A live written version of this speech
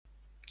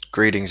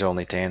Greetings,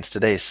 Only Tans.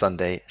 Today is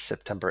Sunday,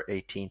 September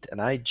 18th,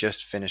 and I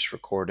just finished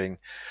recording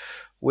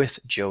with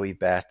Joey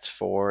Bats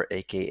for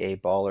aka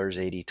Ballers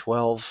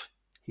 8012.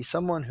 He's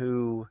someone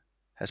who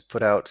has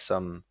put out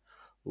some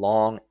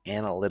long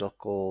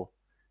analytical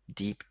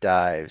deep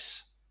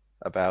dives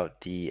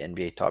about the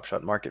NBA Top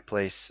Shot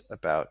marketplace,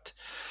 about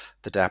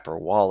the Dapper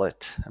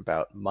wallet,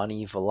 about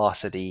money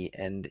velocity,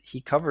 and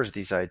he covers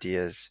these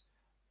ideas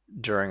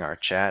during our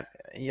chat.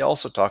 He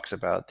also talks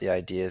about the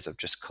ideas of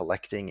just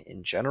collecting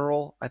in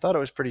general. I thought it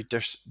was pretty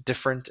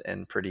different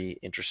and pretty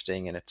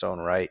interesting in its own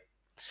right.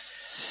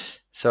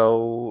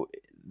 So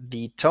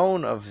the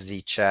tone of the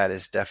chat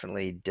is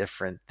definitely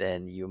different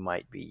than you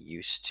might be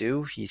used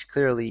to. He's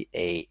clearly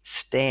a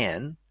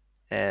stan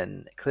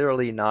and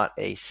clearly not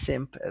a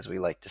simp, as we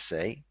like to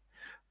say.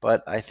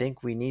 But I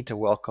think we need to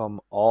welcome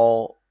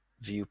all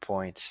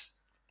viewpoints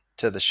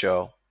to the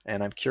show,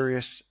 and I'm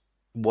curious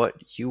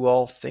what you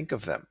all think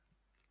of them.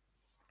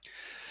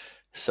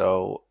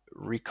 So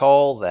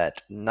recall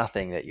that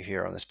nothing that you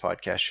hear on this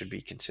podcast should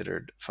be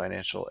considered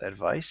financial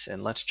advice,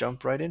 and let's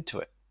jump right into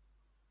it.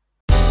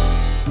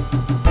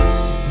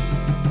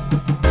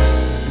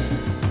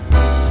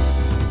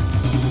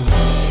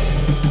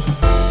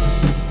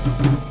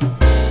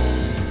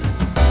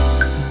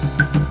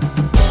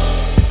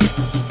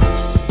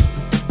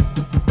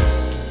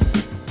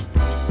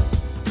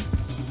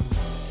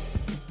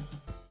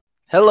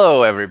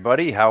 Hello,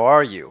 everybody. How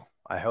are you?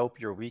 I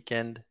hope your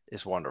weekend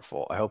is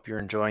wonderful. I hope you're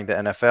enjoying the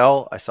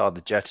NFL. I saw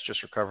the Jets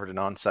just recovered an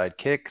onside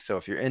kick. So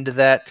if you're into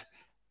that,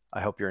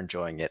 I hope you're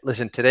enjoying it.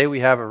 Listen, today we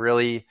have a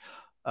really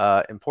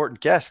important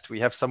guest.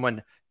 We have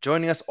someone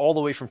joining us all the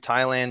way from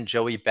Thailand,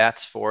 Joey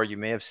Bats for. You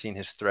may have seen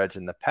his threads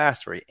in the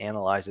past where he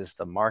analyzes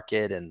the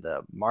market and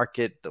the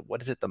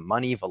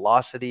money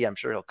velocity. I'm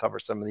sure he'll cover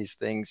some of these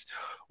things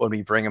when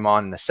we bring him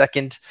on in a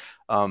second.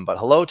 But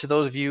hello to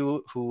those of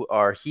you who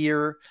are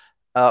here.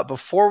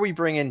 Before we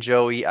bring in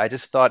Joey, I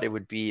just thought it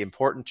would be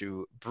important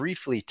to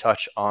briefly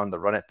touch on the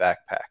Run It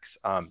backpacks,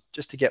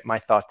 just to get my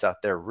thoughts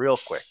out there real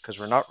quick, because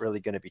we're not really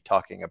going to be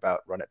talking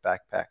about Run It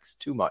backpacks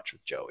too much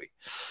with Joey.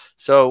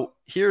 So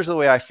here's the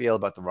way I feel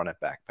about the Run It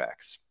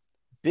backpacks.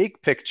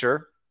 Big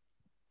picture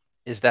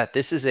is that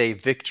this is a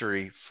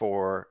victory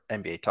for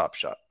NBA Top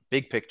Shot.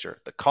 Big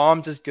picture. The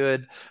comms is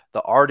good.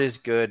 The art is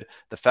good.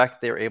 The fact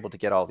that they're able to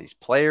get all these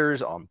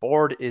players on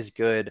board is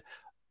good.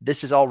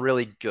 This is all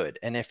really good.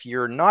 And if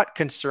you're not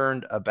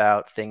concerned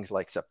about things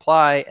like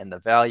supply and the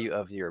value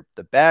of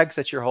the bags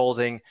that you're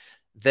holding,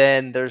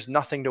 then there's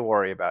nothing to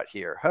worry about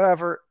here.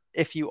 However,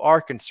 if you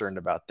are concerned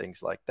about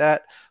things like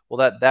that,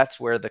 well, that's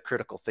where the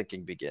critical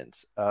thinking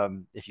begins.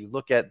 If you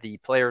look at the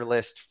player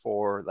list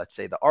for, let's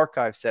say, the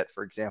archive set,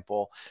 for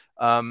example,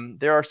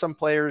 there are some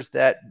players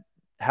that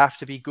have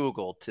to be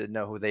Googled to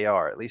know who they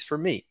are, at least for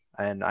me.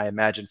 And I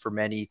imagine for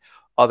many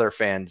other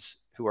fans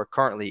who are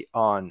currently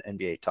on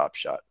NBA Top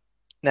Shot.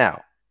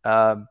 Now,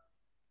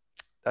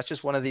 that's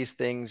just one of these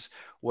things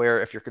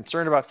where if you're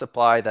concerned about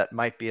supply, that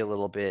might be a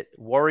little bit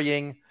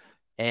worrying.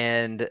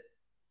 And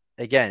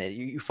again,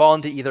 you fall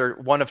into either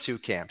one of two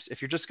camps.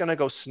 If you're just going to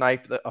go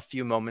snipe a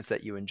few moments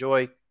that you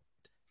enjoy,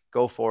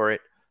 go for it.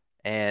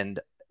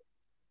 And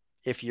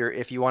if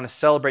you want to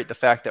celebrate the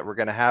fact that we're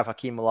going to have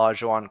Hakeem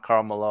Olajuwon,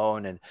 Karl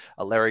Malone, and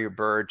a Larry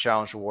Bird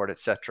Challenge Award,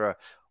 etc.,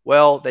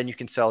 well, then you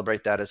can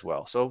celebrate that as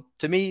well. So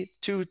to me,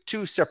 two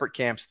separate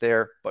camps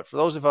there. But for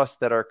those of us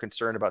that are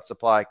concerned about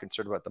supply,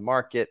 concerned about the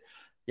market,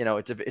 you know,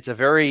 there's a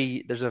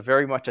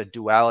very much a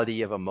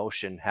duality of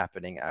emotion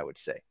happening, I would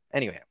say.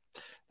 Anyway,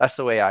 that's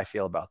the way I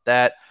feel about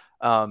that.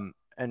 And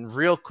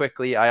real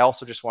quickly, I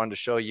also just wanted to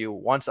show you,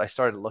 once I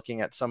started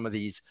looking at some of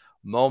these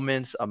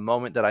moments, a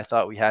moment that I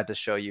thought we had to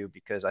show you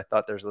because I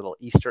thought there's a little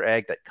Easter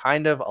egg that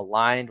kind of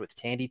aligned with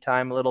Tandy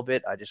Time a little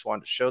bit. I just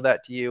wanted to show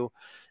that to you.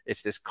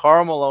 It's this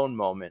Karl Malone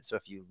moment. So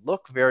if you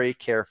look very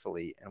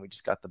carefully, and we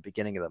just got the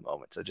beginning of the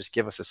moment, so just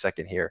give us a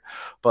second here.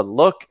 But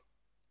look,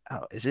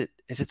 is it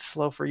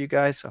slow for you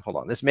guys? Hold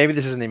on. Maybe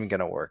this isn't even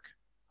going to work.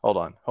 Hold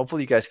on.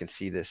 Hopefully you guys can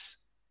see this.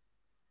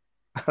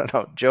 I don't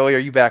know. Joey, are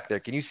you back there?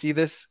 Can you see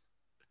this?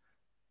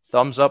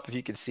 Thumbs up if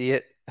you can see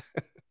it.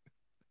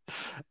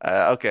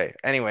 Okay.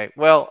 Anyway,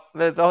 well,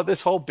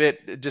 this whole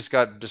bit just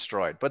got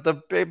destroyed. But the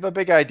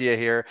big idea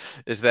here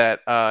is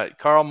that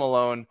Karl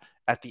Malone,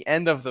 at the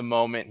end of the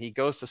moment, he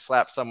goes to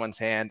slap someone's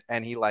hand,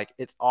 and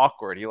it's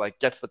awkward. He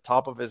gets the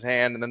top of his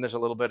hand, and then there's a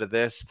little bit of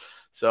this.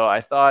 So I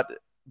thought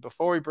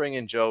before we bring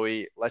in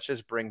Joey, let's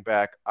just bring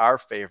back our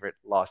favorite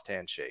lost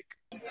handshake.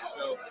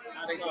 So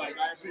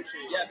I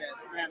appreciate it. Yeah,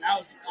 man, that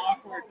was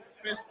awkward.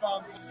 Fist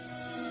bump.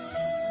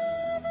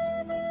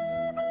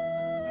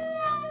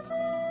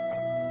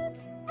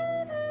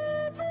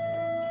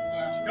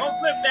 Don't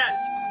clip that.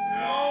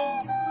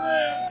 Don't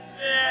clip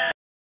that.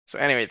 So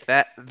anyway,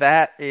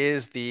 that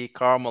is the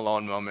Karl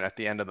Malone moment at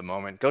the end of the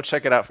moment. Go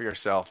check it out for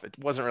yourself. It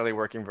wasn't really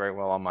working very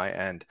well on my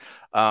end.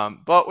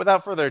 But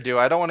without further ado,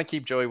 I don't want to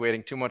keep Joey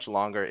waiting too much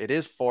longer. It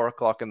is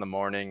 4:00 in the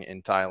morning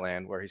in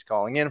Thailand, where he's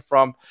calling in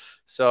from.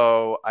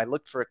 So I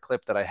looked for a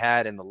clip that I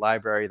had in the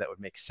library that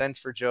would make sense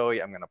for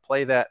Joey. I'm going to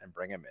play that and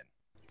bring him in.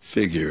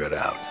 Figure it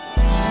out.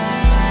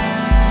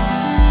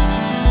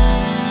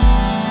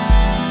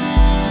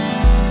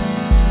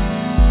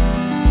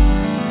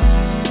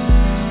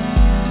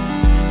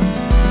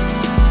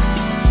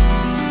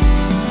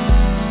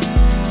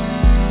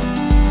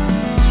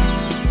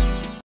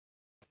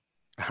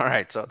 All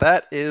right, so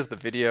that is the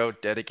video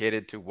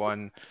dedicated to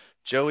one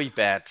Joey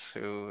Bats,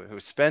 who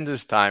spends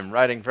his time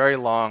writing very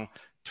long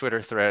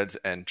Twitter threads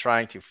and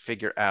trying to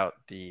figure out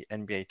the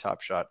NBA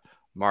Top Shot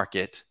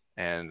market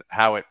and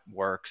how it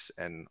works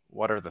and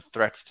what are the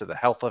threats to the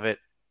health of it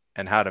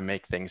and how to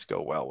make things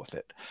go well with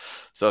it.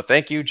 So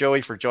thank you,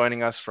 Joey, for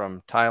joining us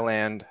from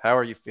Thailand. How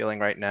are you feeling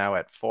right now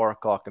at 4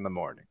 o'clock in the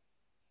morning?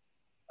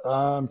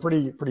 I'm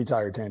pretty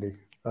tired, Tandy.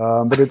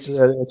 But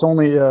it's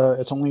only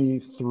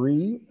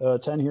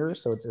 3:10 here,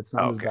 so it's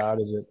not Okay.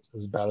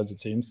 as bad as it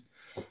seems.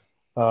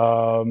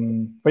 But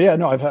yeah,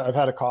 no, I've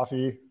had a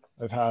coffee.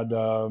 I've had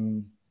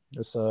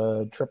this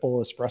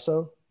triple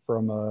espresso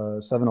from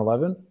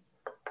 7-Eleven,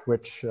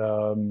 which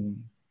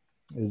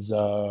is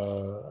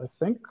I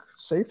think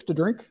safe to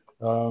drink.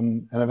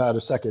 And I've had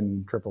a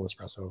second triple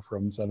espresso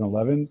from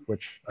 7-Eleven,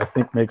 which I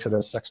think makes it a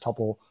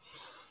sextuple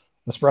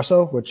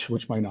espresso, which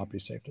might not be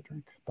safe to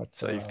drink. But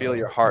So you feel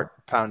your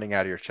heart pounding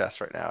out of your chest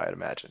right now, I'd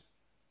imagine.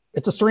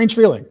 it's a strange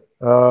feeling.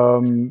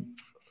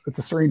 It's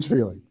a strange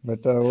feeling, but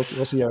we'll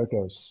see how it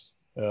goes.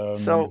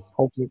 So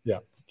hopefully, yeah.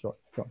 Go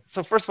on.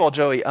 So first of all,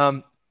 Joey,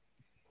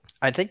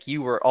 I think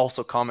you were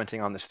also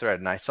commenting on this thread,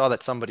 and I saw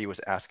that somebody was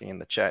asking in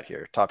the chat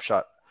here, Top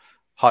Shot,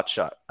 Hot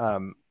Shot.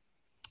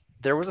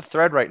 There was a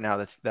thread right now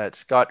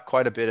that's got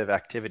quite a bit of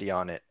activity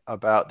on it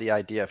about the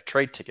idea of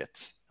trade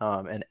tickets.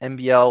 And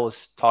MBL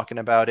was talking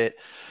about it,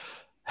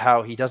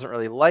 how he doesn't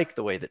really like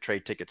the way that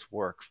trade tickets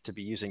work, to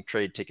be using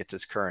trade tickets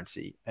as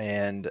currency.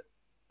 And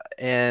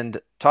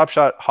Top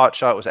Shot, Hot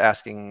Shot was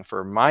asking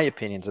for my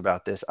opinions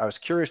about this. I was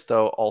curious,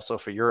 though, also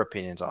for your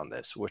opinions on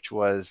this, which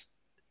was,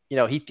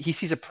 he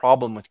sees a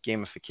problem with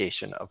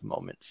gamification of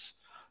moments.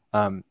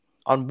 On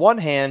one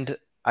hand,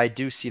 I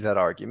do see that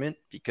argument,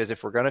 because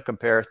if we're going to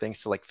compare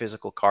things to like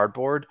physical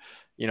cardboard,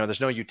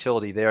 there's no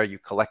utility there. You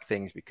collect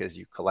things because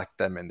you collect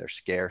them and they're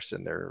scarce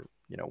and they're,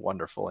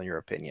 wonderful in your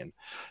opinion.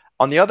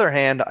 On the other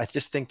hand, I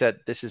just think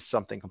that this is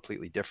something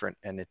completely different,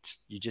 and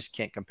you just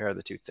can't compare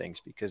the two things,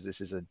 because this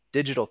is a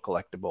digital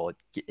collectible.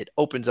 It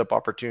opens up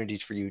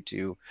opportunities for you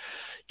to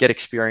get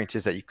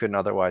experiences that you couldn't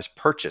otherwise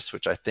purchase,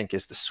 which I think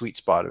is the sweet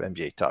spot of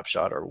NBA Top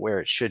Shot, or where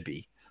it should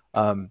be.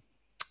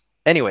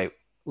 Anyway,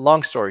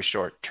 long story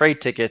short,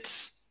 trade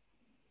tickets.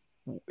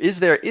 Is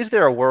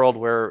there a world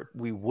where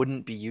we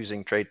wouldn't be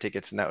using trade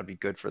tickets and that would be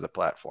good for the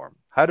platform?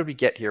 How did we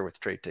get here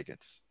with trade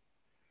tickets?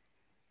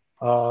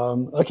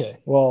 Okay,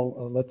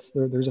 well,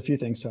 there's a few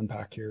things to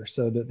unpack here.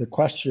 So the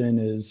question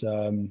is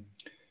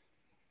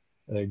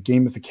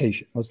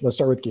gamification. Let's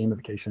start with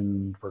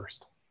gamification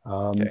first.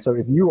 Okay. So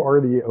if you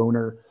are the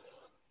owner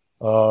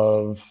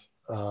of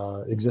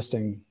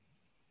existing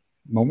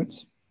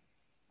moments,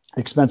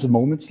 expensive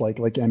moments like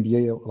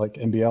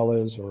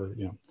NBL is, or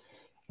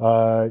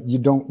you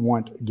don't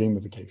want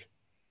gamification.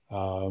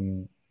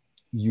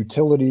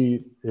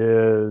 Utility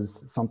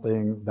is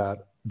something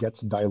that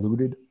gets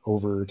diluted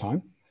over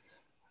time.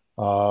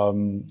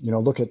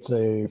 Look at,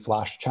 say,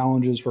 flash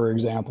challenges, for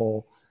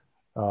example.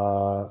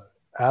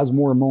 As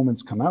more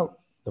moments come out,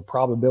 the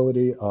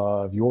probability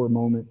of your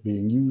moment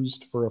being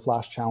used for a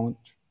flash challenge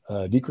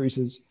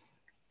decreases,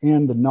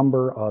 and the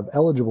number of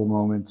eligible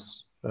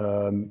moments,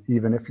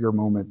 even if your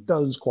moment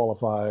does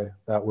qualify,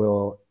 that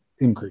will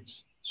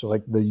increase. So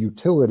like the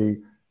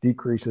utility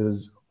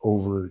decreases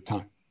over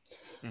time.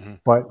 Mm-hmm.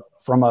 But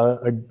from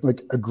a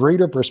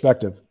greater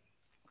perspective,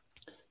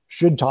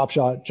 should Top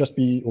Shot just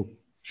be, you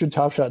can see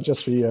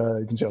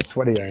how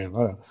sweaty I am.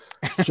 I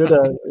don't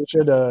know.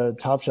 Should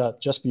Top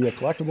Shot just be a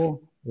collectible,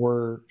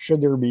 or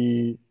should there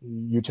be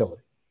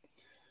utility?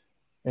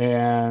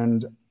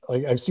 And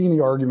I've seen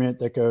the argument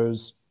that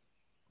goes,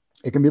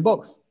 it can be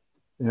both.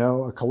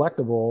 A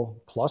collectible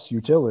plus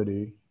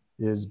utility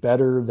is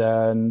better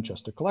than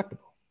just a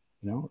collectible.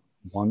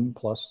 One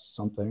plus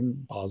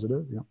something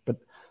positive, but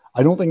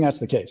I don't think that's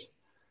the case.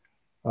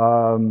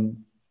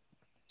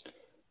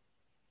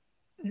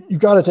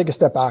 You've got to take a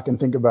step back and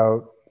think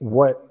about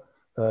what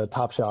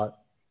Top Shot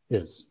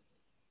is,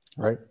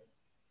 right?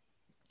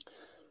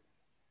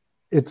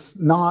 It's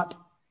not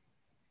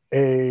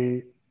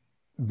a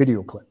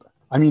video clip.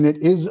 I mean, it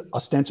is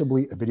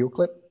ostensibly a video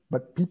clip,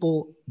 but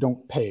people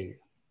don't pay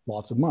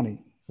lots of money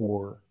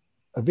for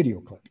a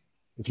video clip.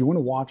 If you want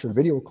to watch a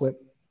video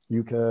clip,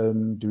 you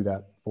can do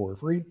that for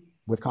free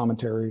with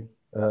commentary.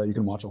 You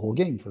can watch a whole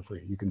game for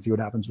free. You can see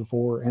what happens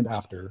before and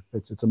after.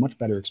 It's a much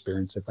better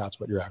experience if that's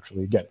what you're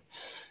actually getting.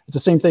 It's the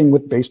same thing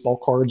with baseball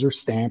cards or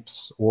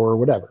stamps or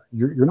whatever.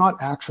 You're not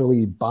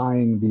actually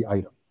buying the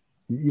item.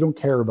 You don't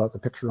care about the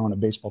picture on a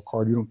baseball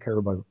card. You don't care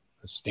about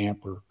a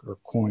stamp or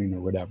coin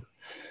or whatever.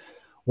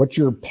 What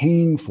you're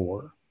paying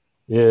for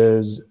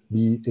is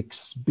the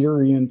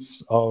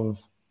experience of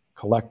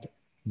collecting.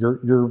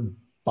 You're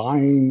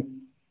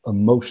buying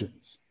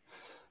emotions.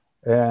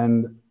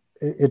 And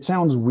it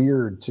sounds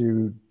weird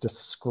to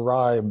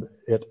describe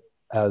it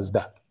as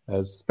that,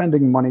 as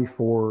spending money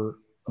for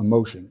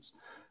emotions.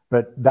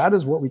 But that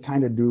is what we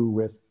kind of do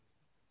with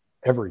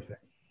everything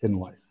in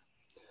life.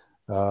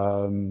 There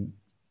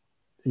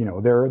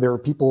are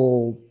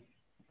people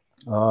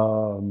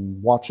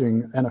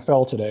watching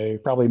NFL today,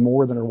 probably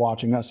more than are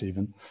watching us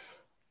even.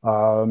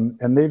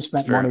 And they've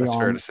spent money that's on.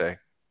 fair to say.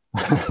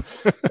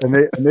 and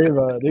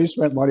they've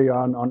spent money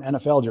on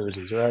NFL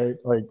jerseys, right?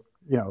 Like,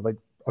 you know, like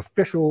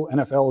official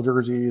NFL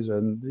jerseys,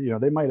 and you know,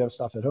 they might have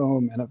stuff at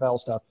home, NFL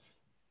stuff.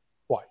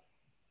 Why?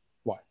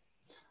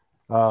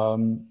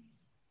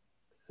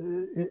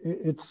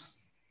 It's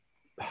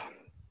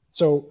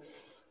so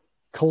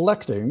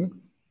collecting,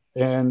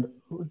 and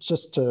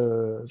just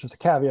a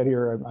caveat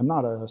here, I'm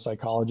not a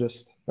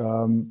psychologist,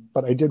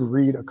 but I did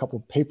read a couple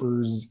of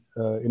papers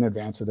in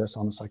advance of this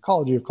on the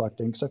psychology of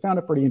collecting, because I found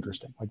it pretty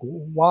interesting. Like,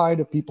 why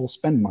do people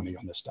spend money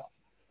on this stuff?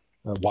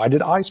 Why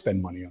did I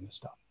spend money on this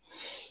stuff?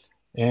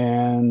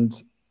 And,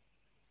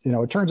 you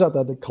know, it turns out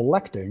that the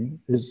collecting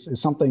is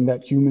something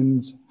that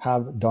humans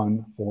have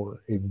done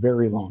for a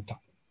very long time.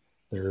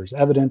 There's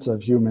evidence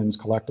of humans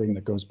collecting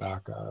that goes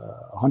back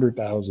over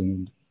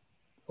 100,000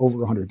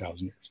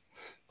 years,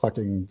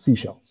 collecting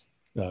seashells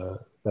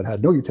that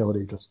had no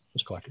utility, just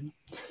collecting them.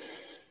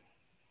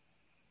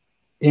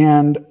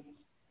 And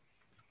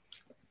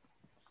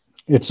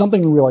it's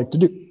something we like to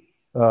do.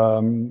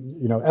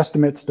 You know,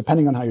 estimates,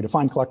 depending on how you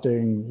define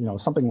collecting, you know,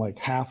 something like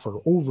half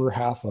or over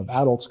half of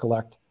adults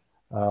collect,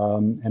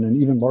 and an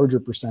even larger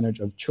percentage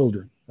of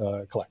children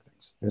collect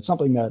things. It's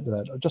something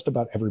that just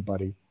about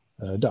everybody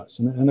does.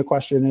 And the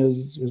question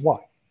is why,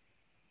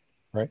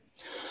 right?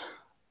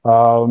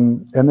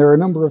 And there are a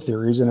number of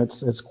theories, and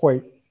it's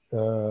quite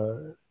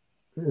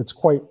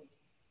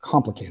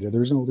complicated.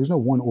 There's no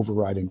one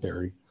overriding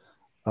theory,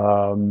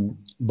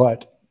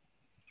 but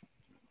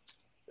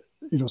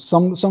you know,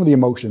 some of the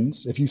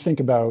emotions, if you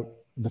think about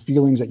the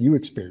feelings that you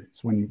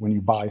experience when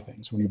you buy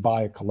things, when you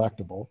buy a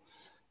collectible,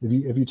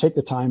 if you take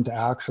the time to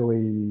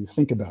actually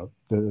think about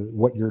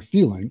what you're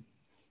feeling,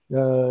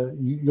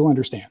 you'll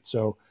understand.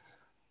 So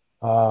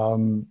it's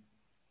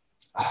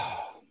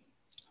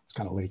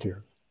kind of late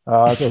here.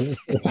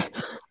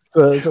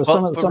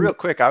 Real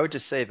quick, I would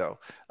just say though,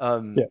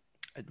 yeah.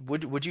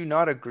 Would you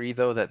not agree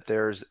though that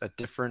there's a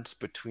difference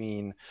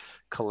between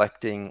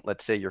collecting,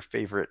 let's say, your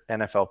favorite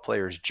NFL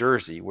player's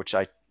jersey, which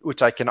I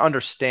can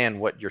understand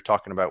what you're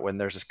talking about when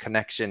there's this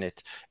connection.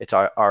 It's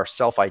our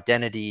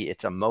self-identity,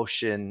 it's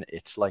emotion,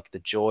 it's like the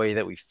joy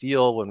that we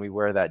feel when we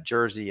wear that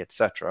jersey,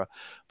 etc.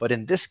 But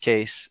in this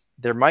case,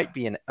 there might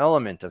be an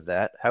element of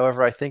that.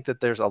 However, I think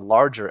that there's a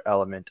larger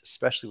element,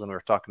 especially when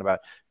we're talking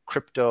about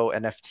crypto,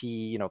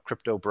 NFT, you know,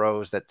 crypto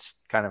bros. That's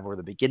kind of where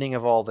the beginning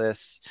of all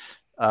this.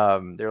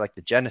 They're like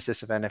the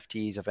genesis of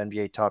NFTs, of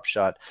NBA Top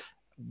Shot.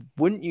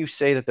 Wouldn't you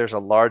say that there's a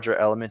larger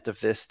element of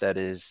this that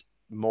is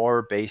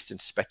more based in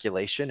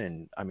speculation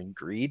and, I mean,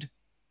 greed?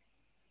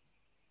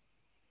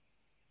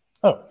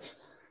 Oh,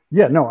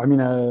 yeah, no, I mean,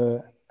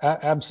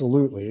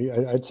 absolutely.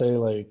 I'd say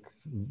like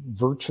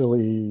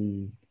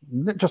virtually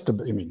just, I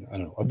don't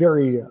know, a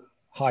very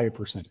high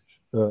percentage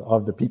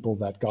of the people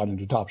that got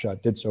into Top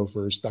Shot did so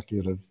for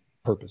speculative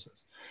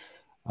purposes.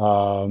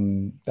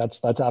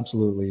 That's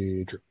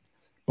absolutely true.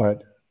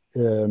 But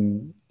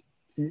in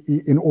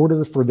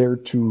order for there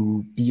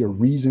to be a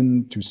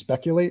reason to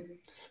speculate,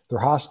 there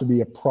has to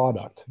be a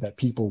product that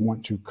people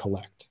want to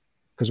collect.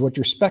 Because what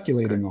you're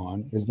speculating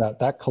on is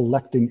that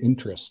collecting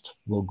interest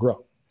will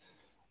grow.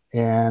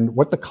 And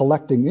what the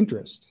collecting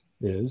interest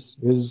is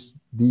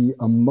the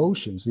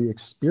emotions, the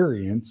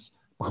experience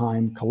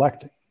behind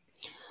collecting.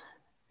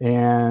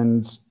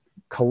 And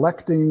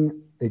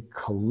collecting a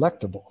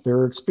collectible,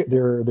 there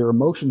are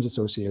emotions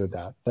associated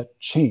with that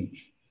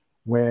change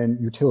when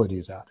utility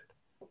is added.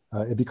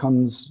 It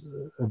becomes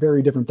a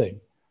very different thing.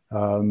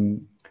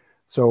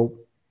 So,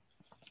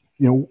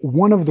 you know,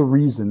 one of the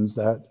reasons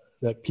that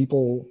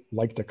people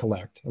like to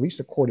collect, at least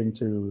according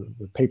to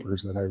the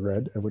papers that I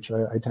read, which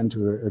I tend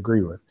to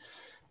agree with,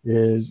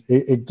 is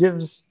it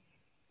gives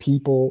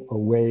people a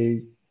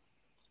way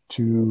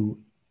to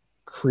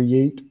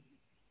create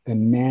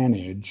and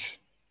manage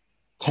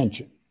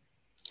tension.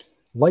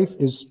 Life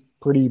is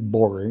pretty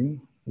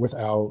boring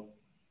without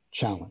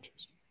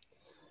challenges.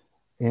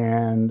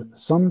 And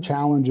some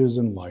challenges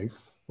in life,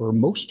 or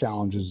most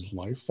challenges in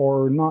life,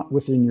 are not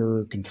within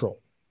your control.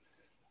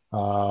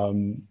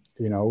 You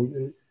know,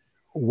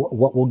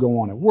 what will go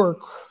on at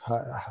work,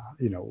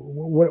 you know,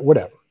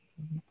 whatever.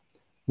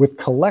 With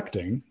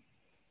collecting,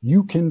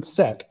 you can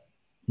set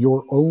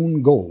your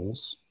own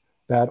goals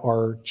that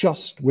are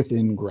just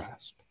within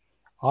grasp.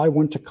 I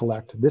want to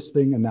collect this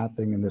thing and that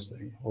thing and this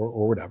thing,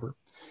 or whatever.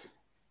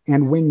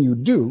 And when you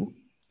do,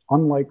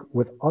 unlike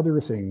with other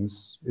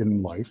things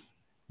in life,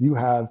 you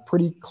have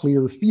pretty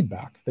clear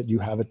feedback that you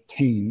have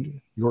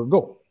attained your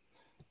goal.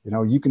 You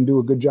know, you can do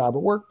a good job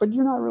at work, but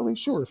you're not really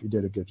sure if you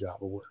did a good job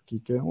at work. You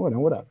can,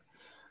 whatever.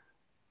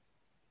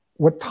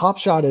 What Top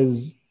Shot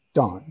has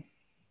done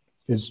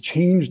is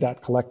change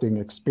that collecting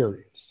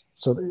experience.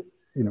 So that,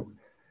 you know,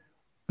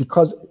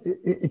 because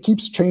it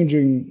keeps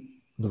changing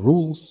the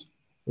rules,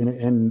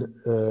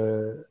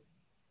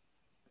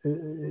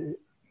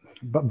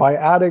 but by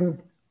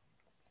adding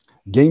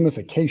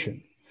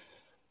gamification,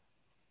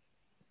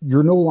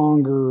 you're no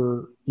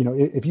longer, you know,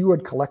 if you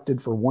had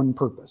collected for one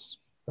purpose,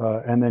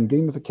 and then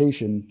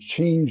gamification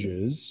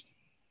changes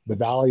the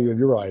value of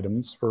your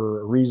items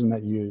for a reason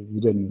that you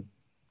didn't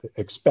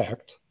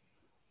expect,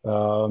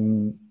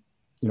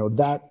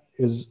 that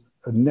is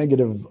a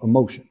negative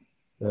emotion.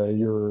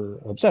 You're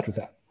upset with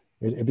that.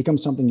 It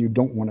becomes something you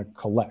don't want to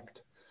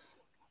collect.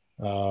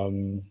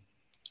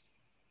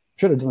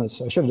 Should have done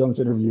this. I should have done this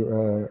interview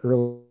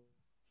earlier.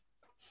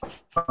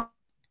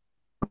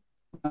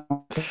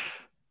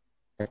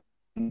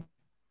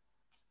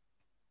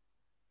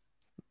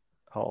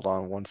 Hold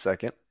on one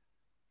second.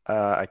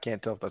 I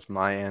can't tell if that's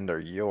my end or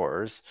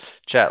yours.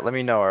 Chat, let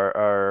me know.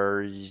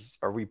 Are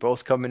we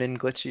both coming in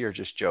glitchy or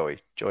just Joey?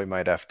 Joey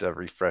might have to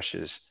refresh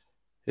his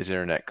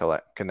internet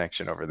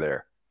connection over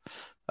there.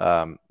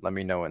 Let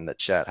me know in the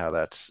chat how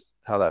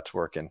that's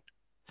working.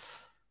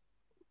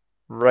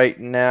 Right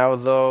now,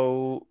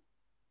 though,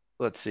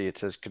 let's see. It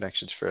says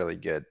connection's fairly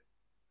good.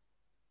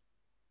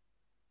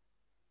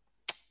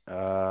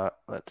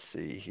 Let's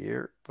see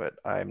here, but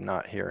I'm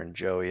not hearing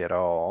Joey at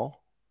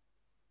all.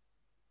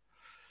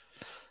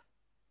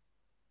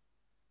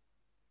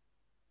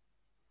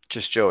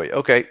 Just Joey.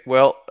 Okay.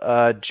 Well,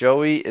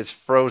 Joey is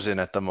frozen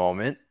at the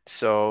moment,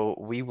 so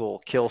we will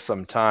kill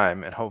some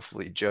time and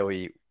hopefully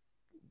Joey.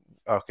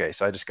 Okay,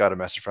 so I just got a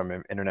message from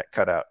him. Internet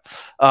cut out.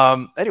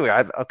 Anyway,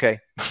 okay,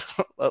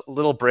 a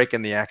little break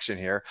in the action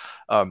here.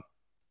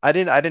 I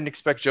didn't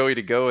expect Joey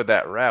to go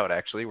that route.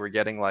 Actually, we're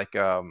getting like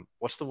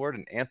what's the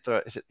word?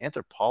 Is it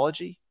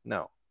anthropology?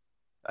 No,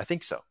 I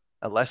think so.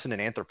 A lesson in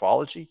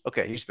anthropology.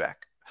 Okay, he's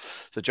back.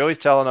 So Joey's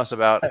telling us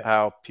about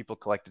how people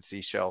collected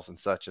seashells and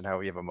such, and how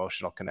we have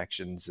emotional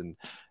connections,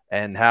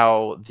 and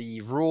how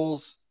the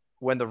rules,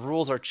 when the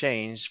rules are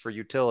changed for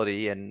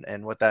utility,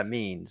 and what that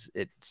means,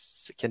 it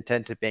can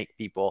tend to make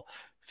people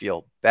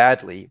feel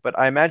badly. But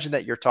I imagine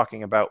that you're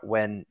talking about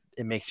when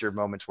it makes your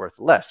moments worth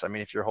less. I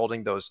mean, if you're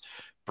holding those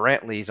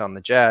Brantleys on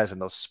the Jazz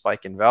and those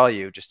spike in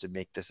value, just to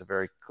make this a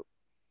very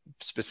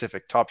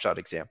specific Top Shot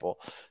example,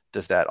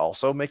 does that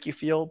also make you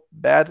feel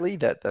badly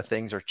that the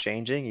things are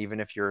changing, even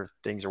if your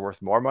things are worth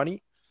more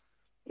money?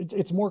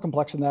 It's more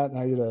complex than that, and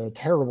I did a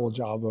terrible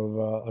job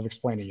of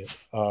explaining it.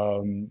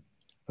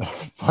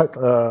 But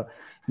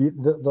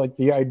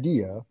the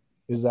idea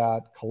is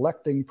that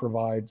collecting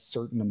provides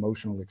certain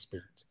emotional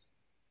experiences,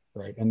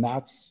 right? And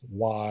that's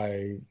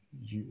why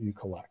you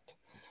collect.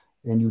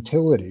 And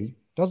utility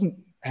doesn't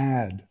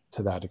add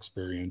to that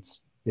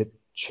experience; it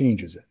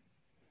changes it.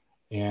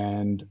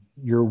 And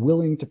you're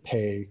willing to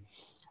pay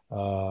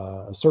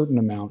a certain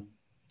amount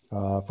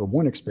for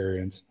one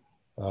experience,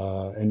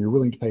 and you're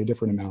willing to pay a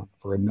different amount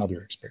for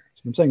another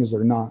experience. What I'm saying is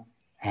they're not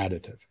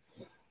additive.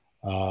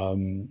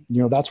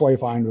 That's why you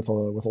find with a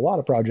lot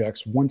of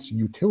projects, once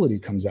utility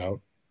comes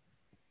out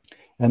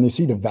and they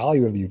see the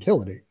value of the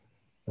utility,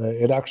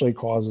 it actually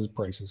causes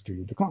prices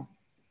to decline.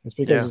 It's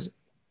because,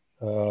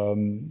 there are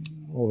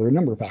a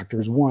number of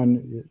factors.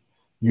 One,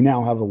 you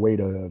now have a way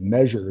to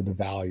measure the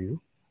value.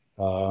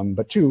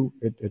 But two,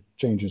 it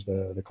changes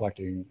the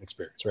collecting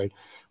experience, right?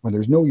 When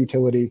there's no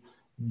utility,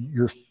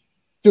 you're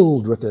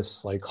filled with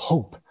this like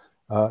hope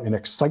and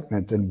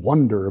excitement and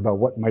wonder about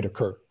what might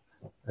occur.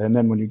 And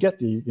then when you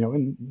get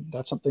and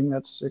that's something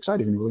that's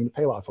exciting and you're willing to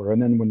pay a lot for. And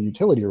then when the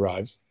utility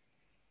arrives,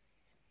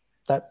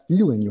 that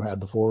feeling you had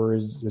before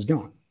is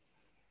gone.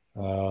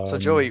 So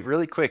Joey,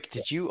 really quick,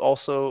 did you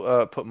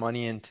also put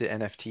money into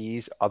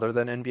NFTs other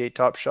than NBA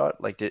Top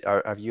Shot? Like,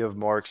 have you have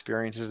more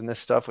experiences in this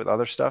stuff with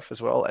other stuff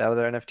as well,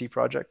 other NFT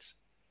projects?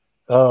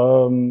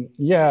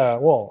 Yeah,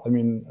 well, I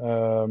mean,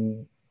 a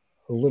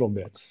little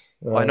bit.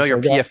 Well, I know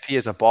your PFP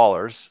is a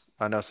Ballers.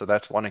 I know, so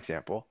that's one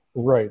example.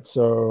 Right.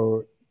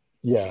 So,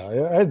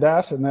 yeah, I had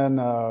that, and then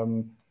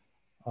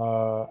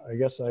I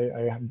guess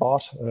I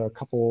bought a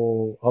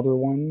couple other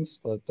ones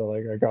that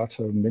like I got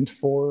to mint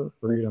for,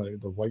 or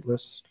the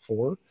whitelist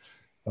for,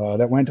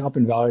 that went up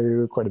in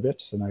value quite a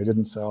bit, and I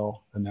didn't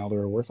sell, and now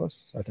they're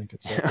worthless. I think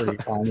it's a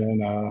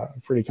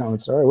pretty common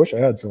story. I wish I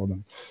had sold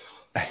them.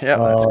 Yeah,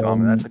 that's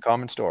common. That's a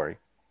common story.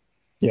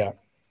 Yeah,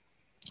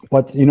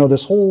 but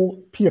this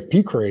whole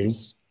PFP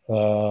craze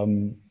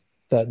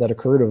that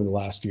occurred over the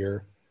last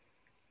year.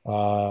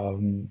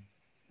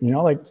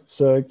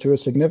 So to a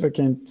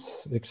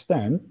significant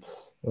extent,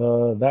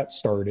 that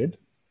started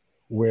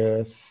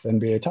with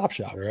NBA Top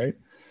Shot, right?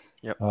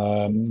 Yep.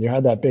 You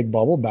had that big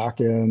bubble back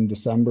in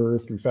December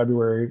through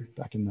February,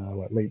 back in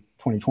late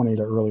 2020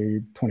 to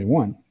early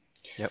 21.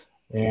 Yep.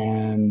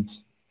 And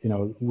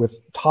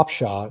with Top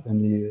Shot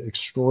and the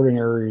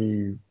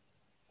extraordinary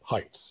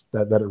heights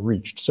that it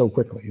reached so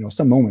quickly,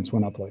 some moments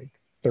went up like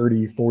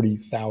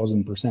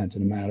 30-40,000%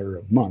 in a matter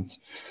of months.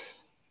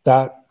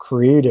 That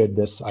created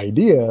this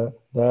idea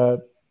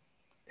that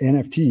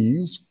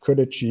NFTs could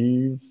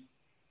achieve,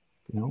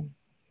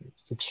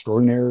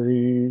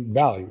 extraordinary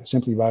value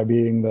simply by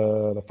being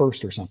the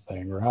first or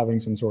something, or having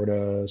some sort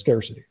of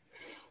scarcity.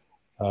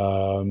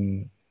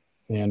 And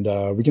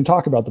we can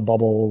talk about the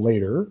bubble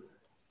later,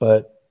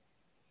 but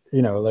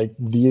like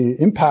the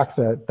impact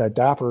that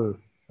Dapper,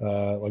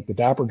 like the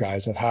Dapper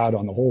guys have had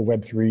on the whole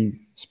Web3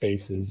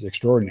 space is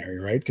extraordinary,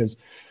 right? Because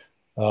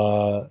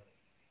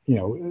you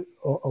know,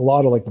 a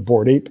lot of like the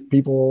Bored Ape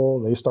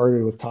people, they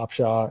started with Top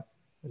Shot.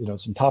 You know,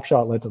 some Top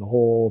Shot led to the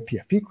whole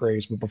PFP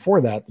craze, but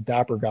before that, the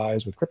Dapper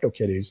guys with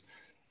CryptoKitties,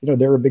 you know,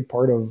 they're a big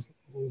part of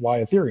why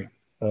Ethereum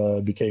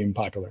became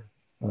popular.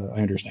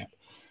 I understand.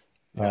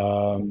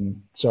 Yeah.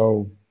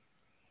 So,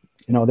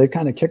 you know, they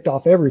kind of kicked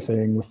off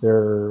everything with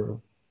their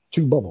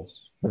two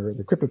bubbles,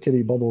 the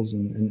CryptoKitty bubbles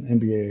and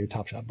NBA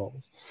Top Shot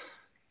bubbles,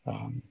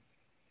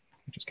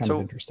 which is kind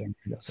of interesting,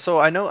 I guess. So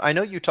I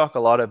know you talk a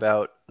lot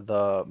about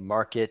the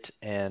market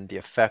and the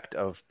effect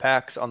of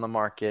PAX on the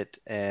market,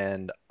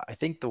 and I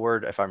think the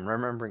word, if I'm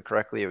remembering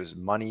correctly, it was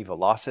money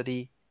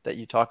velocity that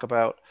you talk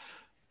about.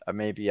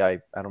 Maybe I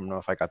don't know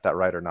if I got that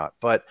right or not,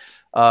 but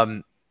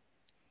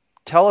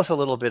tell us a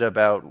little bit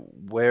about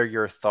where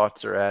your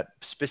thoughts are at,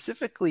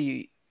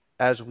 specifically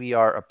as we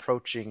are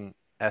approaching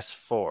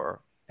S4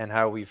 and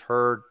how we've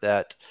heard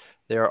that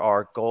there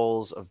are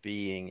goals of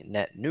being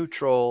net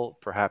neutral,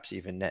 perhaps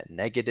even net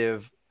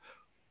negative.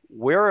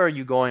 Where are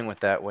you going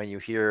with that when you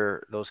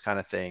hear those kind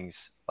of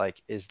things?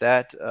 Like, is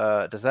that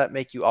does that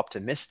make you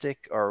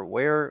optimistic, or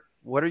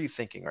what are you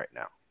thinking right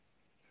now?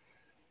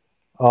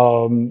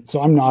 So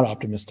I'm not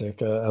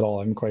optimistic at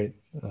all. I'm quite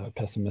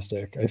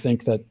pessimistic. I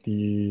think that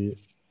the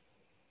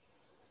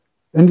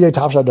NBA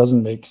Top Shot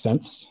doesn't make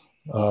sense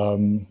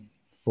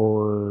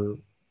for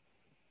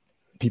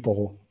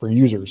people, for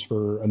users,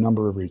 for a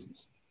number of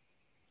reasons.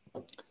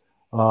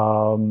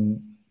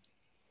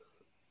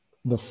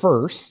 The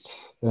first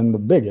and the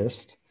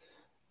biggest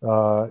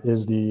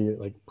is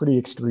the pretty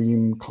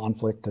extreme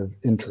conflict of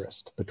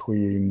interest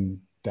between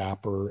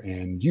Dapper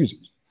and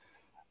users.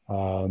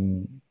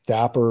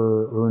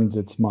 Dapper earns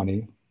its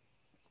money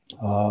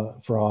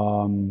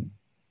from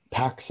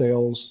pack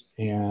sales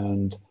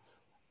and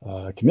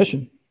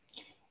commission,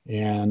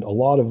 and a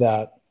lot of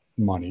that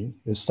money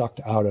is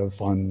sucked out of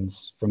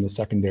funds from the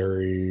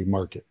secondary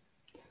market.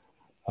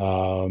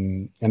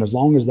 And as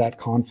long as that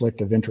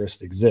conflict of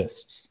interest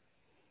exists,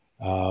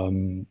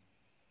 it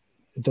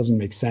doesn't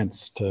make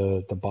sense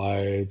to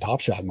buy Top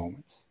Shot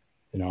moments,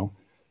 you know.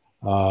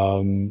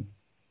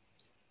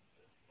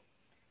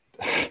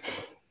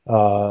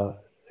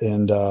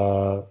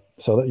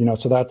 So that, you know,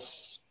 so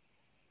that's,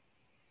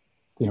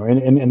 you know,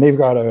 and they've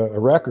got a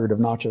record of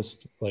not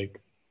just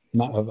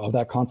of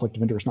that conflict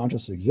of interest, not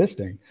just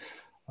existing,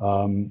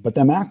 but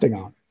them acting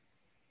on it,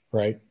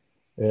 right?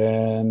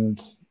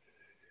 And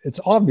it's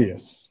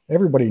obvious.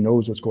 Everybody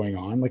knows what's going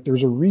on. Like,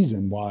 there's a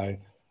reason why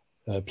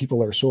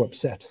people are so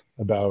upset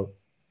about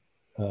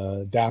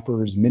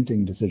Dapper's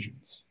minting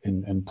decisions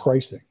and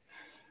pricing.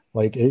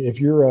 Like, if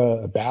you're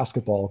a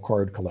basketball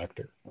card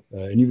collector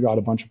and you've got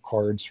a bunch of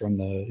cards from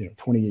the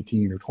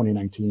 2018 or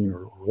 2019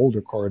 or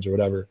older cards or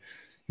whatever,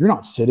 you're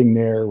not sitting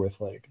there with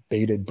like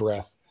bated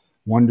breath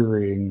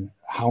wondering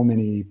how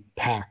many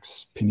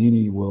packs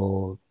Panini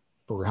will,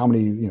 or how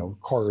many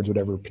cards,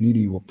 whatever,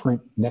 Panini will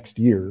print next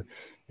year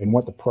and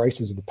what the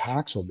prices of the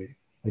packs will be.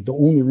 Like, the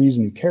only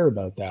reason you care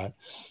about that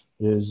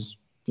is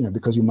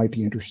because you might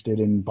be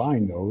interested in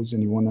buying those,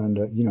 and you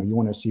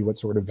want to see what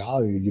sort of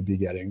value you'd be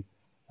getting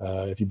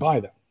if you buy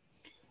them.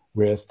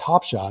 With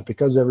Top Shot,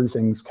 because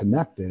everything's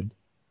connected,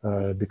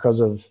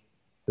 because of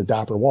the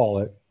Dapper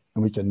wallet,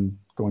 and we can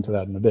go into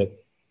that in a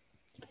bit,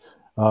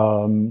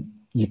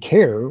 you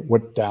care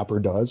what Dapper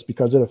does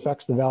because it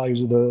affects the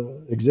values of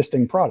the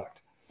existing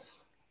product.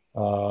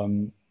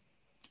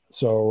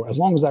 So as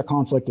long as that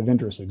conflict of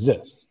interest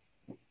exists,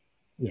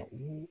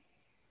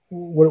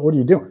 what are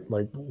you doing?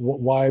 Like,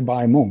 why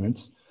buy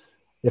moments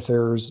if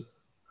there's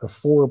a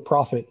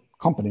for-profit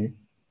company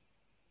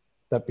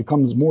that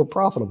becomes more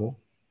profitable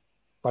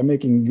by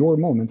making your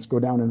moments go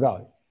down in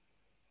value?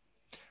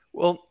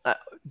 Well,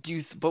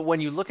 but when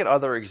you look at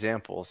other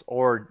examples,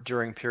 or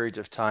during periods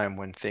of time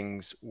when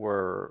things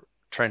were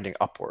trending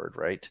upward,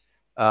 right?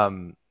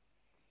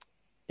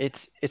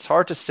 It's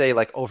hard to say,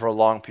 like, over a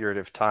long period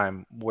of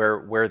time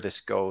where this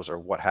goes or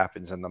what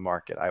happens in the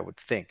market, I would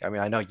think. I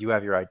mean, I know you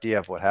have your idea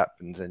of what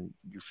happens and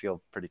you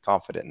feel pretty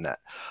confident in that.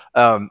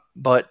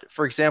 But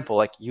for example,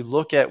 like, you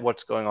look at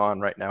what's going on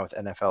right now with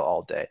NFL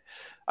All Day.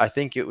 I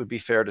think it would be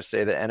fair to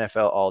say that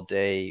NFL All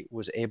Day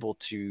was able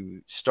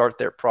to start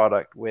their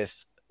product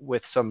with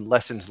some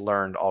lessons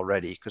learned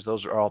already, because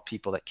those are all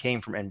people that came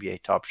from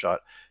NBA Top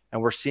Shot.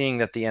 And we're seeing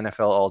that the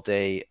NFL All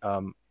Day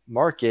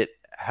market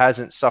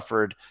hasn't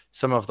suffered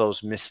some of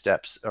those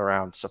missteps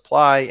around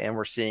supply, and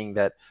we're seeing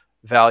that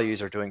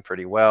values are doing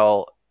pretty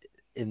well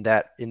in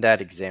that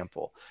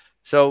example.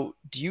 So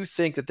do you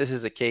think that this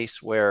is a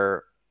case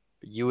where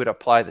you would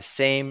apply the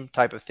same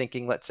type of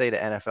thinking, let's say, to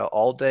NFL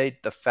All Day,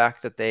 the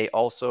fact that they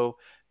also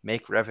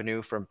make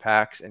revenue from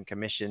packs and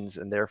commissions,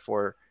 and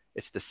therefore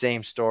it's the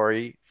same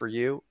story for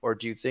you? Or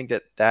do you think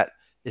that that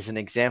is an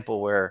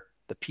example where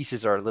the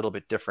pieces are a little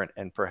bit different,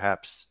 and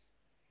perhaps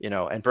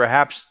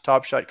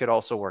Top Shot could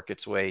also work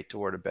its way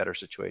toward a better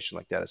situation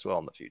like that as well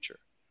in the future?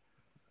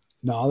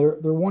 No,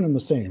 they're one and the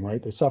same,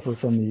 right? They suffer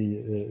from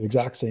the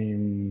exact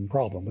same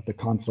problem with the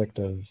conflict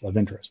of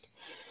interest.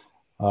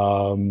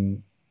 All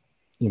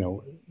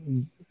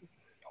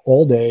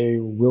Day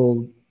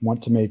will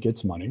want to make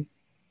its money,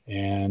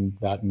 And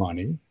that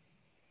money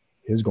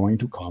is going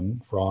to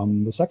come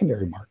from the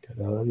secondary market,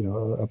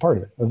 a part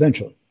of it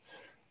eventually.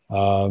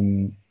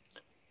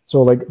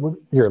 So like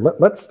here,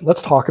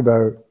 let's talk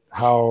about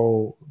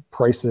how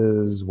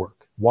prices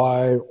work,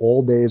 why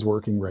All Day is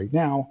working right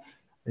now,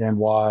 and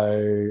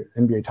why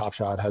NBA Top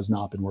Shot has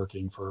not been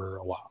working for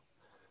a while.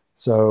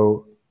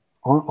 So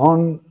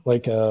on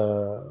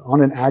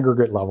an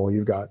aggregate level,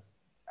 you've got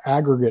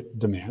aggregate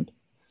demand,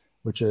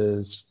 which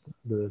is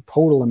the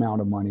total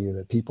amount of money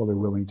that people are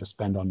willing to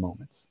spend on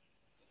moments.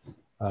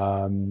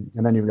 And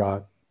then you've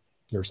got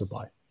your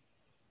supply.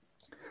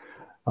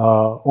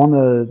 On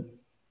the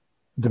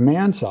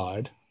demand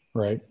side,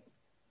 right?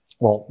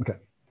 Well, okay.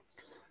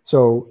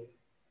 So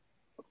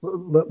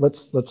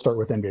let's start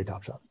with NBA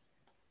Top Shot.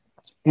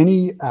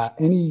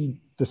 Any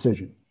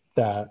decision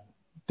that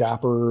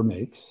Dapper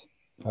makes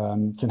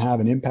can have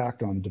an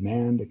impact on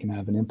demand. It can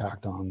have an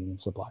impact on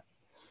supply.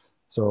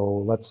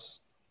 So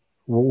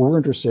what we're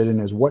interested in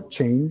is what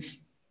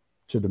change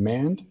to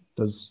demand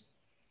does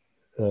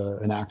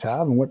Enact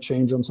have, and what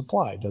change on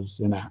supply does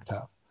Enact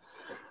have.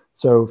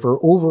 So for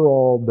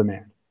overall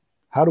demand,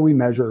 how do we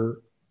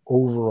measure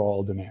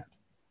overall demand?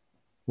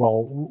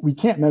 Well, we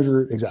can't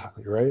measure it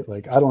exactly, right?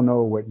 Like, I don't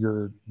know what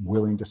you're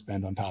willing to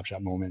spend on Top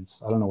Shot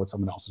moments. I don't know what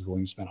someone else is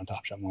willing to spend on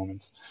Top Shot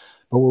moments.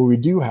 But what we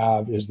do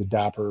have is the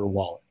Dapper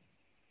wallet,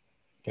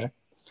 okay?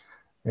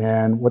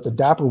 And what the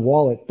Dapper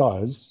wallet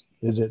does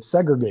is it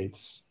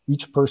segregates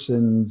each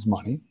person's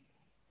money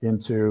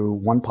into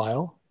one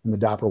pile in the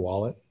Dapper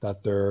wallet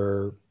that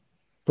they're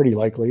pretty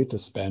likely to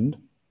spend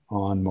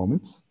on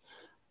moments,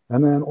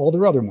 and then all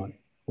their other money,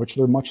 which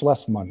they're much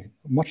less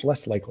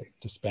likely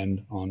to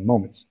spend on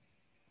moments.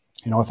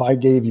 If I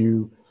gave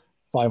you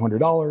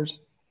 $500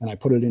 and I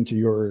put it into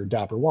your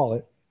Dapper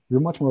wallet, you're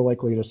much more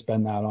likely to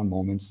spend that on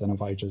moments than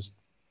if I just,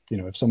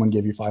 if someone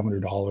gave you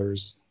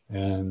 $500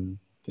 and,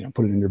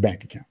 put it in your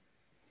bank account.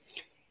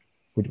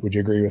 Would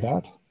you agree with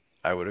that?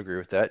 I would agree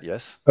with that,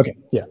 yes. Okay,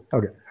 yeah,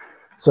 okay.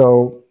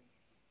 So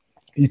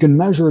you can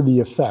measure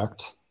the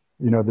effect,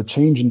 the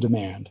change in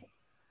demand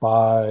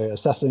by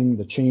assessing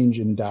the change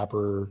in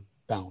Dapper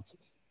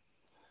balances.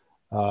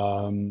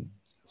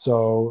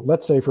 So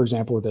let's say, for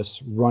example, with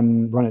this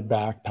run it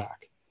back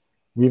pack,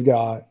 we've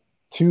got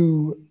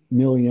 $2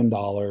 million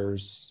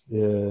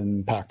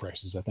in pack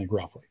prices, I think,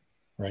 roughly,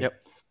 right?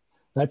 Yep.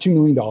 That $2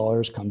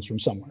 million comes from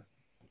somewhere.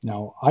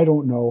 Now, I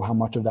don't know how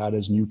much of that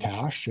is new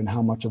cash and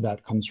how much of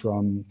that comes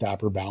from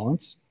Dapper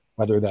balance,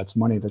 whether that's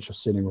money that's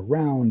just sitting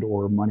around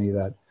or money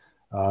that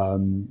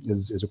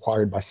is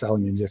acquired by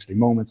selling existing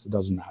moments. It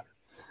doesn't matter.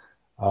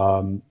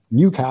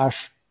 New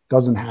cash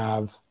doesn't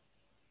have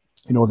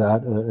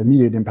that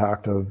immediate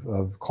impact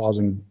of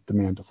causing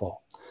demand to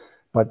fall.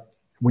 But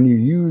when you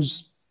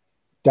use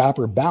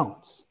Dapper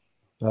balance,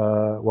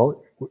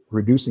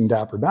 reducing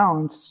Dapper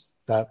balance,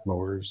 that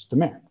lowers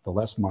demand. The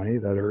less money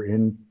that are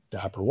in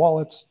Dapper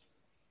wallets,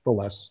 the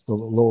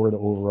lower the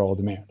overall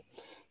demand.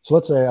 So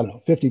let's say, I don't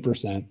know,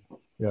 50%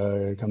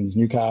 comes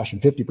new cash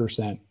and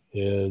 50%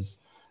 is,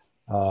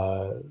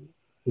 from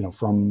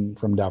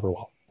Dapper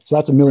wallet. So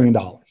that's $1 million,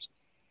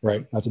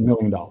 right? That's $1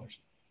 million.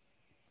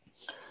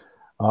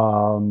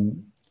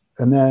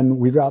 And then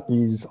we've got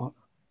these,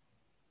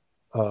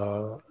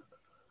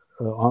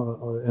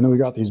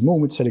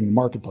 moments hitting the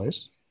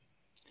marketplace.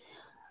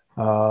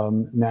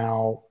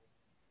 Now,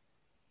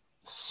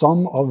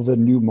 some of the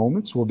new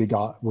moments will be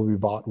bought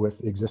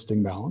with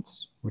existing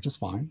balance, which is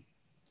fine,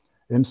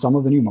 and some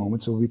of the new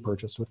moments will be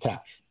purchased with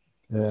cash,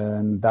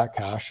 and that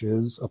cash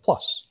is a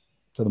plus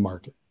to the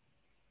market.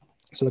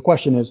 So the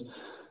question is,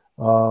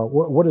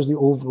 what is the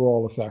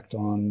overall effect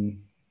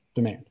on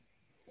demand?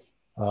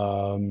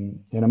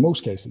 And in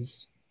most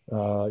cases,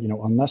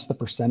 unless the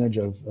percentage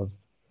of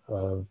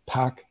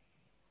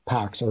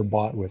packs are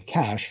bought with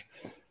cash,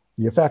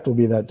 the effect will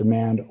be that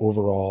demand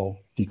overall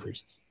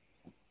decreases.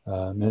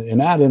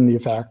 And add in the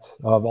effect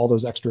of all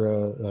those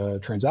extra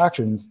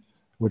transactions,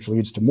 which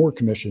leads to more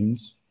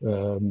commissions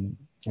and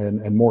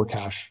more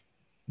cash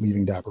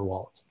leaving Dapper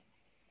wallets.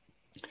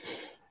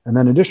 And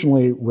then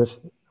additionally, with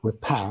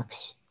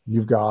packs,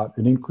 you've got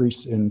an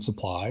increase in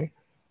supply.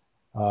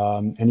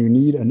 And you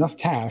need enough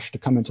cash to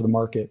come into the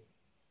market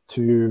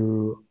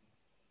to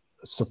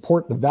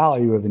support the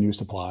value of the new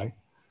supply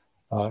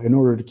in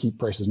order to keep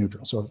prices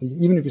neutral. So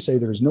even if you say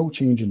there's no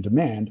change in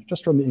demand,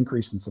 just from the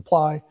increase in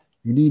supply,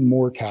 you need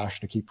more cash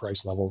to keep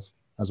price levels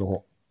as a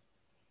whole.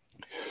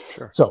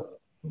 Sure. So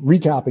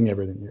recapping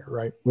everything here,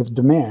 right? With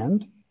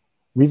demand,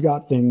 we've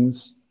got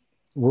things,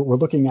 we're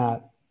looking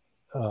at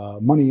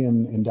money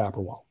in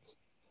Dapper wallets.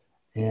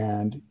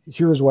 And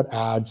here's what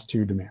adds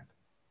to demand.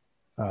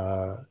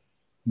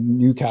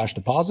 New cash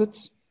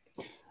deposits,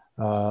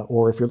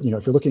 or if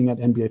you're looking at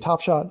NBA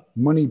Top Shot,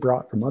 money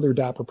brought from other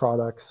Dapper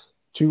products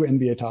to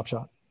NBA Top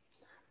Shot.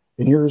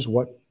 And here's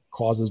what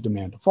causes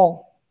demand to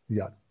fall. You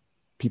got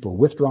people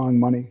withdrawing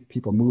money,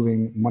 people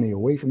moving money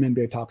away from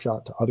NBA Top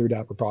Shot to other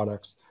Dapper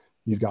products.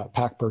 You've got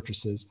pack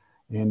purchases,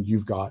 and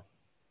you've got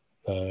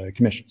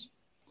commissions.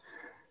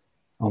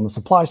 On the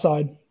supply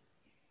side,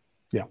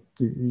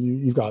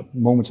 you've got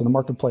moments in the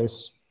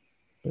marketplace,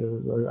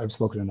 I've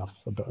spoken enough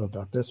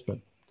about this, but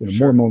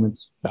more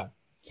moments back.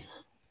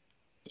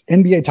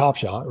 NBA Top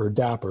Shot or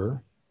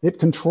Dapper, it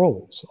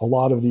controls a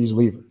lot of these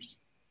levers,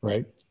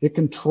 right? It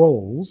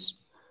controls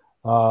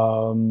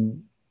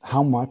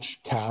how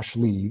much cash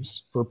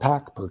leaves for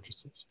pack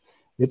purchases.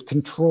 It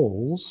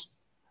controls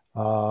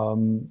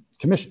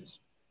commissions.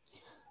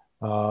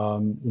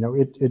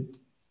 It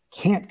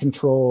can't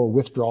control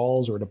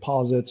withdrawals or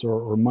deposits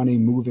or money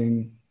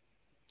moving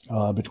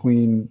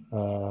between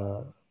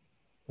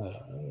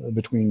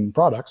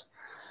products,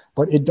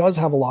 but it does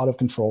have a lot of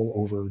control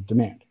over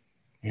demand,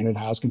 and it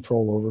has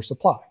control over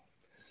supply.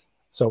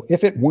 So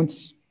if it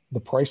wants the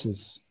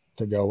prices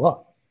to go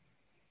up,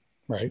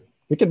 right,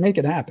 it can make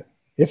it happen.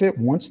 If it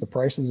wants the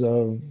prices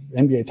of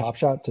NBA Top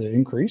Shot to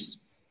increase,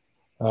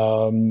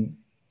 what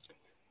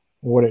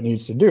it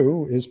needs to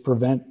do is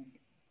prevent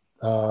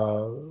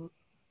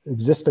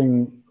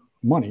existing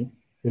money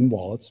in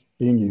wallets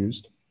being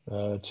used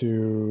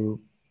to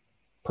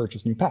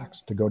purchase new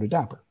packs to go to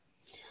Dapper.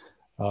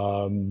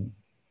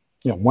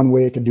 One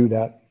way it could do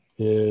that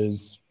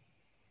is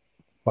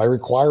by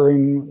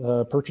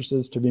requiring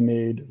purchases to be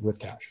made with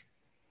cash.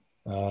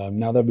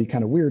 Now that'd be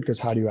kind of weird because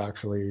how do you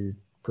actually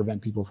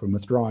prevent people from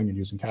withdrawing and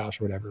using cash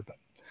or whatever? But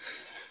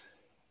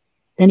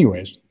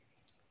anyways,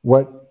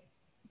 what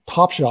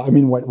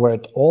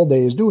All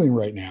Day is doing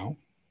right now,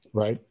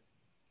 right?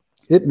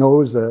 It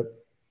knows that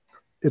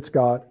it's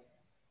got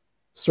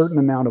certain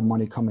amount of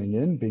money coming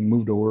in, being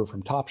moved over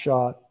from Top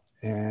Shot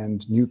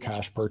and new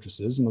cash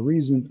purchases. And the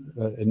reason,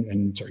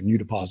 new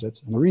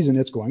deposits. And the reason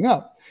it's going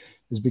up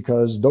is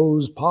because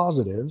those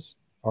positives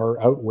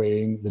are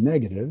outweighing the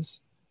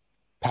negatives,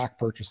 pack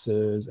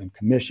purchases and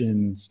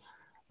commissions,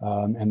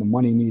 and the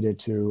money needed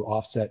to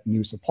offset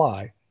new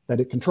supply that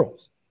it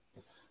controls.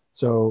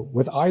 So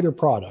with either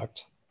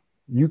product,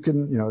 they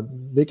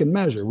can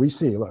measure. We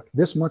see, look,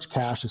 this much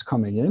cash is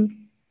coming in.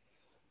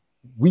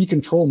 We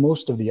control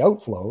most of the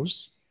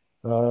outflows.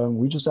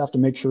 We just have to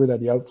make sure that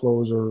the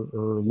outflows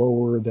are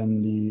lower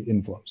than the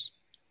inflows.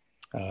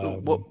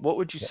 What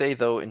would you say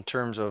though, in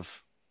terms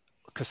of,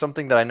 because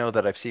something that I know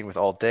that I've seen with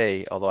All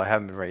Day, although I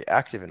haven't been very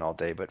active in All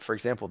Day, but for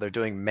example, they're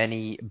doing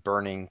many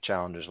burning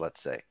challenges,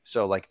 let's say.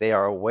 So like they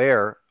are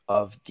aware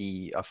of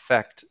the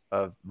effect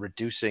of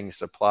reducing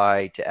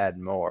supply to add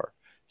more.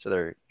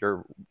 So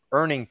you're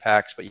earning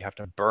packs, but you have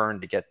to burn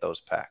to get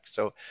those packs.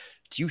 So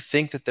do you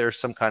think that there's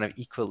some kind of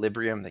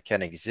equilibrium that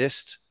can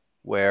exist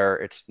where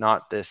it's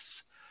not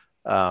this,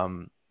 I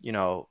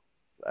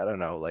don't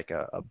know, like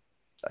a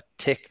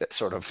tick that's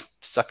sort of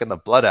sucking the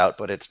blood out,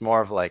 but it's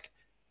more of like,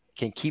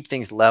 can keep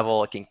things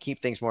level, it can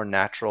keep things more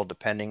natural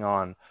depending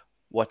on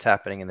what's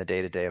happening in the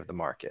day-to-day of the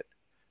market?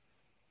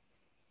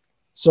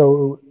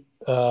 So,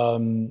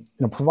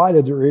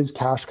 provided there is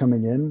cash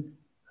coming in,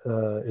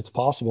 it's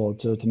possible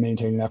to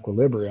maintain an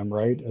equilibrium,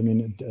 right? I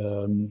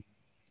mean,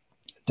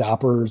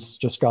 Dapper's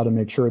just got to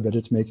make sure that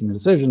it's making the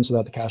decision so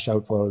that the cash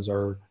outflows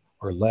are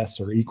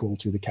less or equal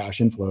to the cash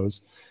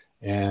inflows.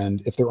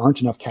 And if there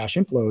aren't enough cash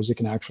inflows, it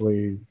can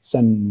actually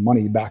send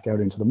money back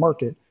out into the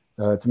market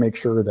to make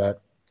sure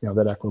that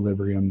that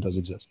equilibrium does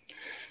exist.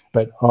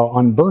 But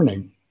on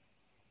burning,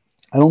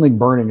 I don't think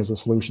burning is a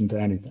solution to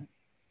anything,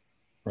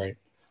 right?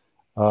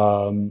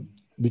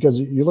 Because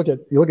you look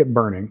at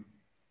burning,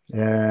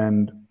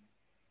 and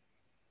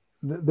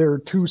there are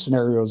two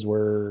scenarios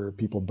where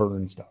people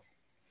burn stuff.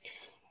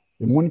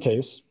 In one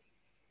case,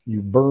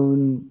 you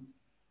burn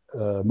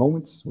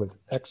moments with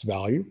X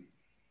value,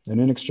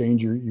 and in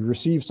exchange, you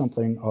receive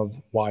something of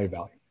Y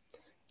value.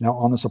 Now,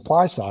 on the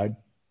supply side,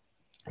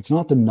 it's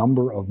not the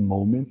number of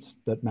moments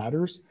that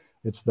matters,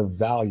 it's the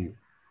value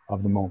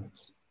of the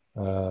moments,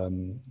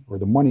 or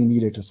the money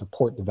needed to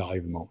support the value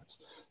of the moments.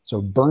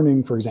 So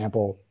burning, for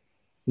example,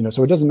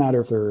 so it doesn't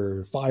matter if there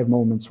are 5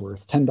 moments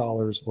worth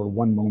 $10 or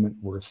 1 moment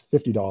worth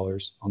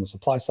 $50. On the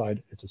supply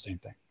side, it's the same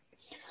thing.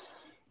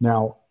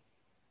 Now,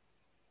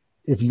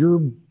 if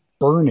you're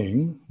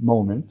burning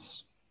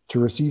moments to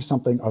receive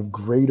something of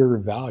greater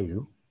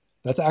value,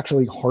 that's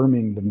actually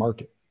harming the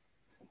market.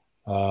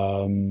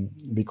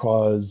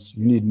 Because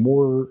you need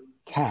more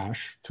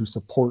cash to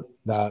support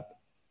that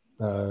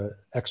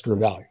extra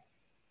value.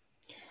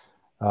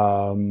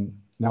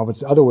 Now, if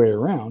it's the other way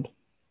around,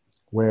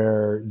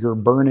 where you're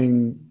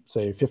burning,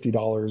 say,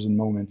 $50 in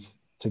moments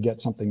to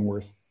get something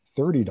worth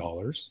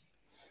 $30,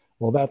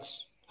 well,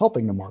 that's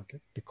helping the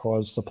market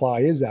because supply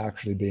is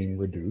actually being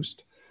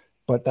reduced,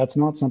 but that's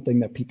not something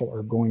that people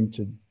are going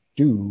to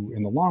do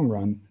in the long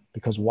run,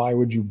 because why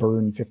would you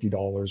burn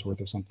 $50 worth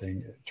of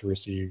something to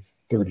receive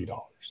 $30?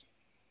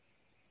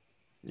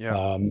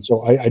 Yeah.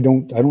 So I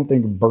don't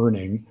think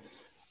burning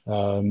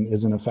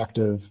is an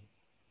effective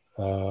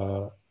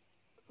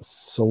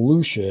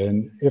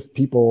solution if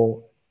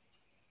people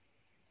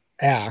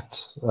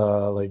act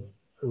like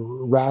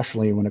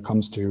rationally when it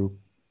comes to,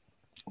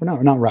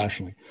 or not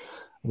rationally,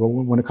 but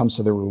when it comes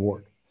to the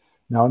reward.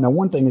 Now,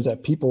 one thing is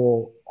that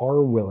people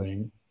are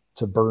willing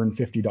to burn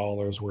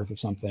 $50 worth of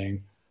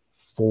something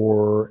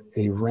for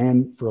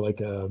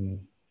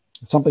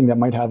something that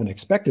might have an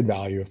expected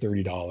value of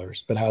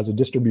 $30, but has a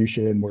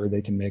distribution where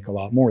they can make a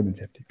lot more than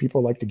 50.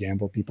 People like to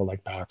gamble. People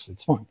like packs.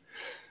 It's fun.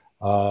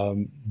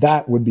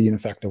 That would be an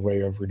effective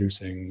way of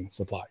reducing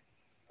supply,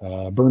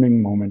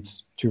 burning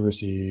moments to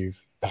receive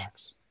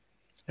packs.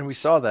 And we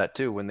saw that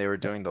too when they were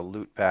doing the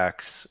loot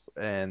packs,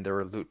 and there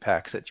were loot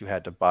packs that you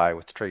had to buy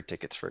with trade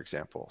tickets, for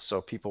example.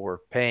 So people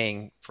were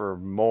paying for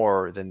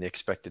more than the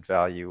expected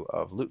value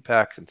of loot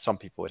packs, and some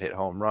people would hit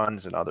home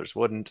runs and others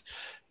wouldn't.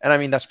 And I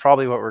mean, that's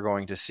probably what we're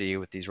going to see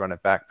with these run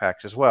it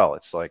backpacks as well.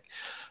 It's like,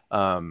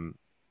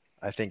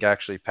 I think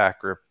actually Pack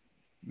Grip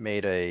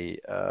made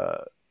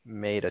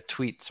a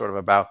tweet sort of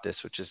about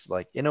this, which is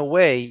like, in a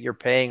way, you're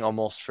paying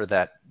almost for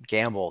that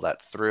gamble,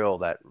 that thrill,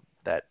 that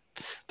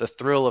the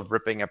thrill of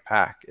ripping a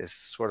pack is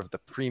sort of the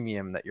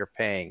premium that you're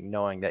paying,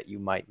 knowing that you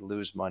might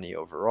lose money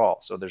overall.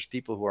 So there's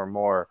people who are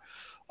more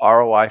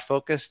ROI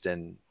focused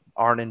and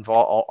aren't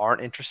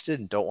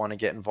interested and don't want to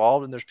get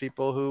involved, and there's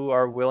people who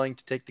are willing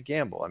to take the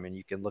gamble. I mean,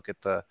 you can look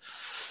at the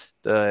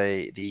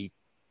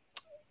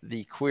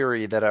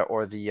query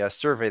or the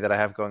survey that I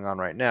have going on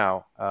right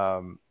now.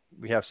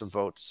 We have some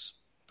votes,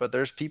 but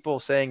there's people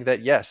saying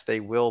that yes, they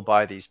will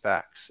buy these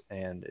packs,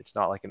 and it's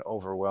not like an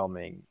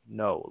overwhelming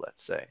no,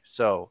 let's say.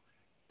 So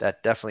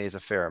that definitely is a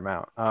fair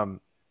amount.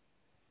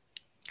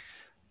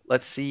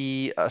 Let's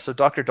see. So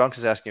Dr. Dunks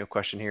is asking a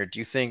question here. Do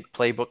you think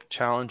playbook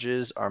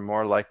challenges are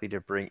more likely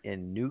to bring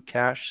in new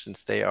cash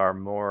since they are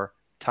more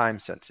time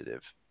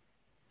sensitive?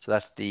 So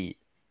that's the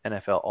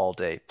NFL all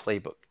day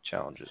playbook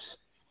challenges.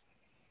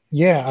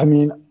 Yeah, I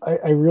mean,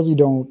 I really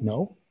don't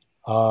know.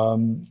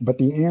 But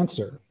the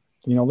answer,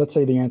 let's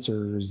say the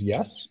answer is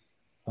yes.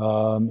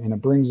 And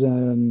it brings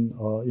in,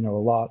 a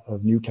lot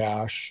of new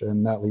cash,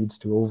 and that leads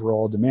to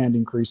overall demand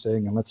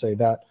increasing. And let's say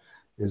that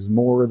is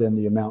more than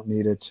the amount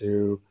needed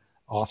to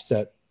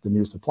offset the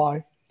new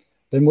supply.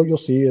 Then what you'll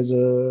see is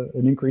an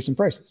increase in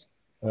prices.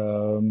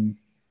 However,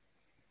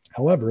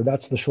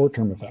 that's the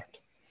short-term effect.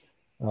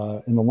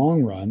 In the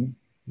long run,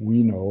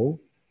 we know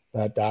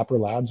that Dapper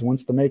Labs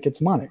wants to make its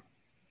money.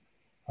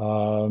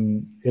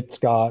 It's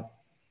got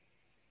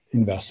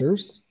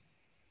investors,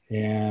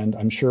 and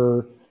I'm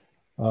sure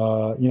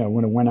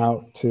when it went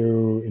out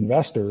to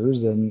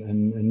investors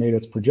and made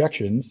its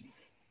projections,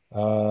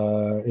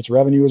 its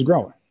revenue is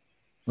growing,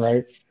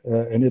 right?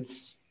 And it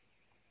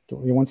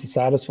wants to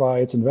satisfy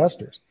its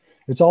investors.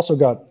 It's also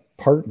got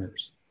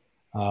partners,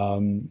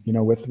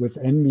 with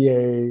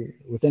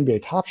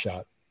NBA Top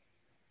Shot.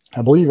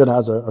 I believe it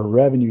has a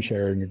revenue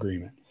sharing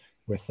agreement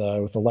with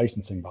the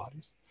licensing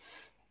bodies,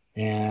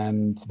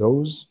 and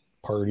those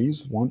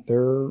parties want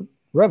their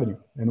revenue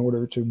in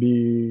order to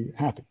be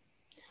happy.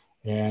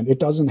 And it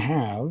doesn't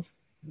have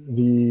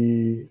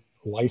the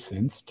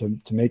license to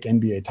make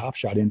NBA Top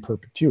Shot in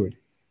perpetuity.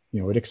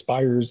 It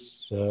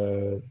expires,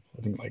 I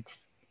think,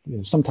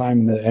 sometime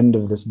in the end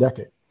of this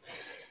decade.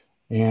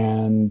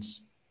 And,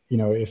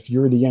 if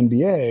you're the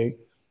NBA,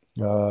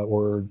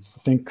 or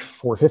think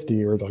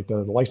 450, or like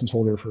the license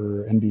holder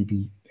for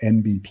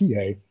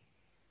NBPA,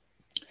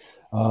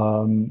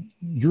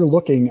 you're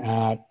looking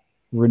at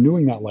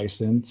renewing that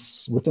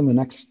license within the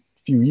next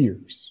few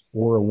years,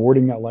 or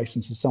awarding that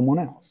license to someone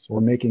else,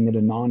 or making it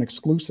a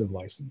non-exclusive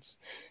license.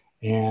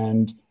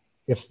 And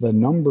if the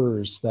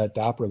numbers that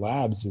Dapper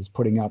Labs is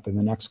putting up in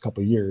the next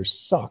couple of years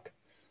suck,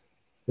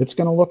 it's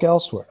going to look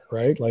elsewhere,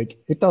 right? Like,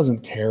 it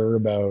doesn't care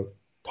about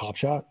Top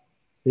Shot.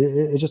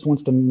 It just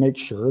wants to make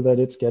sure that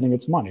it's getting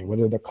its money,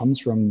 whether that comes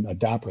from a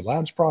Dapper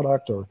Labs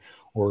product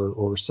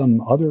or some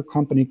other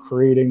company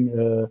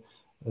creating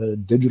a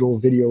digital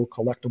video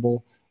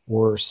collectible,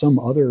 or some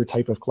other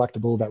type of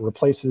collectible that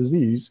replaces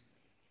these.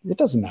 It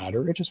doesn't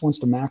matter. It just wants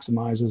to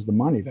maximize the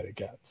money that it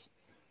gets.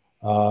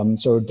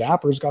 So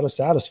Dapper's got to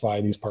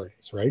satisfy these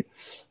parties, right?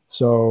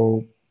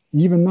 So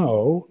even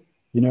though,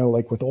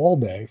 like with All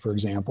Day, for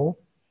example,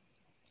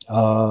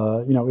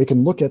 it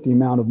can look at the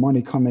amount of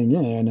money coming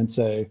in and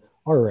say,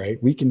 all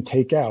right, we can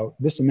take out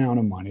this amount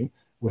of money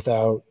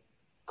without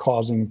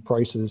causing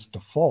prices to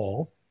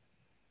fall.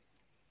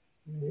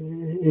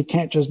 It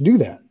can't just do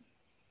that.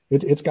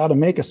 It's got to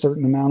make a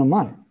certain amount of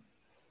money.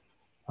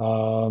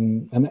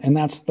 And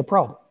that's the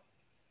problem,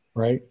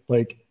 right?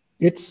 Like,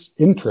 its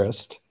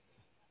interest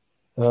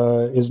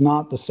is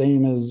not the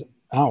same as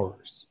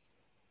ours.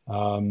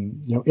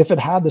 If it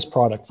had this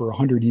product for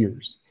 100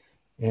 years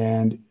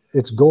and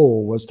its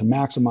goal was to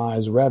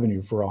maximize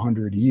revenue for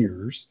 100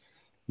 years,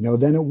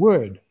 then it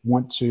would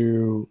want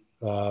to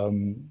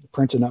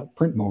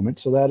print moment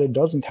so that it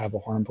doesn't have a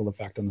harmful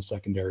effect on the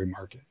secondary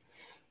market.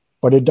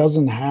 But it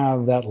doesn't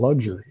have that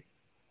luxury.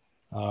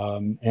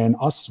 And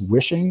us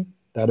wishing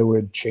that it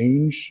would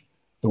change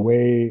the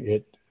way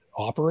it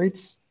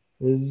operates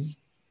is,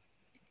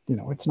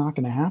 it's not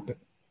going to happen,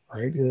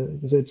 right?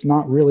 Because it's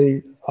not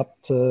really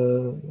up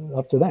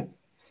to them.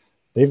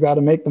 They've got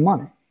to make the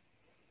money.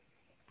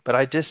 But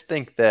I just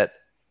think that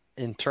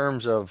in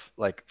terms of,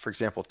 like, for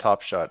example,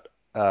 Top Shot,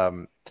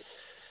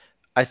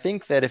 I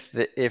think that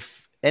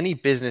if any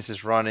business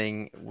is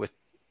running with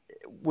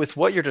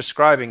what you're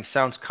describing,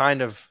 sounds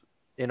kind of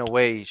in a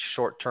way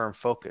short-term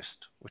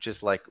focused, which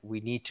is like we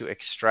need to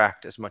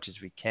extract as much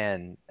as we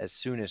can as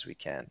soon as we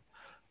can.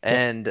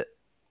 And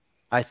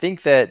I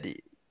think that,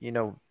 you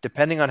know,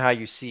 depending on how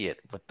you see it,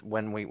 but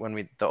when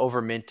the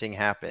over minting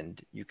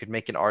happened, you could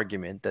make an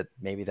argument that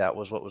maybe that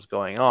was what was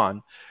going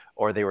on,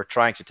 or they were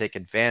trying to take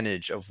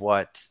advantage of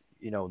what,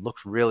 you know,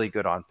 looked really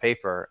good on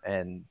paper,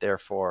 and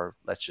therefore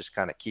let's just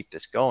kind of keep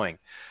this going.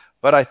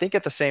 But I think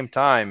at the same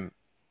time,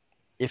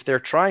 if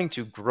they're trying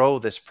to grow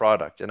this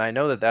product, and I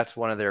know that that's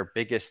one of their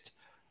biggest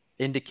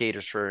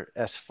indicators for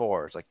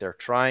S4s, like they're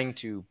trying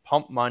to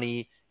pump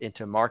money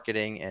into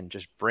marketing and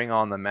just bring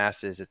on the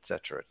masses, et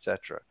cetera, et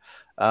cetera.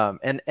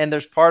 And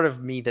there's part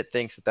of me that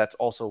thinks that that's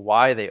also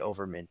why they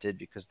over minted,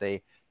 because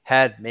they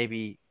had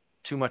maybe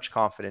too much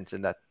confidence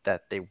in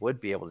that they would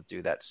be able to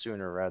do that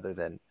sooner rather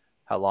than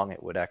how long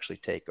it would actually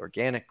take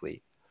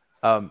organically.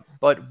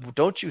 But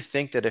don't you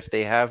think that if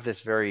they have this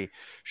very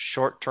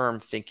short-term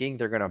thinking,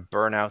 they're going to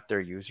burn out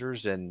their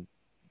users and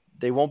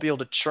they won't be able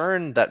to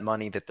churn that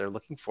money that they're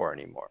looking for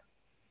anymore?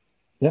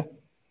 Yeah,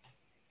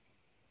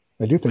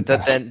 I do think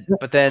that.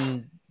 But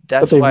then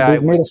that's why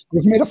they've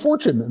made a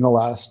fortune in the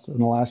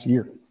last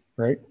year,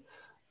 right?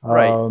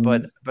 Right,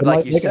 but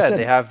like you said,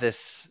 they have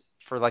this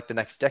for like the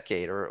next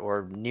decade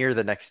or near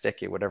the next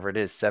decade, whatever it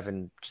is,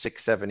 6,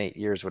 7, 8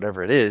 years,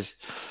 whatever it is.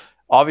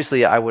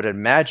 Obviously, I would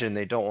imagine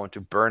they don't want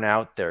to burn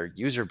out their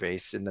user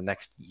base in the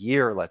next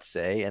year, let's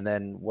say, and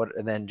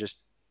then just,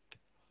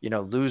 you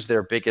know, lose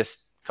their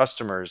biggest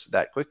customers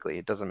that quickly.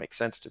 It doesn't make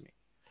sense to me.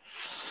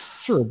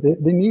 Sure,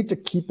 they need to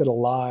keep it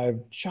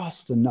alive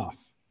just enough,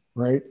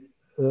 right?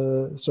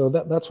 So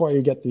that's why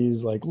you get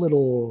these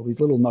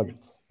little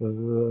nuggets of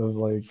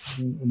like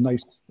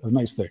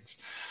nice things,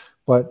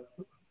 but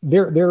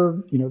they're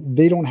you know,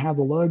 they don't have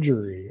the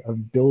luxury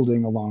of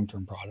building a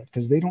long-term product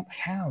because they don't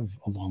have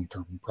a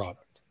long-term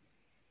product,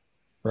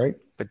 right?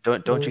 But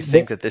don't you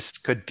think that this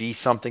could be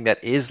something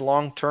that is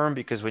long-term?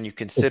 Because when you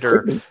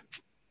consider,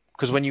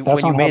 because when you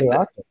made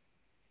the,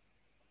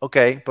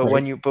 okay, but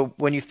right.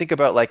 when you think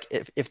about like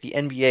if the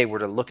NBA were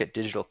to look at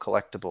digital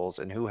collectibles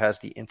and who has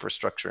the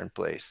infrastructure in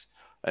place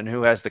and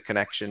who has the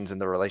connections and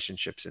the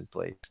relationships in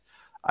place,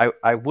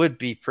 I would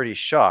be pretty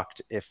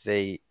shocked if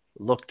they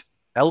looked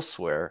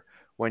elsewhere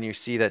when you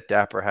see that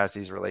Dapper has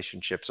these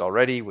relationships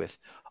already with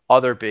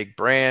other big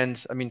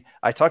brands. I mean,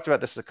 I talked about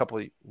this a couple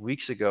of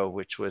weeks ago,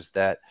 which was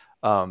that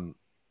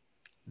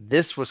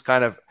this was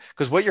kind of,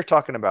 because what you're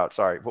talking about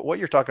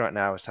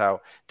now is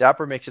how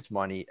Dapper makes its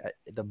money.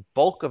 The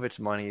bulk of its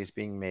money is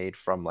being made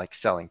from like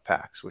selling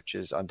packs, which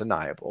is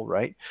undeniable,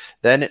 right?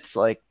 Then it's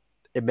like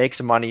it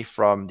makes money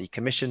from the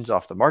commissions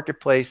off the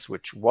marketplace,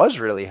 which was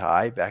really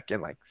high back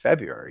in like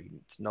February.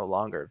 It's no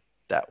longer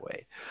that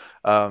way.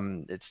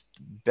 It's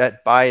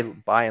by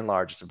and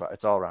large,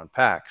 it's all around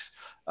packs.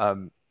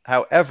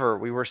 However,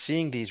 we were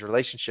seeing these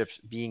relationships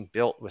being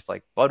built with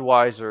like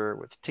Budweiser,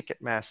 with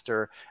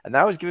Ticketmaster, and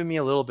that was giving me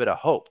a little bit of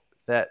hope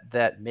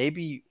that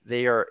maybe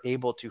they are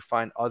able to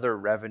find other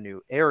revenue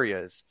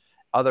areas,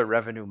 other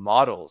revenue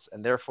models,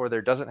 and therefore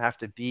there doesn't have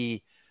to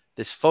be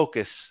this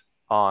focus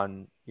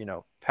on, you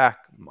know, pack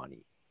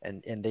money,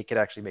 and they could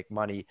actually make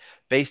money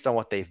based on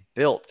what they've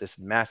built, this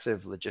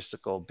massive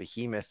logistical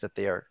behemoth that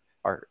they are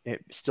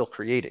still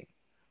creating.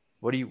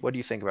 What do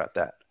you think about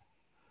that?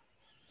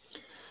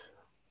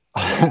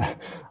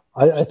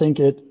 I think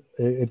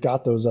it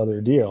got those other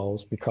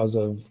deals because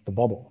of the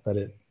bubble that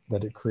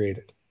it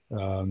created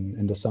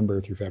in December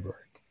through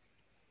February.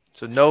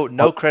 So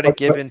no credit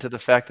given to the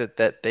fact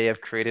that they have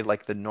created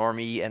like the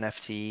normie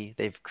NFT.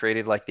 They've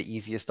created like the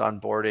easiest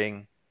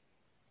onboarding.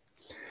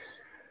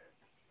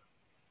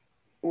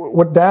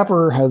 What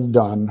Dapper has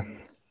done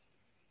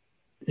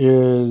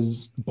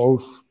is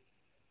both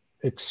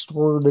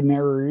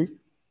extraordinary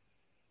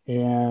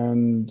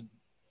and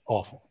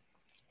awful.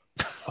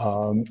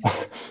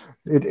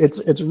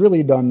 It's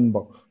really done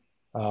both.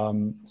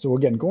 So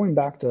again, going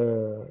back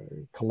to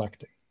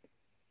collecting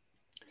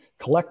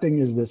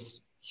is this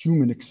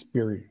human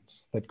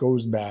experience that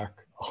goes back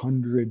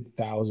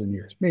 100,000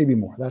 years, maybe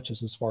more. That's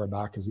just as far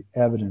back as the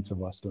evidence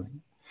of us doing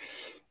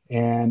it.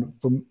 And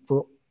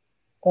for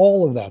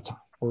all of that time,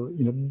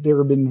 there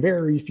have been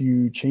very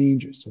few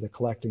changes to the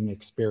collecting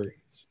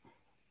experience.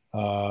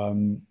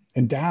 And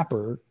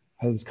Dapper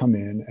has come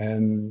in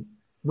and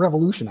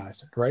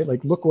revolutionized it, right?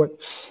 Like, look what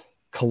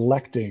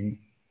collecting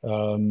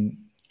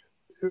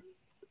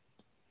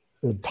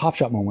Top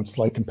Shot moments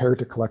like compared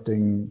to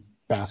collecting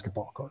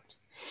basketball cards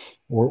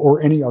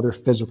or any other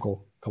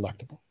physical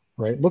collectible,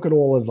 right? Look at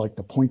all of like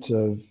the points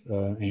of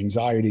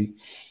anxiety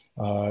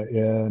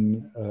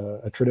in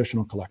a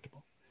traditional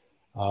collectible.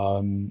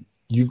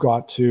 You've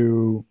got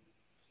to,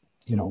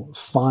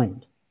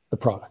 find the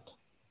product.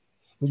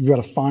 You've got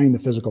to find the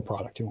physical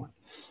product you want.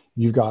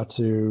 You've got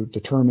to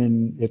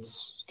determine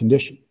its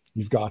condition.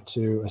 You've got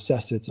to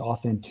assess its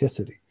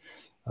authenticity.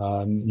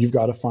 You've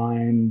got to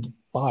find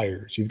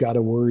buyers. You've got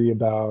to worry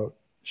about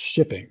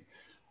shipping.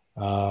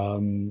 All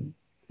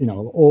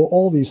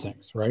these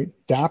things, right?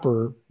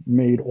 Dapper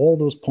made all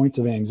those points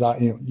of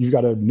anxiety. You've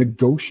got to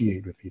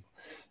negotiate with people.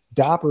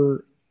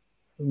 Dapper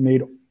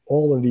made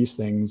all of these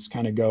things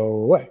kind of go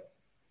away.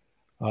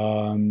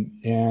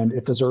 And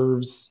it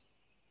deserves,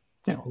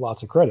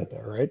 lots of credit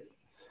there, right?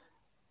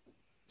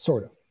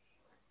 Sort of.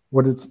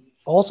 What it's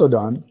also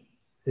done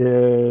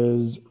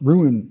is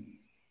ruin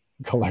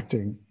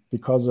collecting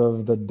because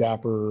of the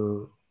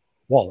Dapper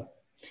wallet.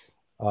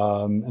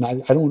 And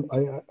I don't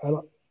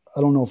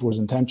know if it was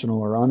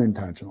intentional or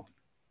unintentional,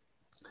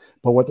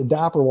 but what the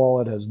Dapper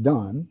wallet has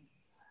done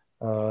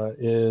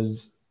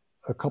is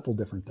a couple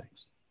different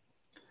things.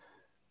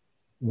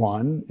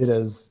 One, it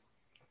has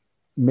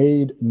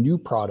made new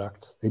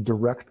product a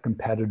direct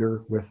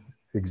competitor with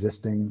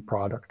existing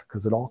product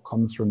because it all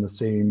comes from the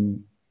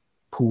same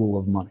pool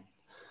of money.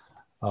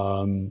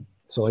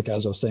 So like,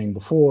 as I was saying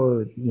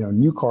before,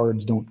 new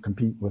cards don't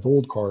compete with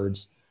old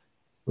cards.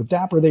 With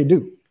Dapper, they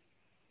do,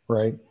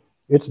 right?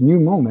 Its new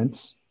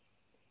moments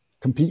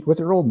compete with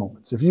your old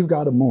moments. If you've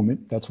got a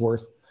moment that's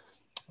worth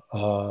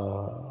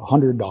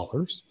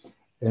 $100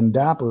 and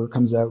Dapper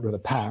comes out with a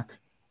pack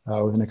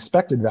with an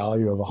expected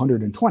value of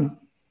 120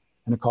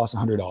 and it costs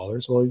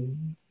 $100, well,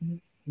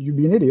 you'd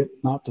be an idiot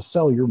not to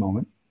sell your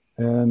moment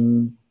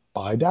and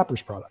buy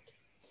Dapper's product.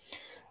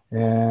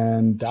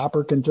 And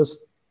Dapper can just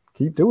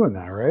keep doing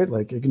that, right?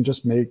 Like, it can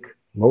just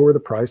lower the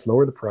price,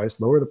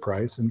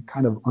 and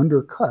kind of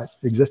undercut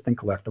existing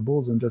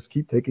collectibles and just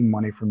keep taking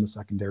money from the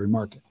secondary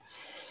market.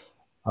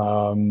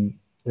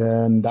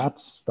 And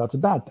that's a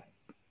bad thing.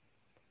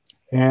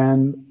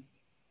 And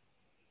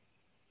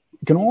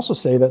you can also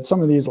say that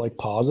some of these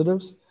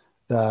positives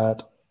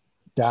that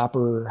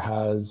Dapper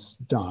has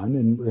done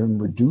in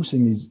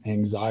reducing these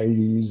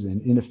anxieties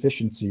and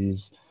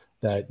inefficiencies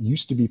that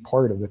used to be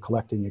part of the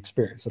collecting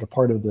experience, that are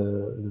part of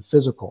the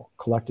physical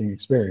collecting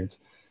experience,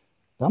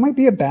 that might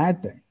be a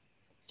bad thing.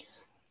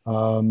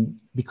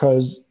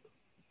 Because,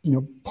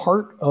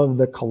 part of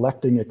the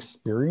collecting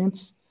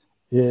experience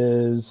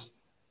is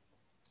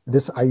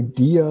this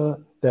idea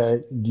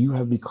that you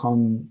have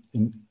become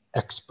an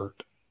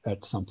expert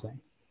at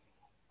something.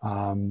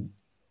 And,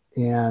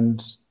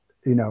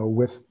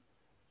 with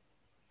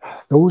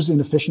those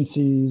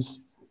inefficiencies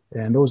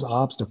and those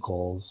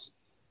obstacles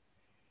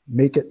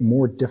make it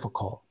more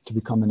difficult to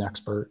become an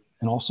expert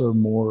and also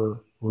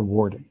more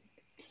rewarding.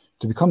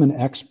 To become an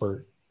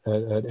expert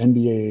at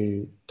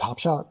NBA Top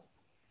Shot,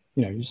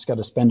 you just got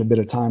to spend a bit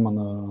of time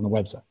on the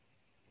website.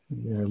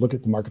 Look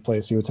at the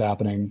marketplace, see what's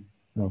happening,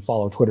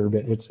 follow Twitter a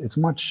bit. It's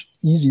much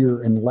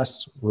easier and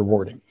less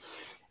rewarding.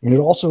 And it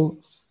also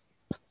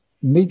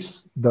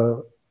makes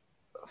the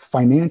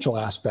financial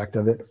aspect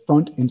of it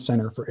front and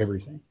center for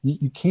everything.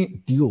 You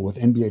can't deal with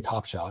NBA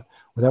Top Shot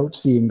without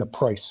seeing the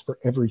price for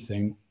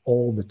everything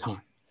all the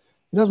time.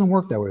 It doesn't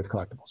work that way with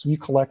collectibles. So you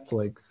collect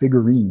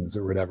figurines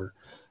or whatever.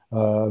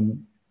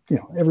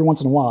 Every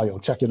once in a while you'll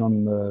check in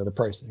on the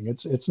pricing.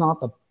 It's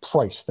not the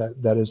price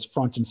that is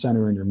front and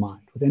center in your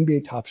mind. With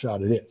NBA Top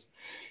Shot, it is.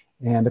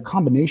 And the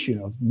combination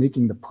of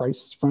making the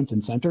price front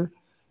and center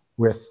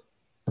with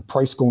the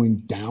price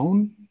going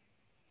down,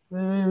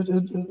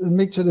 it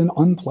makes it an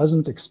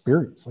unpleasant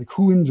experience.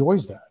 Who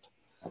enjoys that?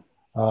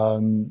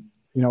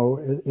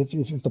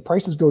 If the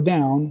prices go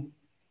down,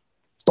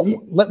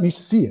 don't let me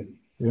see it,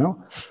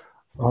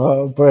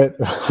 but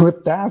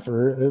with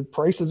Dapper,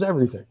 price is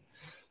everything.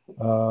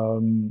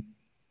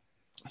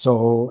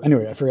 So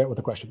anyway, I forget what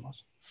the question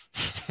was.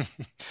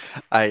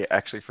 I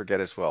actually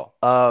forget as well.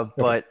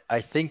 But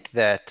I think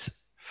that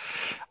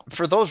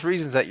for those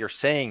reasons that you're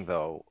saying,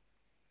 though,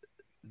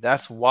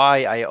 that's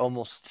why I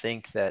almost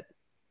think that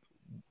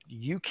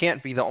you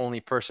can't be the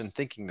only person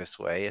thinking this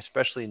way,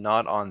 especially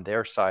not on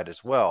their side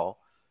as well.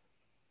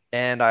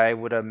 And I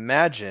would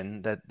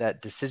imagine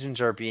that decisions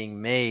are being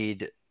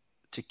made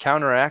to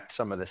counteract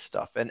some of this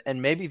stuff.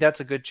 And maybe that's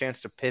a good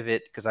chance to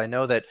pivot, because I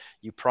know that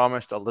you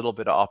promised a little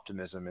bit of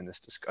optimism in this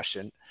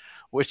discussion,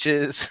 which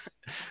is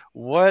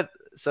what.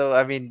 So,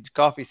 I mean,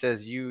 Coffee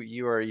says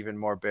you are even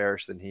more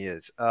bearish than he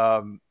is.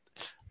 But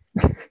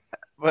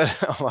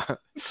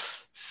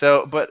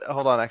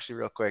hold on, actually,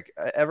 real quick.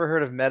 Ever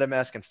heard of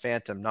MetaMask and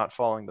Phantom not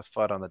following the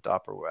FUD on the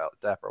Dapper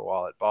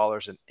wallet?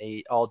 Ballers and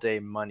all-day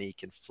money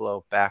can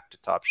flow back to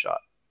Top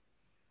Shot.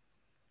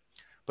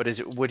 But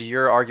would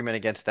your argument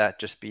against that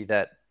just be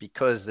that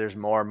because there's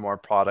more and more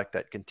product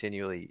that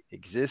continually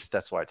exists,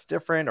 that's why it's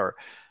different? Or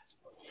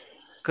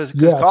because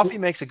Coffee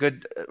makes a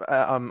good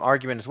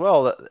argument as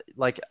well.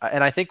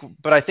 And I think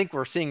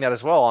we're seeing that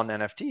as well on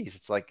NFTs.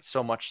 It's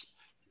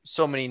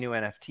so many new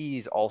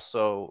NFTs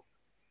also.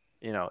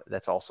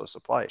 That's also a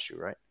supply issue,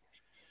 right?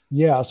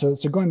 Yeah. So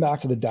going back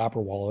to the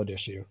Dapper wallet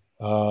issue,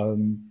 it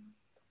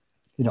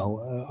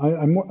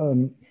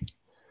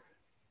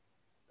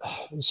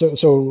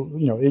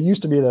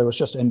used to be that it was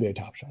just NBA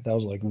Top Shot. That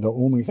was the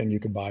only thing you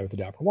could buy with the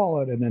Dapper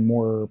wallet, and then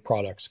more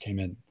products came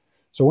in.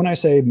 So when I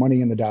say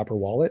money in the Dapper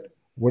wallet,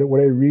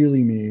 what I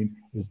really mean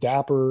is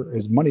Dapper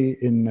is money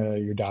in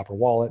your Dapper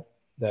wallet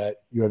that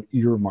you have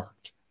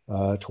earmarked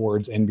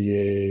towards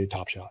NBA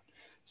Top Shot.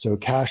 So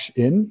cash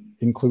in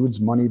includes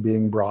money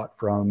being brought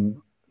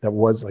from that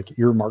was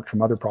earmarked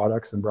from other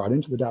products and brought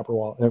into the Dapper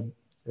wallet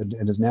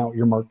and is now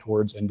earmarked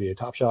towards NBA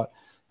Top Shot.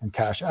 And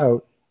cash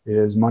out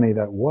is money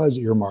that was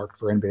earmarked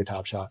for NBA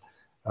Top Shot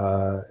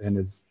and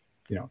is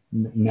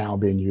now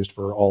being used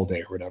for all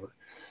day or whatever.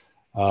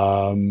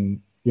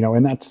 And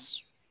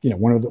that's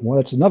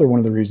that's another one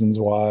of the reasons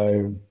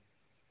why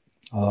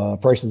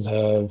prices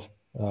have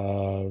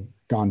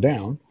gone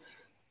down.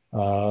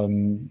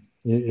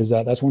 Is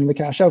that's one of the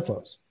cash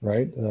outflows,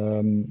 right?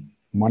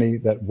 Money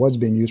that was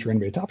being used for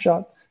NBA Top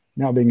Shot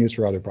now being used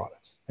for other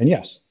products. And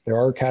yes, there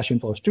are cash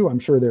inflows too. I'm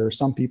sure there are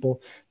some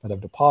people that have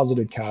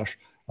deposited cash,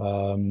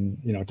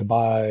 to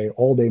buy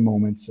all day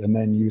moments and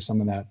then use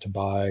some of that to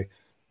buy,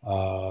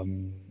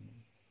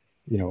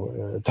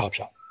 Top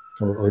Shot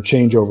or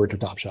change over to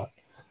Top Shot.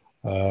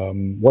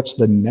 What's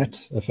the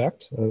net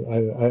effect?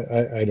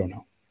 I don't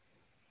know.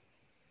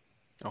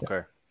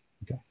 Okay.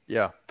 Okay.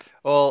 Yeah.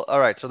 Well,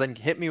 all right. So then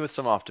hit me with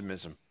some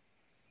optimism.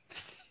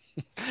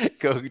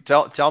 Go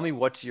tell me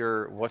what's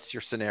your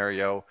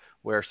scenario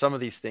where some of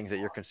these things that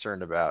you're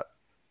concerned about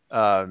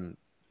can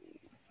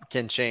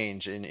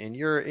change in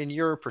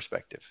your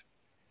perspective.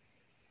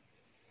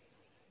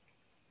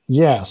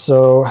 Yeah,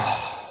 so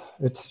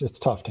it's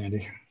tough,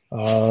 Tandy.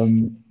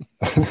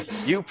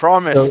 You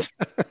promised.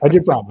 So I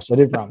did promise.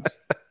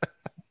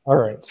 All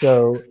right.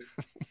 So,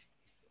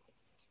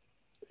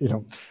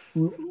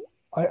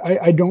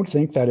 I don't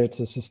think that it's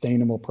a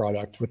sustainable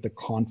product with the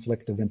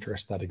conflict of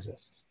interest that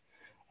exists.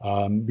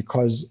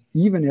 Because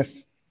even if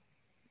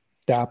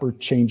Dapper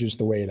changes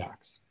the way it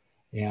acts,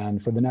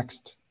 and for the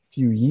next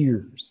few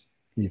years,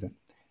 even,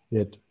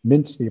 it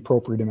mints the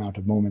appropriate amount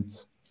of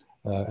moments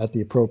at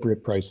the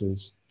appropriate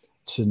prices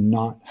to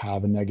not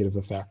have a negative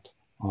effect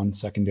on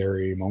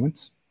secondary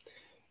moments.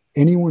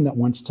 Anyone that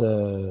wants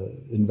to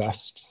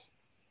invest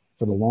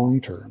for the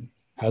long term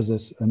has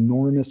this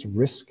enormous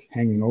risk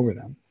hanging over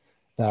them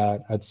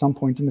that at some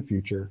point in the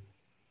future,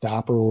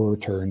 Dapper will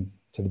return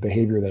to the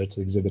behavior that it's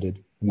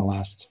exhibited in the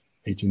last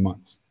 18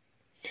 months.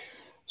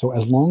 So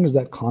as long as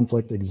that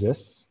conflict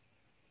exists,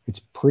 it's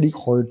pretty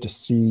hard to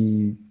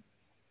see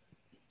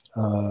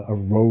a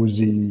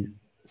rosy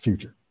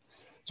future.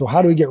 So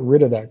how do we get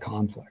rid of that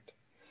conflict?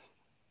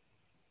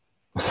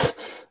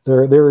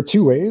 There are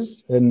two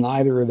ways, and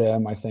neither of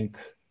them I think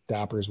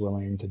Dapper is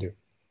willing to do.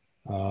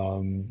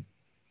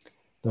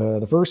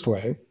 The first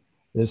way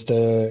is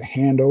to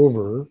hand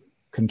over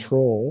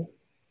control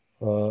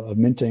of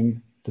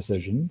minting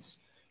decisions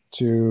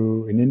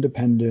to an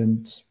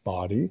independent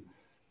body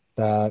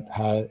that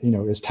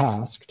is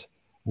tasked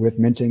with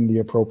minting the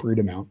appropriate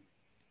amount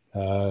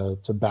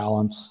to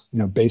balance,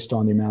 based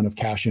on the amount of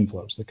cash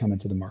inflows that come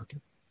into the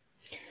market.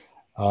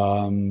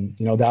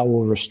 That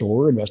will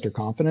restore investor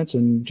confidence,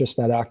 and just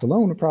that act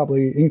alone would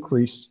probably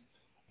increase,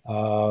 cash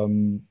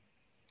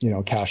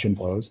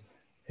inflows,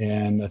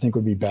 and I think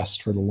would be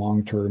best for the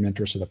long-term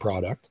interest of the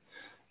product.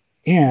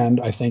 And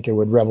I think it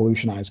would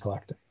revolutionize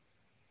collecting.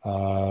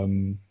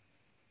 But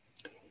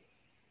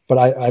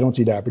I don't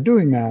see Dapper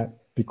doing that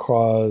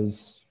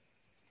because,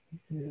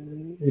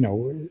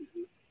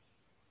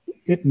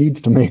 it needs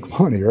to make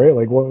money, right?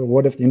 Like,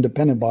 what if the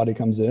independent body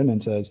comes in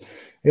and says,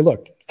 hey,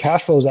 look,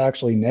 cash flow is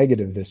actually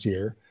negative this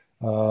year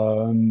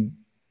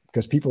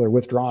because people are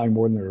withdrawing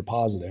more than they're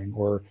depositing,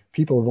 or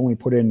people have only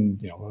put in,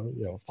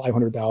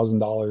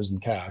 $500,000 in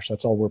cash.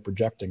 That's all we're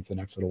projecting for the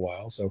next little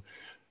while. So,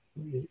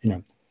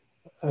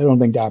 I don't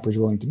think Dapper is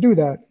willing to do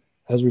that.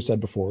 As we said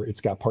before,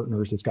 it's got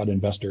partners, it's got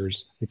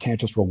investors. It can't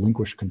just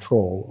relinquish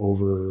control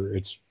over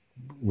its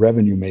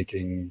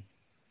revenue-making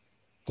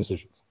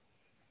decisions.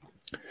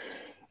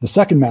 The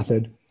second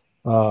method,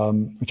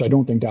 which I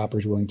don't think Dapper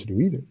is willing to do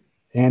either,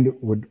 and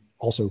would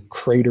also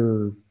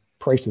crater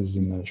prices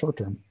in the short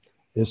term,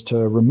 is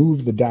to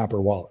remove the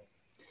Dapper wallet.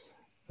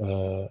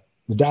 The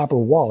Dapper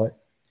wallet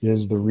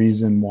is the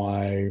reason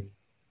why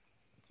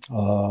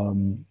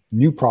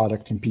new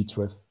product competes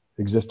with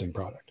existing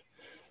product.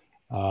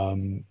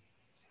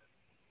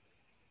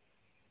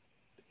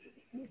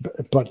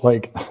 But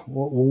like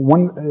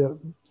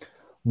one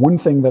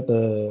thing that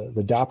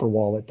the Dapper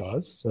wallet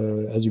does,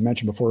 as you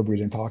mentioned before, we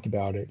didn't talk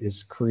about it,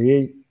 is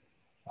create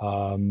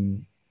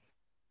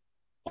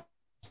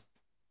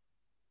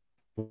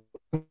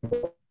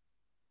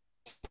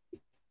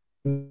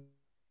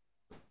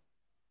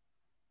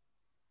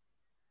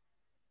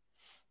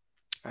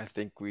I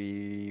think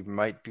we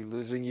might be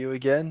losing you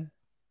again.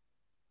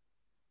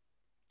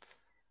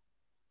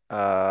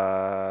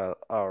 All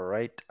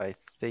right. I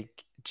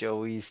think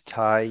Joey's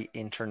Thai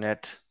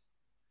internet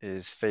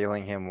is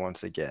failing him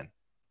once again.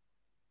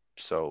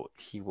 So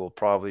he will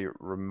probably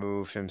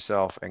remove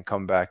himself and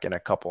come back in a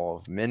couple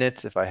of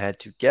minutes if I had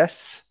to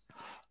guess.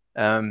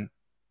 But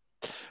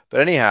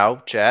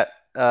anyhow, chat,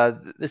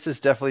 this has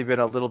definitely been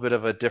a little bit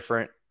of a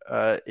different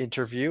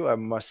interview, I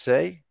must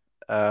say.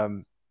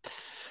 But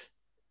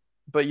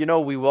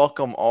we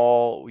welcome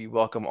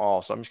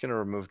all. So I'm just going to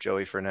remove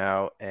Joey for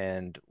now,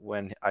 and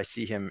when I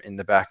see him in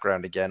the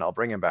background again, I'll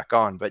bring him back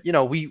on. But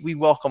we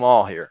welcome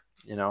all here.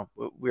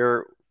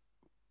 We're,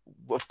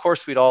 of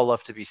course, we'd all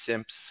love to be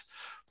simps,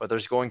 but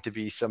there's going to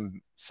be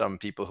some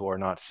people who are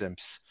not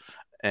simps,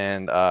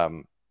 and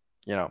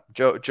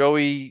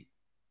Joey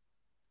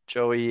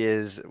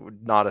is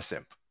not a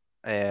simp.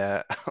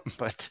 uh,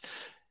 but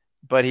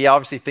but he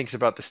obviously thinks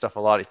about this stuff a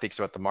lot. He thinks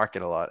about the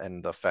market a lot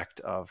and the effect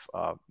of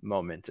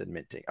moment and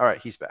minting. All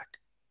right, he's back.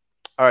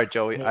 All right,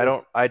 Joey.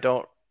 Yes. I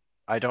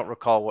don't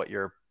recall what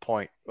your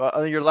point.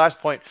 Well, your last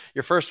point.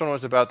 Your first one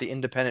was about the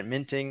independent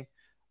minting,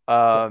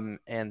 and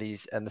the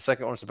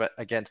second one was about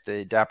against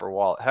the Dapper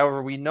wallet.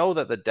 However, we know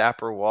that the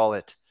Dapper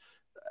wallet,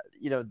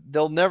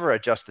 they'll never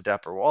adjust the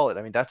Dapper wallet.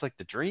 I mean, that's like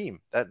the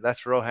dream.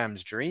 That's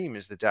Roham's dream,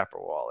 is the Dapper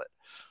wallet.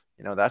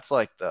 That's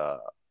like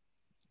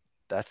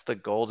that's the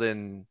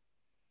golden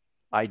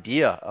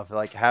idea of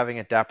like having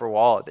a Dapper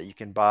wallet that you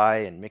can buy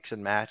and mix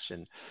and match,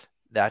 and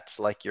that's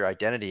like your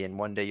identity. And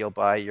one day you'll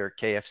buy your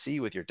KFC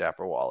with your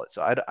Dapper wallet.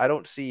 So I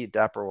don't see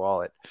Dapper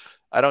wallet.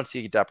 I don't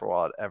see Dapper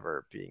wallet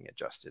ever being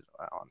adjusted,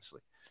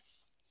 honestly.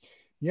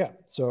 Yeah.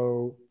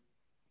 So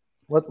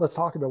let's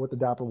talk about what the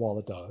Dapper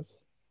wallet does.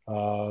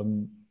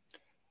 And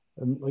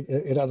like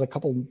it has a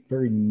couple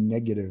very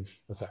negative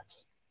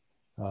effects.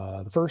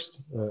 The first,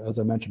 as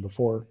I mentioned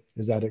before,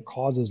 is that it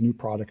causes new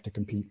product to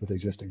compete with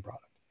existing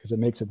product, because it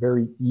makes it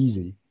very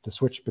easy to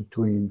switch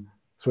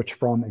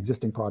from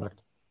existing product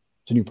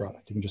to new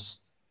product. You can just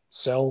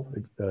sell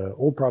the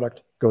old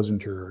product, goes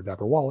into your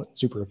Dapper wallet,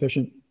 super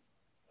efficient,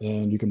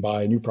 and you can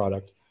buy a new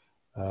product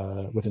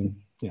within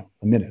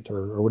a minute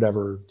or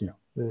whatever.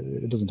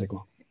 It doesn't take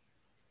long.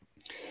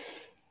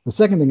 The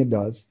second thing it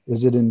does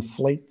is it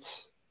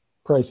inflates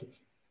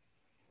prices,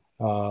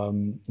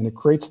 and it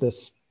creates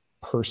this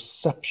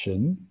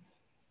perception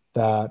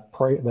that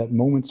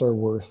moments are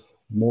worth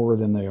more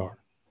than they are.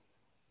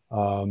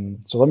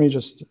 So let me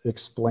just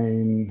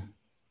explain.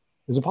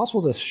 Is it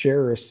possible to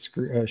share a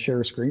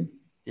screen?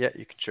 Yeah,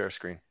 you can share a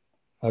screen.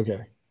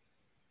 Okay.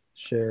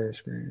 Share a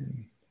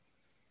screen.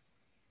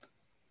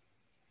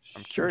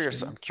 I'm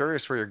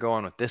curious where you're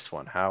going with this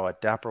one, how a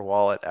Dapper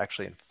wallet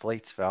actually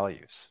inflates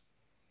values.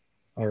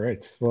 All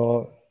right.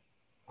 Well,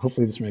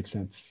 hopefully this makes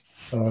sense.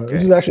 Okay.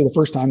 This is actually the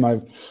first time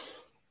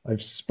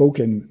I've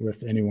spoken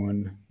with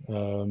anyone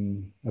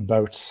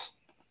about,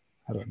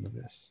 how do I move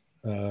this?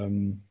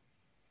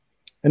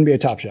 NBA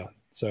Top Shot.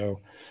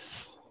 So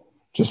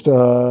just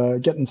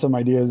getting some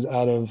ideas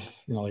out of,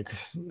 like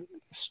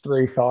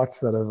stray thoughts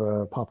that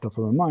have popped up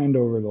in my mind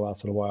over the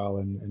last little while,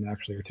 and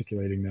actually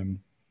articulating them.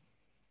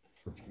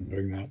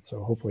 Doing that.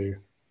 So hopefully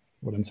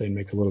what I'm saying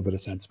makes a little bit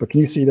of sense. But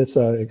can you see this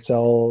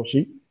Excel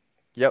sheet?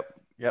 Yep,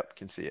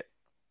 can see it.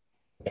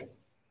 Okay.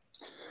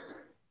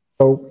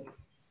 So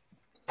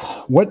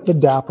what the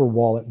Dapper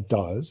wallet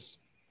does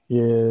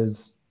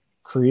is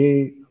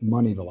create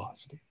money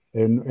velocity.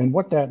 And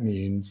what that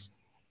means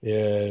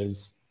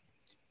is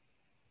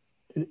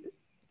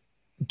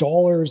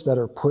dollars that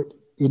are put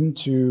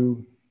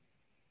into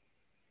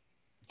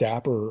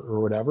Dapper or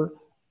whatever,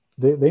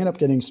 they end up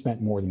getting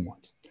spent more than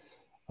once.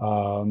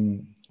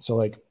 So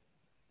like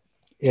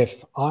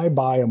if I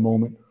buy a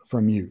moment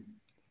from you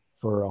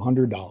for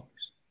 $100,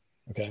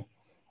 okay,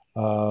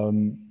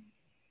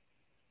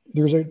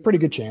 there's a pretty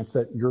good chance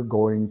that you're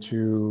going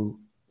to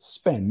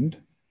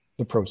spend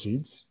the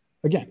proceeds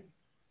again.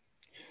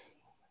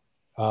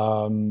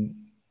 So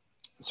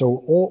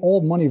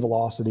all money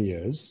velocity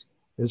is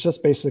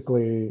just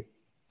basically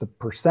the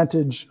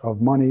percentage of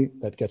money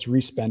that gets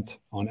respent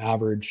on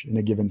average in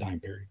a given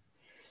time period.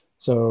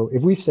 So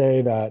if we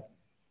say that,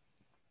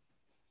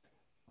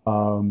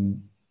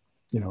 on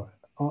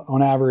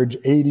average,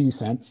 80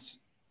 cents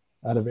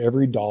out of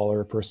every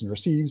dollar a person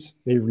receives,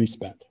 they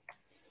respent.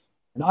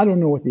 And I don't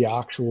know what the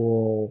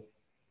actual,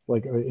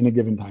 like in a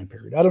given time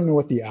period, I don't know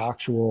what the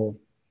actual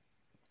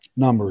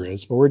number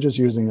is, but we're just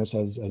using this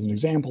as an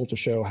example to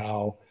show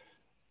how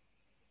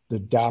the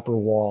Dapper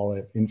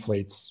wallet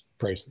inflates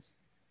prices.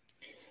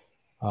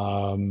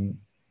 So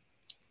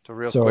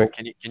quick,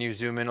 can you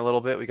zoom in a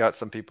little bit? We got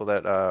some people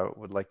that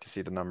would like to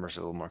see the numbers a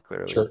little more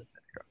clearly. Sure.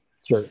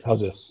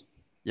 How's this?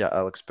 Yeah,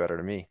 that looks better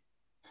to me.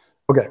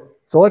 Okay,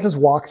 so let's just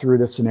walk through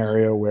this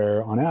scenario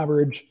where on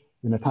average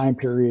in a time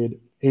period,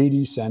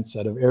 80 cents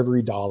out of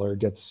every dollar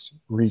gets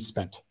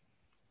respent.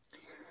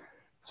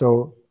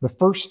 So the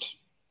first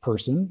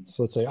person,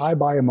 so let's say I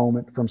buy a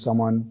moment from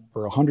someone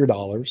for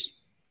 $100.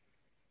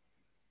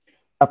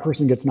 That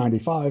person gets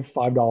 95,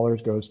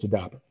 $5 goes to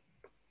Dapper,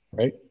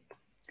 right?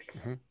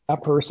 Mm-hmm.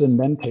 That person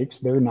then takes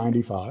their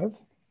 95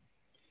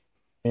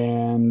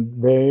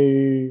 and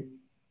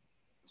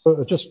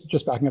so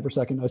just backing up for a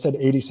second, I said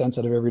 80 cents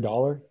out of every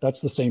dollar.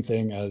 That's the same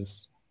thing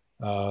as,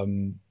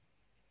 all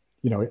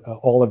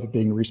of it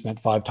being respent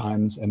 5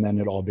 times and then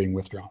it all being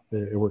withdrawn.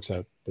 It works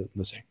out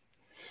the same.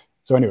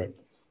 So anyway,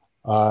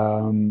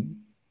 and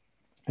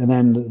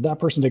then that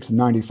person takes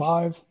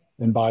 95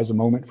 and buys a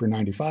moment for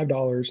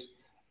 $95.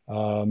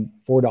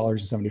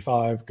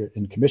 $4.75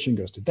 in commission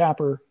goes to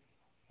Dapper,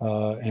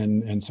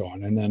 and so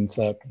on. And then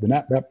so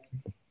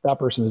that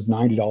person is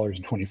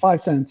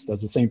 $90.25,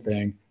 does the same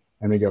thing,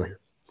 and we go here.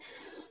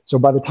 So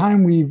by the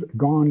time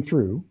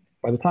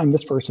by the time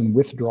this person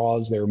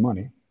withdraws their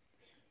money,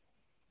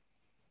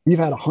 we've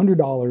had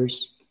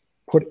 $100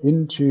 put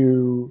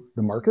into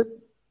the market.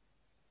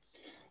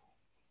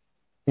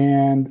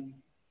 And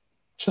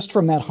just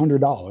from that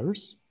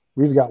 $100,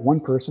 we've got one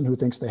person who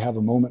thinks they have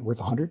a moment worth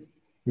 100.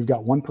 We've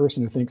got one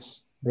person who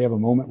thinks they have a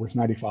moment worth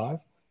 95.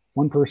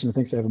 One person who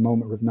thinks they have a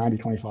moment worth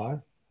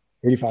 90.25,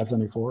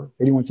 85.74,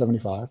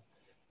 81.75.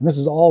 And this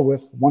is all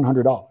with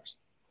 $100.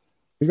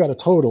 We've got a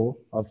total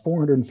of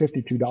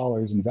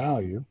 $452 in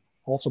value,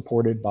 all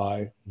supported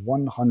by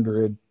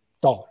 $100.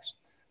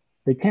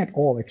 They can't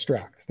all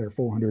extract their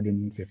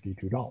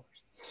 $452.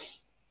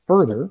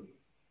 Further,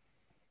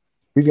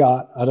 we've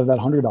got out of that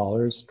 $100,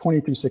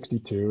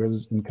 $22.62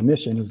 is in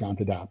commission has gone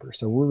to Dapper.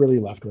 So we're really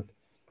left with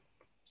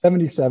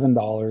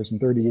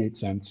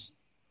 $77.38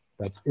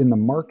 that's in the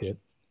market,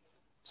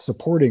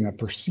 supporting a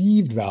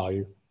perceived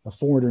value of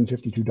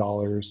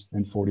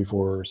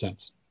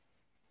 $452.44.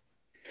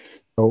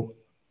 So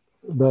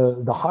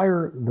the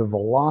higher the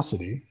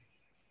velocity,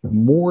 the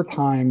more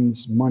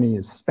times money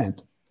is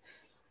spent,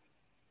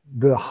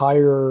 the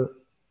higher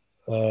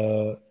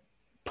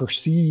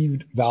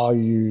perceived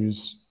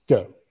values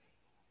go.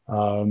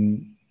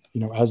 I'm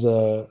just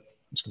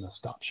going to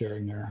stop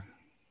sharing there.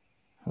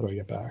 How do I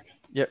get back?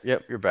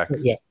 Yep, you're back.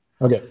 Yeah.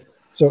 Okay.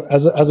 So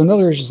as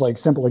another just like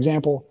simple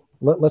example,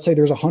 let's say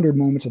there's 100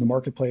 moments in the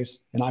marketplace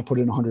and I put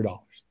in $100.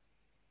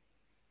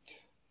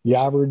 The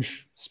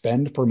average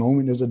spend per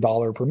moment is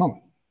 $1 per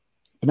moment.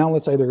 But now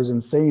let's say there's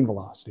insane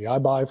velocity. I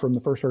buy from the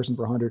first person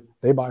for 100,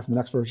 they buy from the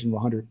next person for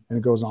 100, and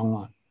it goes on and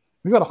on.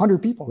 We've got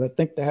 100 people that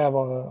think they have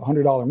a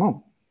 $100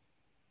 moment,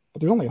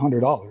 but there's only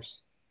 $100.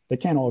 They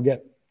can't all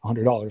get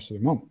 $100 for the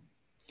moment.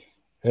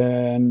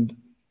 And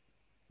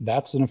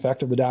that's an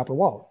effect of the Dapper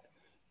wallet.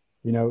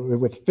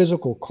 With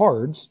physical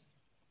cards,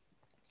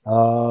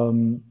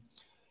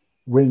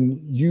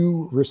 when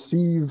you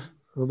receive,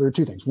 well, there are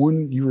two things.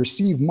 One, you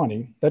receive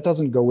money that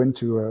doesn't go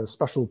into a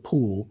special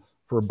pool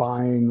for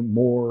buying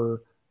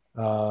more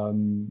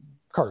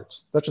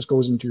cards. That just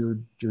goes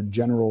into your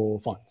general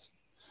funds.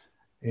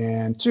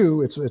 And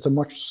two, it's a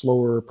much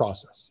slower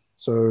process.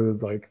 So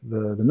like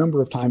the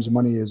number of times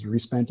money is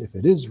respent, if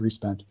it is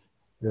respent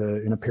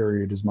in a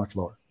period, is much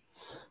lower.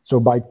 So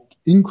by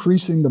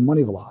increasing the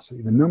money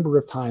velocity, the number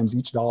of times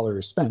each dollar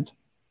is spent,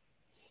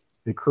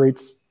 it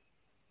creates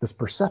this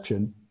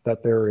perception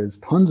that there is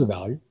tons of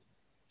value,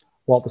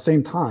 while at the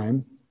same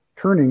time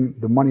turning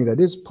the money that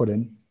is put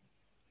in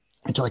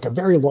into like a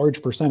very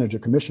large percentage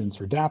of commissions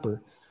for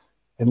Dapper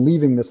and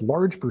leaving this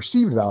large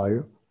perceived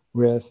value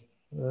with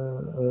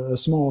a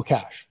small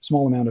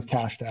amount of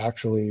cash to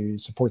actually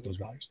support those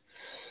values.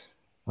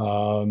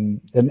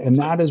 And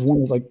that is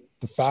one of like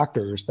the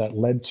factors that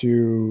led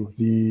to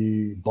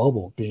the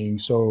bubble being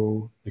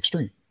so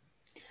extreme.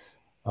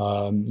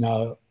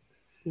 Now,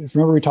 if you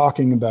remember, we're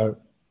talking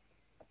about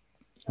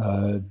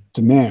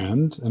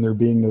demand and there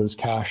being those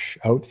cash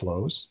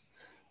outflows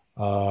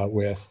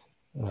with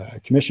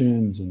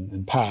commissions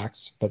and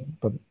packs, but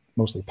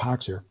mostly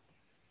packs here.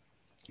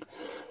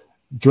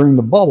 During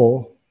the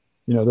bubble,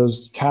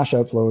 those cash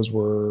outflows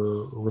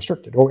were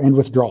restricted and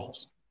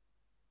withdrawals.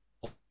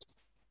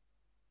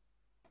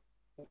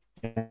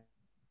 I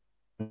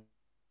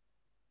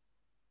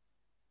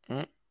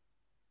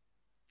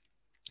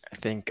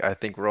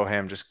think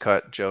Roham just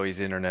cut Joey's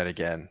internet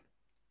again.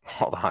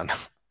 Hold on.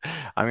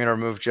 I'm going to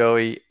remove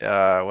Joey.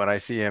 When I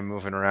see him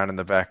moving around in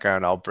the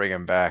background, I'll bring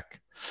him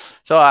back.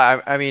 So,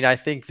 I mean, I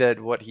think that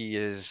what he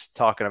is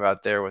talking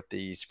about there with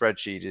the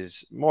spreadsheet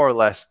is more or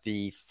less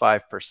the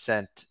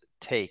 5%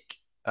 take.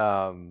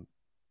 And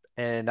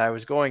I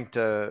was going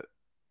to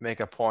make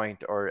a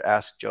point or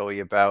ask Joey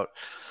about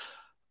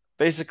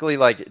basically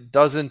like,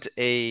 doesn't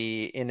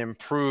an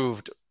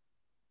improved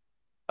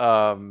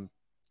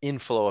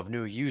inflow of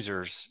new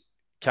users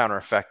counter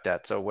effect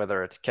that? So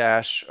whether it's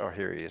cash or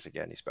here he is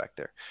again, he's back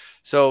there.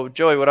 So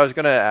Joey, what I was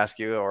going to ask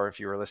you, or if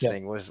you were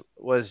listening,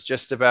 was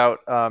just about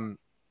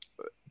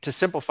to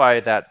simplify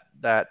that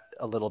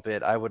a little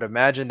bit. I would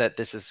imagine that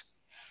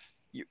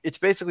it's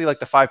basically like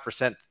the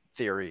 5%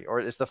 theory, or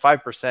it's the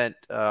 5%.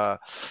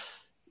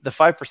 The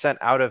 5%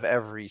 out of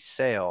every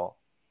sale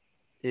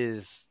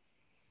is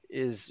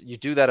you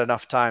do that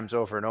enough times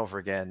over and over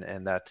again,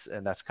 and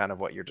that's kind of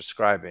what you're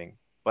describing.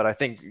 But I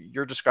think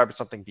you're describing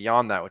something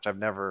beyond that, which I've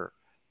never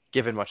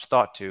given much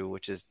thought to,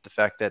 which is the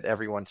fact that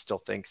everyone still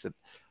thinks that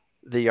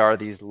they are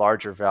these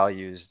larger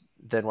values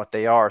than what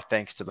they are,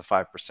 thanks to the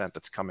 5%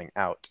 that's coming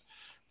out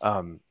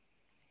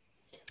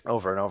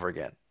over and over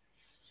again.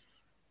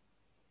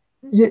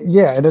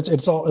 Yeah, and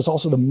it's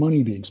also the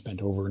money being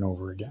spent over and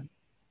over again.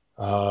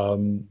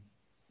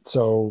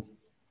 So,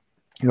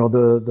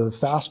 the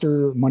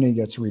faster money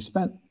gets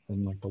respent,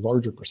 and like the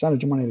larger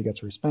percentage of money that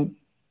gets respent,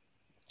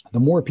 the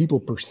more people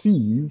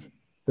perceive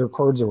their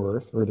cards are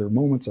worth or their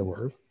moments are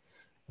worth,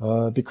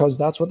 because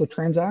that's what the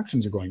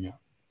transactions are going at.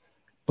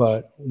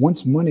 But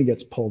once money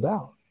gets pulled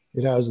out,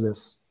 it has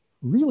this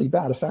really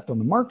bad effect on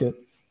the market,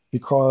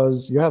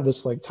 because you have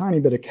this like tiny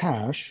bit of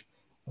cash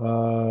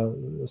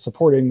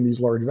supporting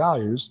these large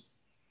values,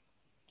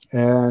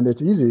 and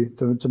it's easy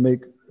to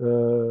make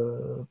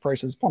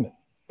prices plummet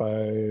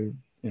by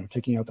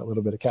taking out that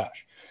little bit of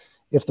cash.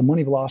 If the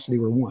money velocity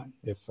were 1,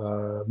 if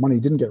money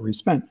didn't get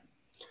respent,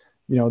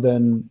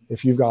 then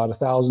if you've got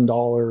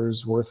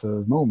 $1,000 worth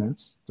of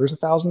moments, there's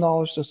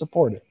 $1,000 to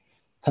support it.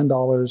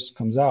 $10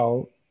 comes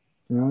out,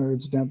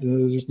 it's down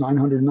to, there's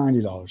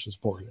 $990 to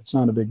support it. It's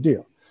not a big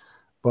deal.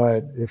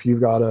 But if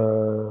you've got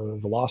a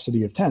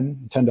velocity of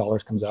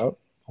 $10 comes out,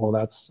 well,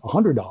 that's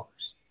 $100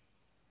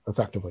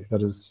 effectively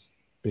that is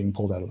being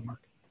pulled out of the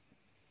market.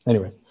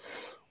 Anyway,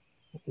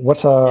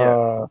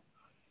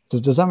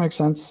 does that make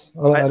sense?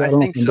 I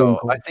think so.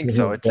 I think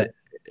so.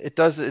 It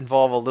does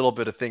involve a little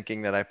bit of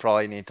thinking that I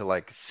probably need to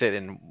like sit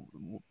and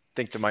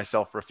think to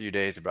myself for a few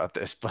days about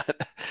this.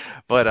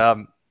 But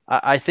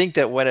I think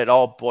that when it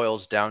all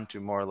boils down to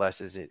more or less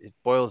is it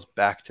boils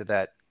back to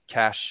that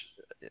cash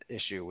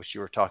issue, which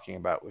you were talking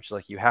about, which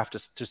like you have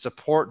to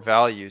support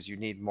values, you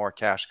need more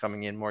cash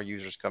coming in, more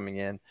users coming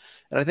in.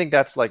 And I think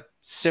that's like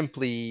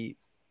simply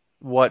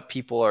what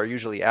people are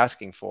usually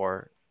asking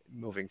for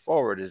moving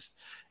forward is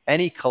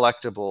any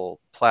collectible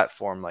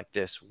platform like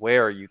this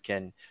where you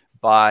can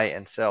buy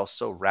and sell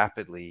so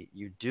rapidly.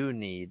 You do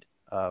need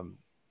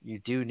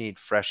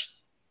fresh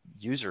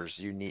users.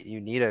 You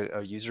need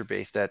a user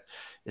base that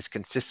is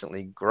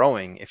consistently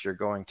growing if you're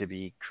going to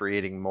be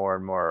creating more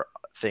and more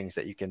things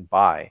that you can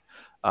buy.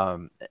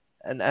 And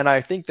I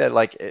think that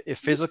like if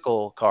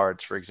physical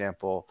cards, for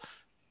example,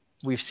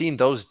 we've seen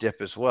those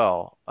dip as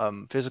well.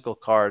 Physical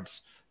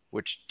cards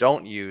which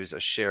don't use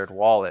a shared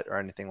wallet or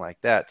anything like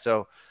that.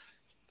 So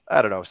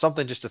I don't know,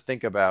 something just to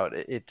think about.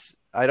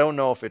 I don't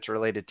know if it's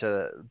related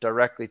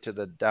directly to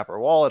the Dapper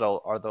wallet,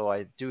 although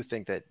I do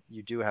think that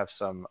you do have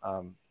some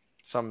of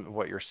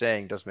what you're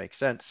saying does make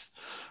sense.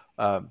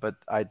 But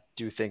I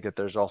do think that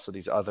there's also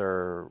these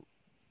other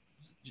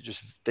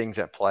just things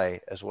at play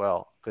as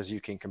well, because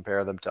you can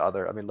compare them to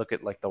other. I mean, look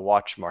at like the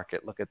watch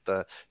market, look at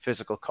the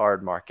physical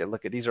card market,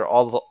 these are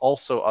all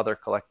also other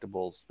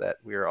collectibles that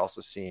we are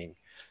also seeing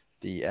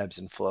the ebbs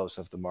and flows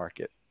of the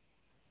market.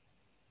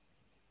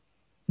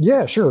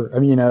 Yeah, sure. I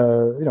mean,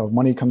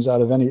 money comes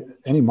out of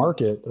any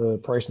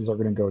market, prices are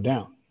going to go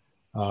down.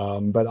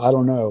 But I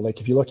don't know. Like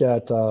if you look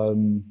at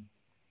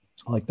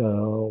like the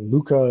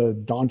Luka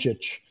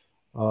Doncic,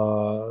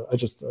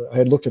 I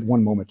had looked at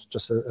one moment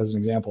just as an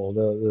example.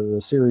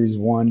 The Series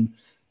 1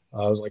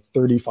 was like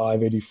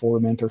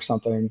 35.84 mint or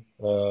something.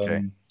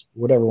 Okay.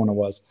 Whatever one it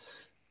was.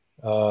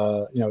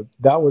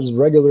 That was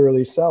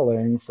regularly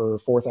selling for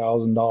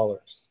 $4,000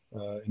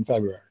 in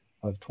February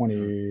of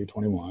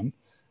 2021.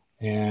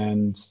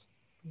 And,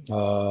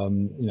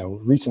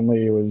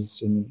 recently it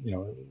was in,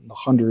 the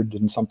 $100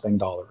 and something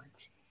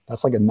range.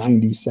 That's like a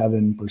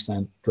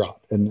 97%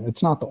 drop. And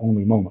it's not the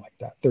only moment like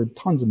that. There are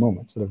tons of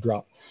moments that have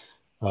dropped,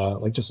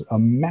 like just a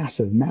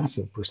massive,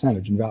 massive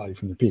percentage in value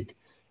from their peak.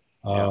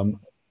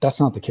 That's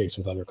not the case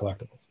with other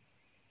collectibles.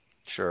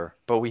 Sure.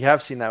 But we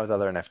have seen that with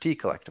other NFT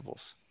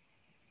collectibles.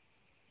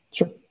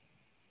 Sure.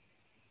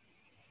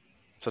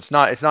 So it's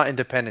not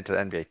independent to the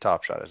NBA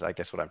Top Shot, is I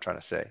guess what I'm trying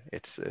to say.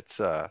 It's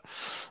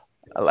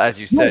as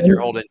you said, you're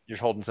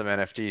holding some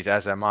NFTs,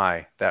 as am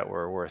I, that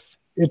were worth.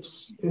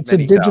 It's a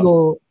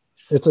digital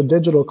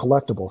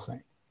collectible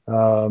thing.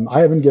 I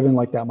haven't given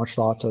like that much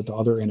thought to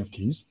other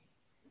NFTs,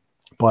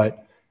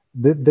 but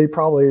they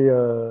probably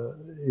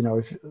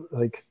if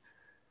like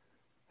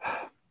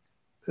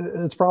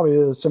it's probably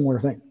a similar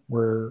thing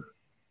where,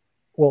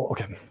 well,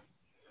 okay.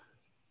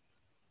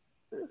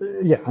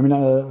 Yeah, I mean,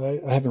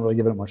 I haven't really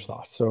given it much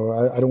thought, so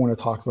I don't want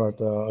to talk about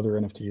other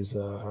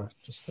NFTs.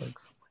 Just like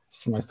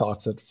for my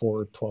thoughts at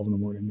 4:12 in the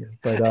morning here.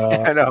 But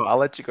I know I'll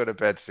let you go to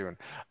bed soon.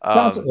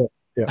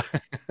 Yeah.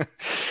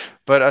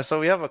 But so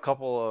we have a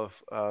couple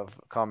of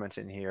comments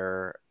in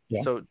here.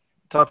 Yeah. So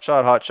Top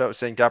Shot Hot Shot was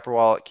saying Dapper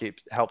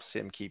Wallet helps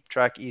him keep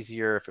track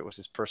easier. If it was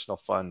his personal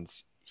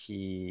funds,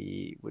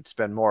 he would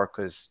spend more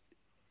because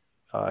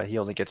he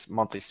only gets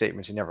monthly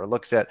statements he never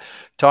looks at.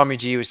 Tommy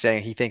G was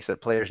saying he thinks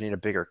that players need a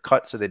bigger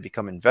cut so they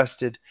become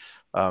invested.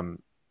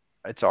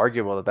 It's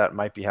arguable that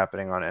might be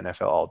happening on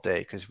NFL All Day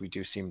because we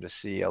do seem to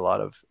see a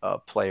lot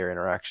of player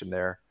interaction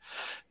there.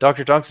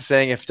 Dr. Dunks is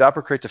saying if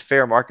Dapper creates a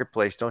fair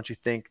marketplace, don't you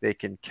think they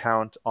can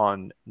count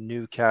on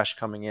new cash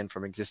coming in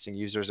from existing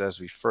users as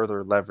we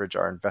further leverage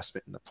our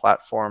investment in the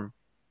platform?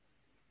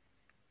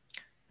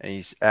 And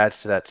he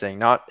adds to that saying,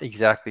 not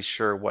exactly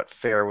sure what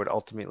fair would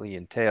ultimately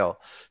entail.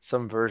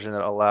 Some version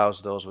that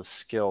allows those with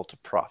skill to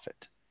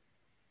profit.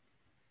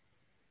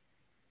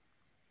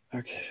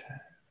 Okay.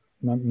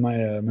 My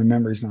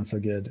memory's not so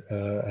good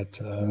at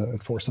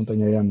 4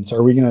 something a.m. So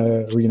are we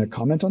gonna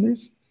comment on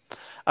these?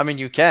 I mean,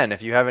 you can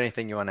if you have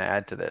anything you want to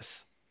add to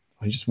this.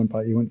 I just went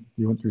by. You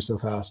went through so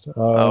fast.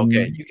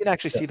 Okay, you can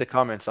actually see the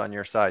comments on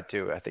your side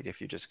too. I think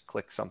if you just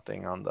click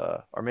something on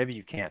or maybe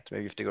you can't.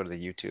 Maybe you have to go to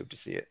the YouTube to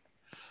see it.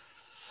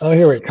 Oh,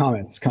 here, wait,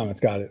 comments,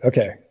 got it.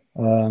 Okay.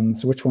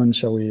 So which one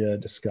shall we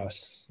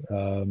discuss?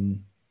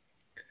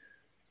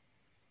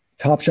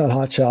 Top Shot,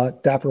 Hot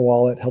Shot, Dapper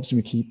Wallet helps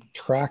me keep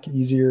track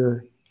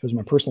easier. If it was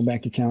my personal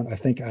bank account, I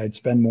think I'd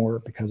spend more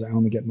because I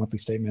only get monthly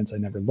statements I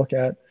never look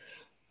at.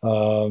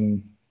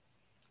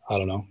 I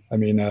don't know. I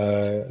mean,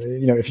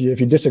 if you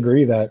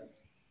disagree that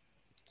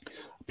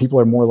people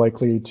are more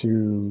likely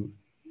to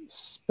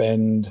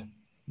spend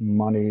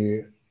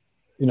money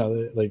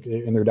like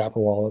in their Dapper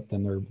wallet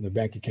than their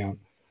bank account.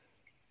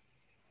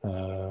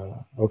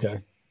 Okay.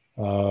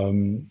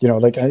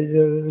 Like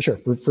sure,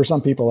 for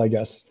some people, I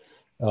guess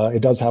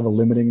it does have a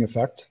limiting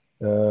effect.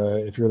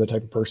 If you're the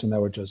type of person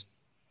that would just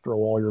throw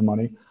all your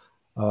money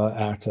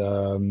at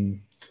a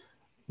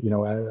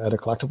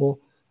collectible.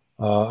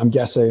 I'm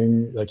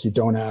guessing like you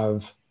don't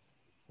have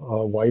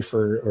a wife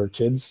or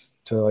kids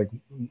to like,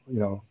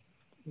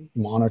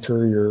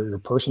 monitor your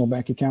personal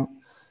bank account.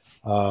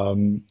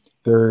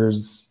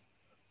 There's,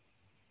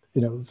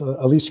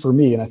 at least for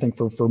me, and I think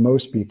for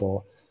most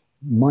people,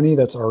 money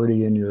that's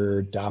already in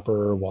your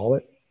Dapper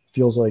wallet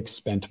feels like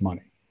spent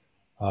money.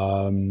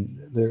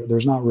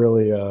 There's not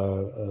really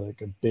a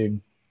big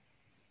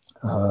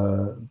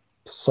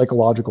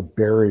psychological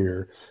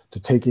barrier to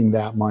taking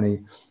that money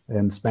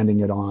and spending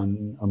it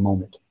on a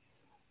moment.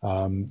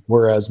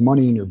 Whereas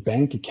money in your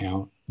bank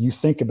account, you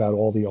think about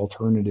all the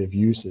alternative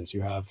uses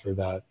you have for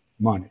that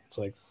money. It's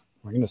like,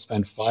 I'm going to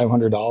spend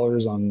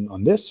 $500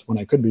 on this when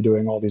I could be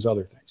doing all these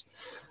other things.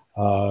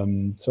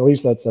 So at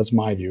least that's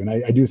my view. And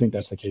I do think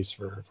that's the case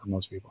for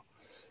most people.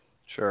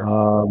 Sure.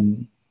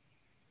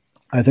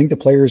 I think the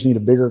players need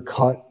a bigger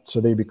cut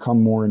so they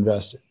become more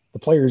invested. The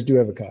players do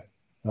have a cut,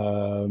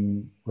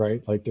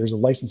 right? Like there's a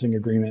licensing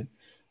agreement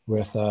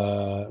with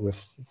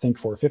Think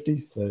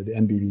 450, the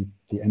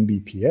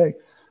NBPA,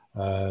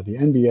 the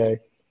NBA,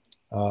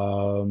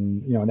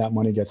 and that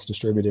money gets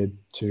distributed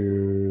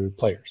to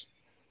players.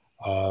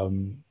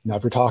 Now,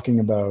 if you're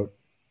talking about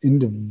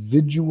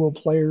individual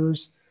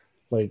players,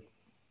 like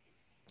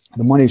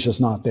the money's just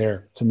not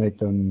there to make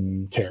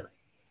them care.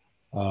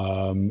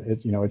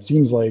 It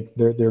seems like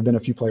there have been a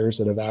few players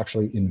that have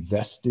actually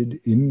invested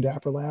in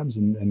Dapper Labs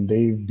and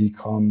they've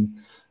become,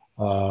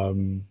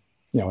 and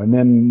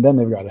then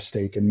they've got a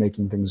stake in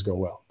making things go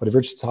well. But if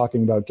you're just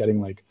talking about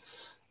getting like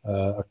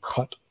a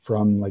cut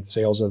from like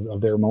sales of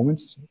their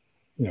moments,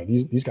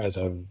 these guys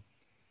have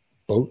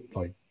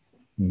like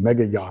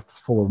mega yachts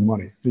full of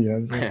money.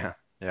 Yeah.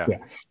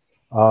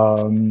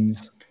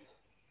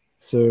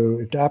 So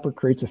if Dapper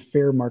creates a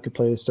fair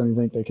marketplace, don't you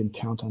think they can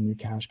count on new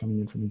cash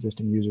coming in from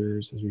existing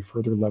users as we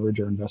further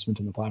leverage our investment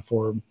in the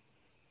platform?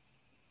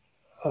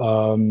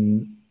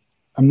 I'm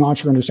not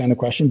sure I understand the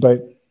question,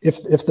 but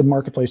if the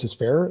marketplace is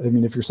fair, I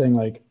mean, if you're saying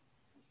like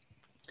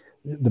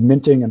the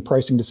minting and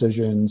pricing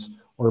decisions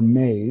are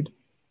made,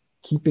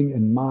 keeping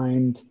in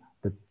mind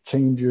the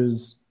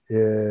changes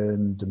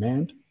in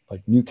demand,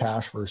 like new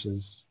cash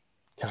versus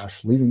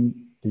cash leaving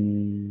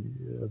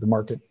the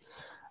market,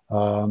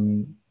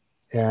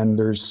 and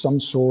there's some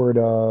sort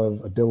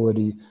of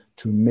ability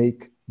to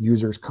make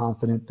users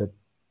confident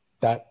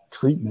that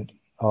treatment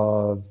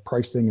of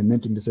pricing and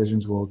minting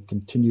decisions will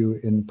continue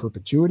in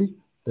perpetuity,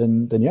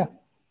 then yeah,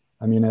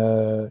 I mean,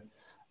 that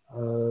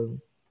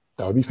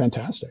would be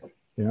fantastic.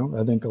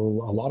 I think a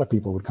lot of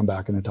people would come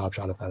back in a Top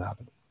Shot if that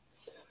happened.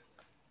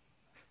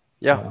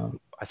 Yeah.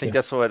 I think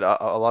that's what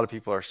a lot of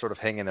people are sort of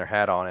hanging their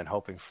hat on and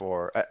hoping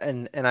for.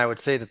 And I would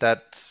say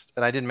that's,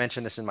 and I didn't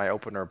mention this in my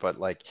opener, but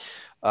like,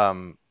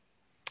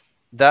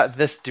 that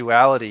this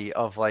duality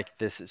of like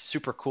this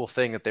super cool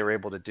thing that they were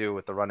able to do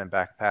with the run and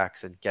back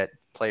packs and get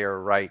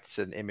player rights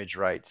and image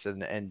rights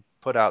and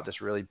put out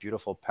this really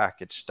beautiful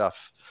package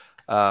stuff.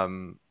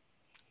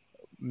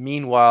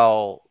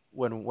 Meanwhile,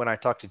 when I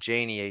talked to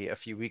Janie a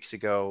few weeks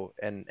ago,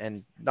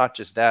 and not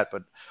just that,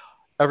 but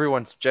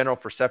everyone's general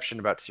perception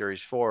about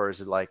Series 4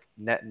 is like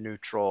net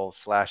neutral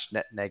 /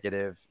 net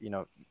negative,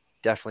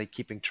 definitely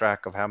keeping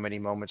track of how many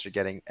moments are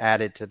getting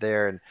added to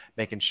there and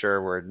making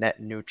sure we're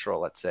net neutral,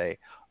 let's say.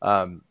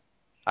 I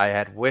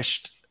had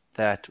wished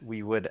that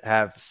we would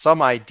have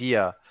some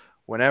idea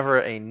whenever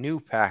a new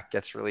pack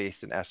gets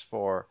released in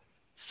S4,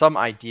 some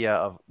idea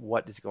of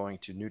what is going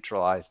to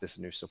neutralize this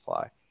new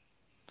supply.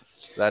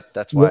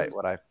 That's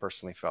what I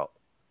personally felt.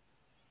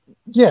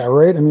 Yeah,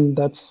 right. I mean,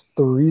 that's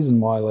the reason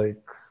why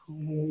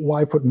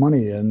put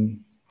money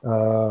in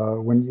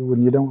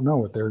when you don't know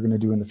what they're going to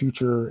do in the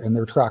future, and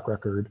their track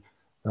record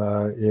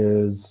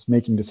is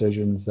making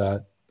decisions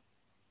that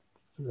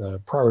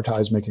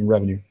prioritize making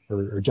revenue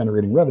or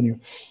generating revenue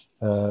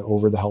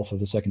over the health of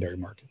the secondary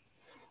market.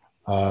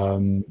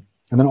 And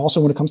then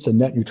also when it comes to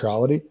net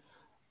neutrality,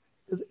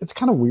 it's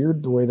kind of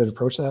weird the way they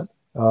approach that.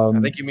 I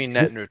think you mean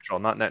net neutral,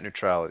 not net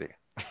neutrality.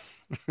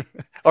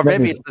 Or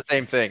maybe it's the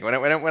same thing. When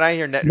I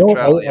hear net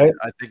neutrality,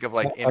 I think of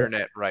like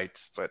internet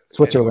rights, but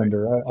Switzerland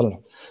anyway. or I don't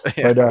know.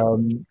 Yeah. But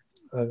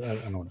I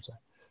don't know what I'm saying.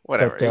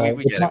 Whatever. But,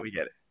 we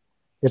get it.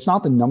 It's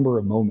not the number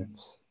of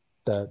moments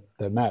that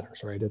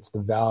matters, right? It's the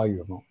value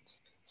of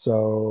moments.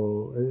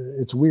 So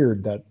it's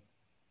weird that,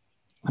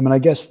 I mean, I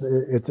guess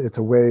it's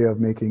a way of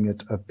making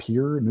it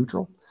appear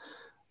neutral.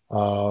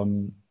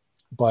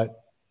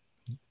 But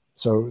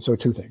so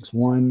two things.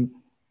 One,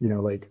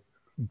 like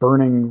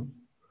burning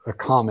a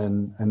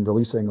common and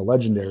releasing a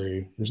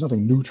legendary, there's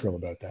nothing neutral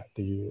about that.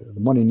 The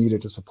money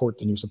needed to support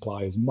the new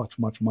supply is much,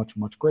 much, much,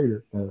 much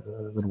greater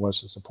than it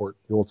was to support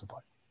the old supply.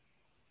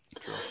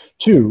 Sure.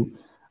 Two,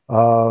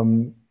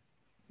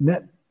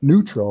 net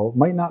neutral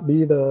might not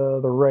be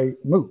the right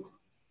move.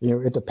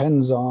 It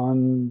depends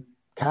on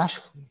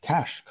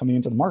cash coming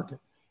into the market.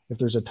 If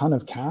there's a ton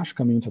of cash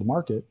coming into the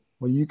market,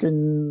 well, you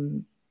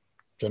can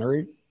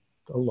generate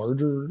a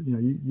larger,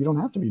 you don't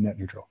have to be net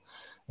neutral.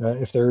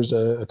 If there's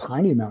a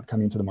tiny amount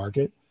coming into the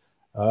market,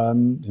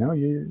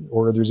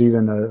 or there's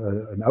even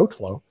an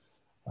outflow,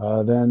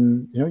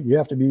 then you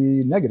have to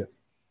be negative.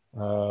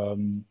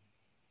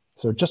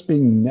 So just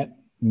being net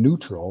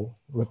neutral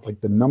with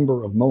like the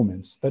number of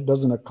moments, that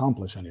doesn't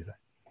accomplish anything.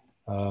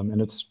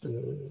 And it's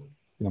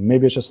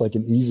maybe it's just like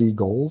an easy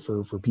goal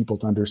for people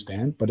to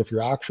understand. But if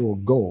your actual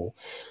goal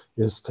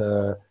is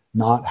to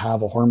not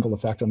have a harmful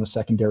effect on the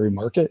secondary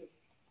market,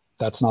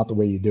 that's not the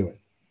way you do it.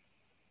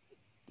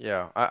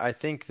 Yeah, I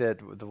think that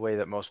the way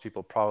that most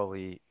people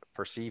probably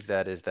perceive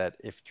that is that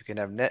if you can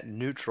have net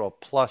neutral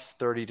plus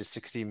 30 to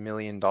 60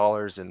 million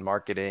dollars in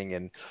marketing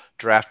and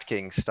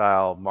DraftKings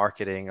style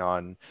marketing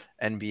on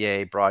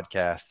NBA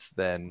broadcasts,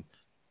 then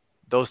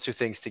those two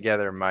things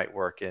together might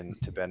work in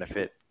to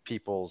benefit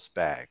people's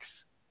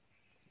bags.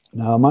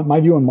 Now, my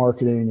view on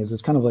marketing is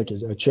it's kind of like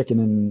a chicken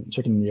and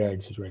the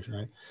egg situation,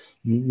 right?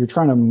 You're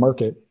trying to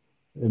market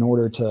in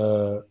order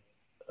to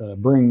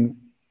bring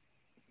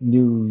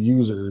new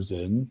users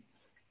in,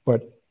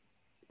 but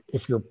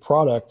if your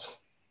product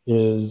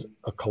is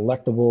a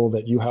collectible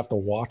that you have to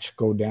watch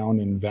go down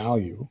in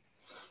value,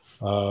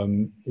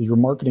 your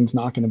marketing's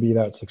not going to be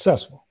that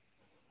successful.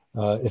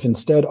 If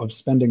instead of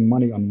spending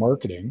money on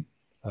marketing,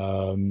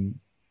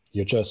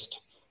 you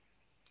just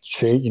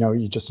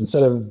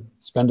instead of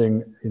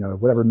spending,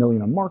 whatever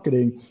million on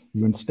marketing,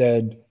 you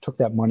instead took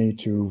that money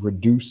to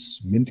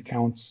reduce mint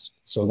counts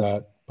so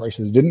that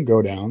prices didn't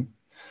go down.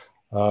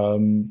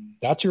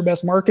 That's your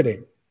best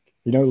marketing.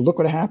 Look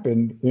what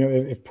happened.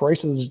 If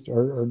prices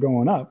are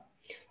going up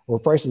or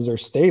prices are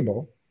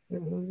stable,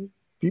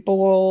 people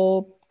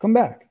will come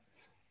back.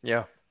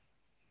 Yeah.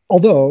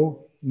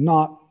 Although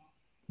not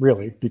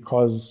really,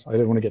 because I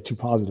didn't want to get too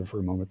positive for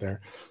a moment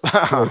there.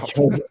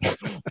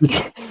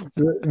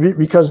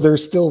 because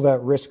there's still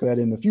that risk that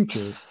in the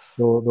future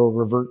they'll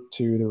revert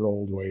to their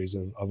old ways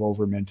of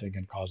over minting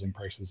and causing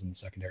prices in the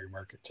secondary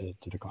market to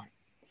decline.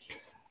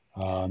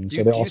 Do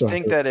you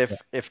think that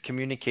if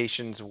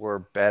communications were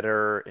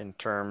better in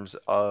terms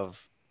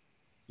of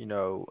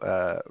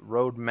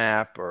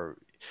roadmap, or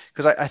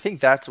because I think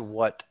that's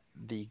what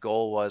the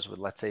goal was with,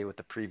 let's say, with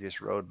the previous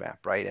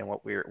roadmap, right? And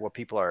what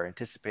people are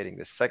anticipating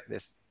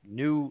this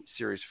new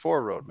Series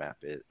 4 roadmap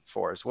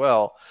for as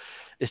well,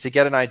 is to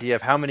get an idea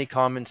of how many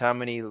commons, how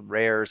many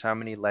rares, how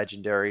many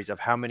legendaries, of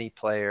how many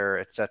player,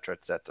 et cetera,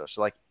 et cetera.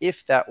 So like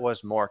if that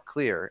was more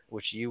clear,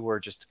 which you were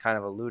just kind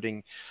of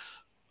alluding,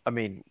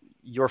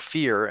 your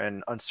fear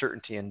and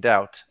uncertainty and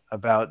doubt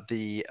about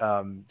the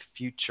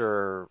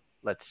future,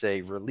 let's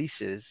say,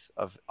 releases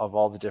of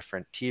all the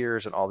different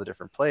tiers and all the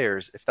different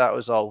players, if that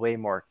was all way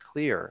more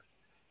clear,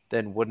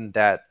 then wouldn't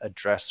that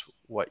address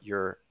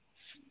your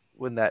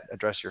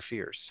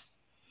fears?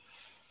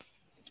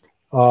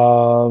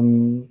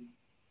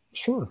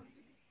 Sure.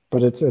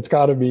 But it's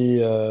got to be,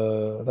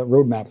 that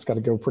roadmap's got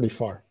to go pretty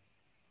far.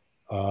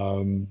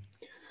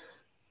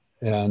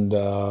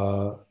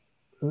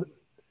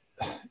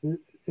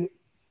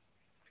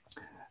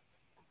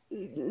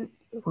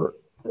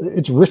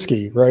 It's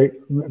risky, right?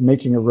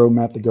 Making a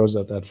roadmap that goes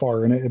out that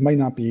far, and it might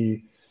not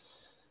be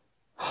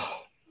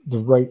the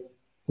right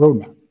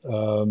roadmap.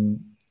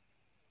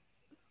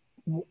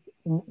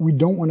 We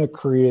don't want to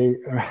create,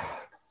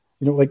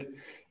 like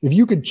if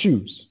you could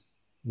choose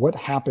what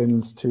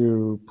happens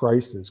to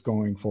prices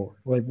going forward,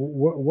 like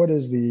what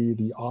is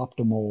the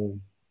optimal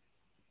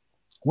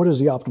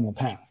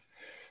path?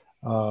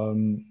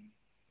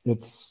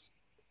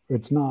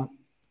 It's not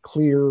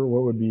clear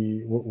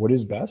what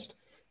is best,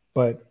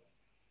 but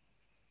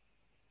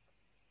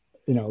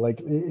like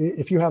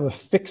if you have a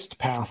fixed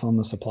path on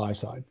the supply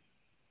side,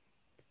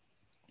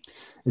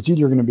 it's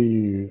either going to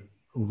be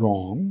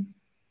wrong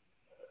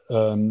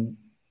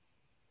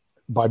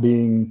by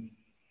being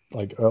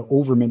like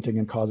over minting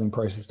and causing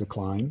prices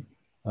decline,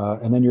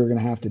 and then you're going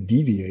to have to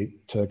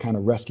deviate to kind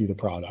of rescue the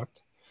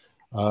product,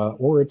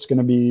 or it's going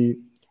to be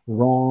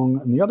wrong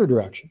in the other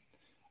direction,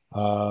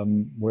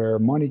 where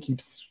money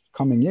keeps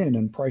coming in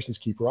and prices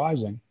keep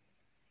rising,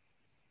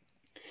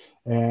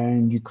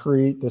 and you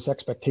create this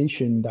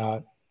expectation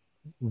that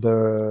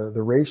the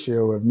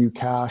ratio of new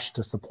cash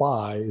to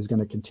supply is going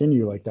to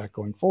continue like that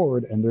going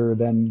forward, and they're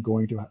then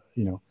going to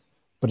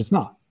but it's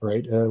not,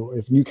 right?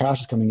 If new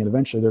cash is coming in,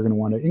 eventually they're going to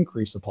want to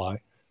increase supply,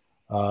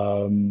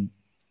 and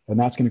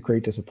that's going to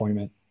create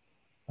disappointment.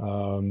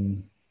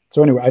 So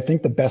anyway, I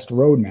think the best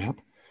roadmap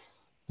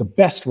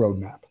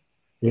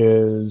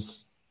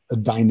is a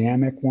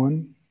dynamic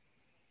one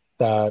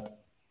that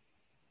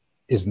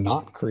is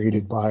not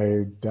created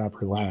by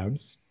Dapper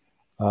Labs,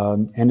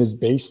 and is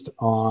based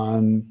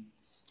on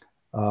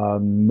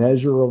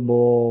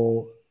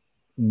measurable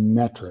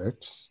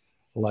metrics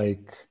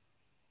like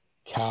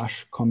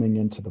cash coming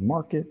into the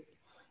market.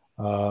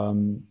 But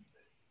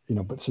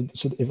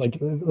so if, like,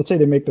 let's say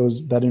they make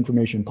that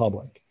information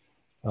public,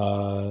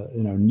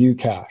 new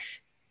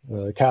cash,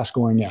 cash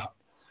going out,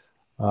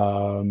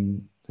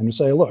 and you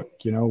say, look,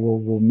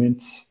 we'll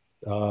mint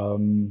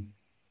within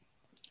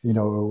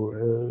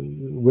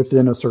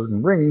a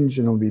certain range,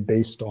 and it'll be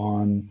based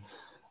on,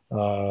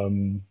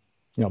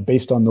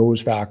 based on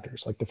those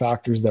factors, like the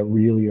factors that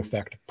really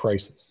affect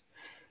prices.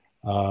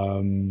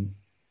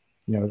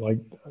 Like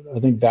I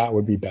think that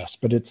would be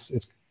best, but it's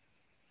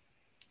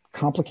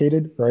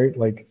complicated, right?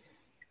 Like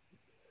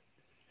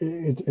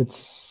it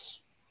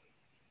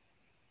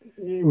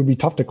would be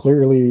tough to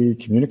clearly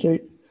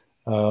communicate,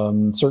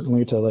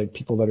 certainly to like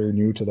people that are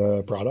new to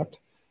the product.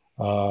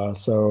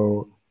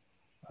 So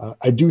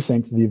I do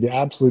think the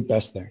absolute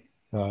best thing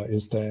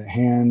is to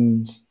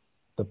hand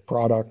the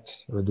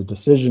product or the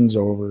decisions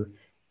over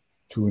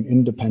to an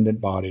independent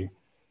body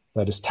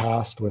that is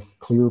tasked with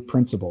clear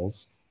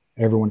principles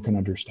everyone can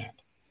understand.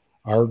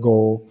 Our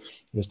goal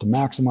is to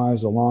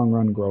maximize the long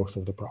run growth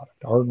of the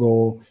product. Our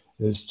goal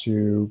is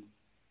to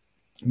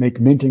make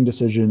minting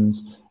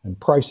decisions and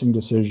pricing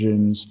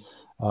decisions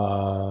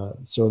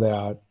so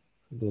that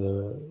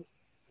the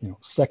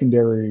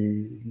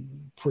secondary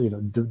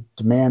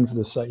demand for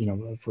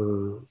the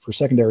for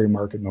secondary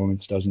market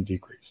moments doesn't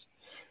decrease.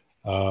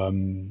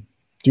 Do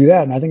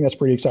that, and I think that's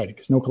pretty exciting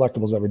because no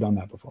collectible's ever done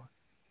that before.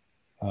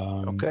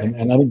 Okay.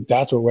 And I think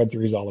that's what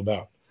Web3 is all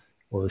about,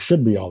 or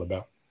should be all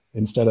about,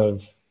 instead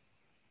of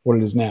what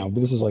it is now.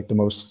 But this is like the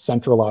most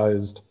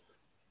centralized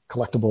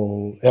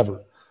collectible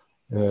ever.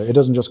 It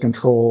doesn't just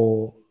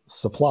control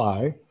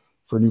supply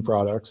for new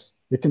products;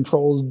 it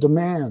controls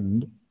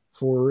demand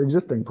for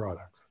existing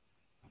products.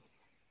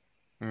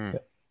 Yeah.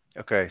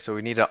 Okay, so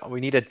we need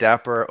a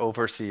dapper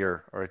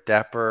overseer or a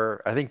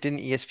dapper. I think didn't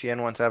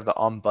ESPN once have the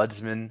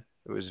ombudsman?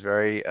 It was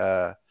very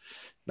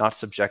not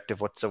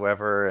subjective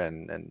whatsoever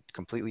and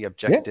completely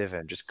objective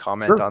and just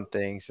comment on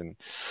things. And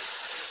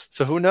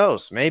so who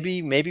knows?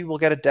 Maybe we'll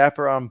get a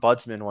dapper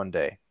ombudsman one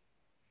day.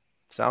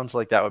 Sounds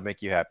like that would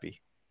make you happy.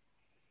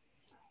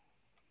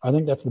 I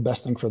think that's the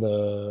best thing for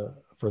the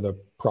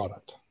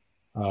product,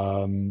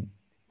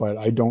 but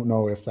I don't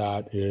know if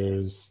that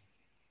is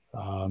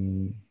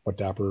what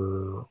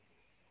Dapper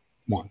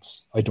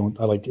wants. I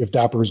like if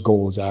Dapper's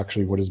goal is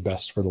actually what is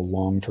best for the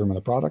long term of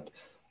the product.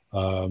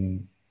 For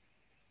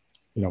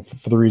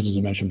the reasons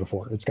you mentioned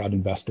before, it's got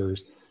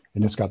investors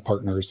and it's got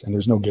partners, and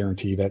there's no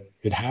guarantee that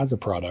it has a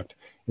product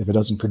if it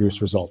doesn't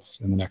produce results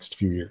in the next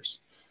few years.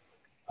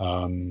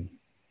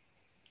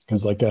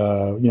 Because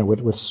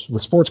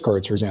with sports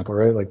cards, for example,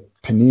 right? Like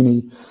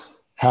Panini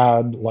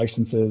had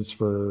licenses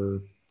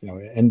for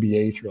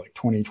NBA through like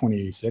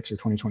 2026 or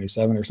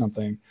 2027 or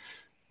something.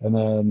 And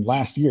then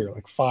last year,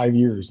 like 5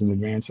 years in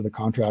advance of the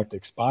contract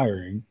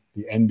expiring,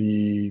 the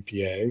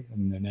NBPA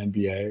and then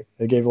NBA,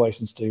 they gave a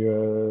license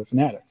to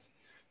Fanatics.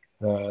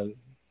 We're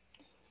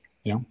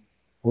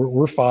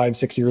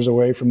 5-6 years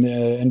away from the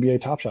NBA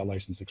Top Shot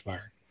license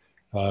expiring.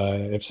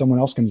 If someone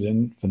else comes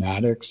in,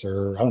 Fanatics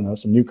or I don't know,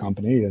 some new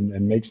company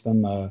and makes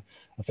them a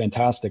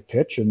fantastic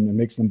pitch and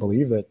makes them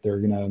believe that they're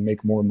going to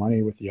make more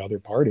money with the other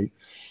party,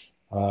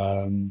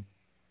 and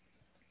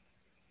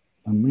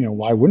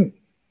why wouldn't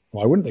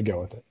they go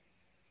with it?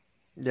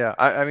 Yeah,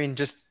 I mean,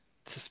 just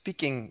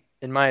speaking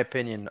in my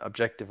opinion,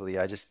 objectively,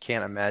 I just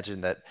can't imagine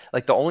that.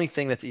 Like the only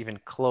thing that's even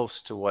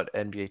close to what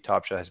NBA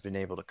Top Shot has been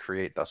able to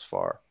create thus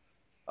far,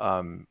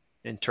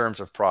 in terms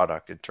of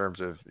product, in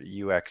terms of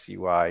UX,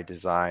 UI,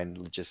 design,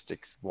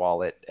 logistics,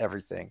 wallet,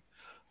 everything.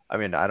 I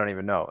mean, I don't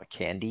even know.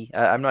 Candy?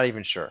 I'm not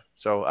even sure.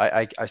 So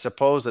I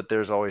suppose that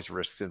there's always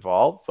risks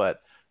involved,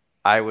 but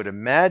I would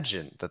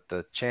imagine that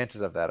the chances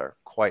of that are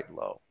quite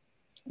low.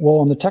 Well,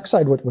 on the tech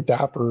side, what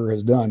Dapper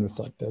has done with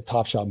like the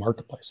Top Shot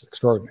marketplace is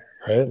extraordinary,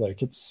 right?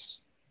 Like it's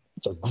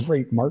a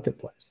great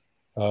marketplace,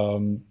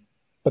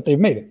 but they've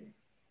made it.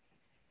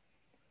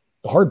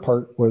 The hard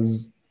part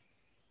was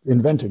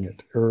inventing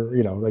it, or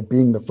like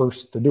being the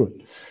first to do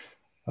it.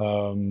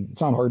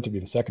 It's not hard to be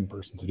the second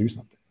person to do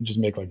something. You just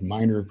make like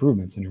minor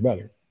improvements and you're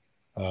better.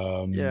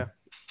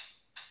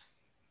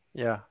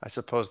 Yeah, I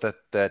suppose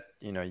that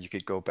you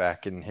could go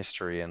back in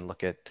history and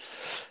look at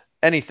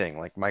anything.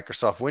 Like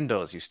Microsoft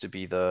Windows used to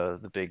be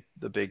the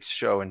big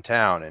show in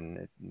town, and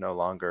it no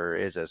longer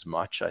is as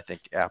much. I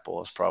think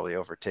Apple has probably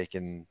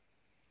overtaken.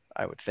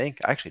 I would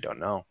think. I actually don't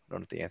know. I don't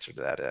know what the answer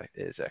to that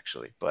is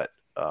actually, but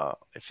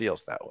it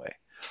feels that way.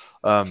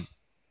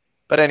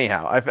 But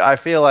anyhow, I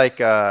feel like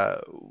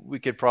we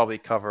could probably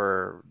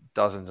cover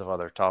dozens of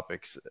other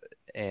topics,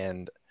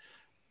 and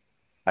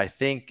I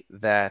think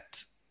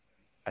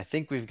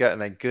we've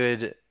gotten a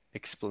good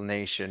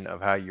explanation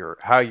of how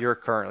you're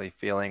currently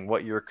feeling,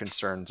 what your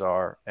concerns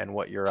are, and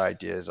what your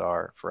ideas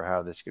are for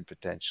how this could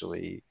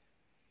potentially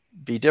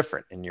be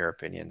different in your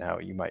opinion, how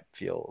you might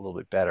feel a little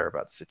bit better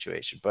about the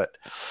situation. But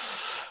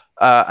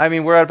I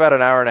mean, we're at about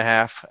an hour and a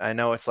half. I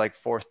know it's like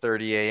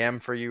 4:30 a.m.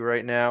 for you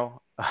right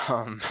now.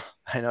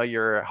 I know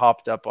you're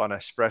hopped up on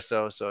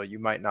espresso, so you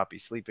might not be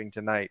sleeping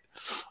tonight.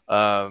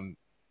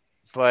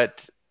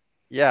 But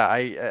yeah,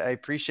 I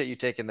appreciate you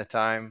taking the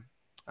time.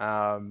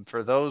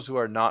 For those who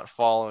are not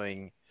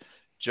following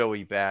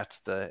Joey Bats,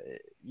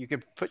 you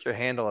can put your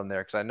handle in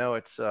there because I know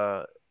it's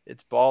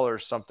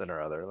Baller something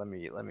or other. Let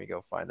me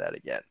go find that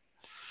again.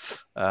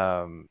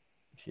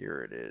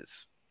 Here it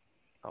is.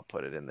 I'll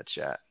put it in the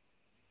chat.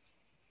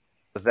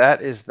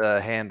 That is the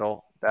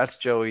handle. That's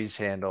Joey's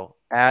handle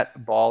at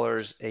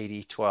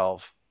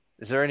Ballers8012.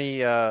 Is there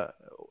any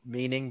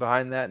meaning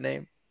behind that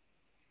name,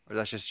 or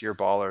that's just your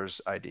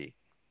Ballers ID?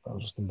 That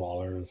was just the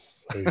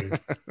Ballers ID.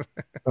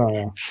 Oh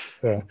yeah,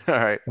 yeah.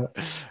 All right.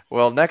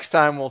 Well, next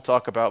time we'll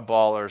talk about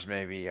Ballers,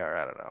 maybe, or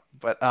I don't know.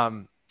 But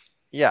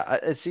yeah,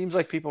 it seems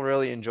like people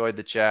really enjoyed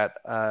the chat.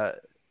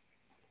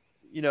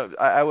 You know,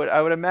 I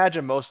would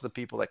imagine most of the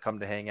people that come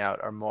to hang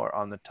out are more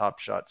on the Top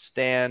Shot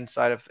Stan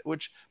side of,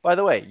 which, by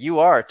the way, you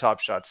are a Top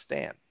Shot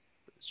Stan.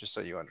 It's just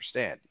so you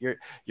understand.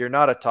 You're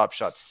not a Top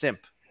Shot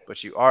simp,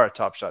 but you are a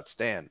Top Shot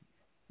Stan.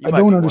 I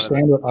don't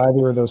understand what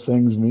either of those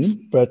things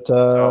mean, but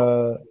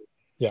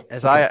yeah.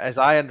 As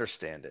I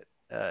understand it,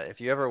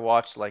 if you ever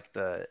watch like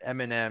the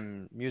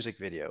Eminem music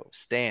video,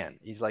 Stan,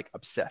 he's like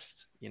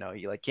obsessed. You know,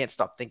 he like can't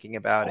stop thinking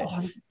about it.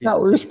 Yeah,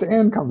 where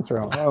Stan comes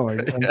from. Oh my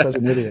God, I'm such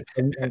an idiot.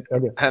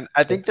 Okay. And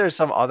I think there's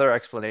some other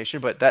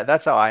explanation, but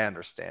that's how I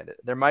understand it.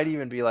 There might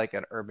even be like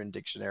an Urban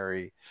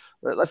Dictionary.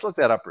 Let's look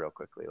that up real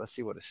quickly. Let's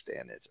see what a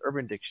stan is.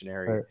 Urban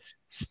Dictionary. Right.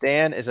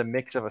 Stan is a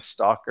mix of a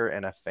stalker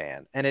and a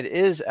fan, and it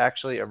is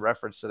actually a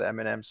reference to the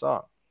Eminem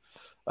song.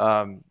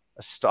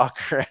 A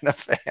stalker and a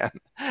fan.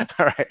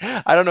 All right.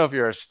 I don't know if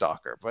you're a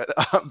stalker, but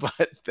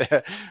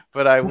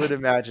I would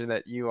imagine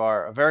that you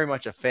are very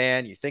much a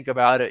fan. You think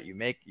about it. You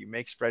make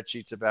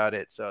spreadsheets about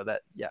it. So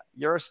that, yeah,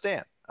 you're a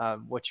stan.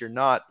 What you're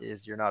not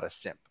is you're not a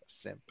simp. A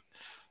simp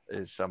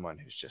is someone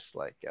who's just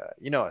like,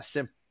 you know, a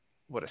simp.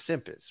 What a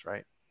simp is,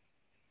 right?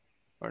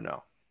 Or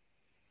no?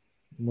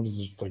 What is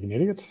it, like an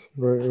idiot?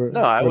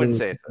 No, I wouldn't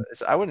say it.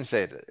 I wouldn't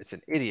say it's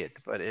an idiot,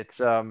 but it's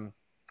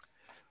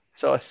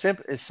So a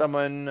simp is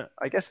someone,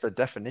 I guess the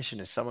definition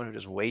is someone who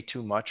does way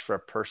too much for a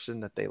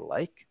person that they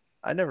like.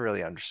 I never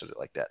really understood it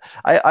like that.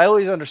 I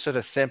always understood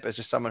a simp as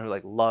just someone who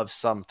like loves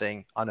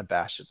something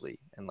unabashedly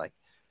and like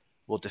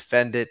will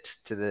defend it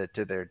to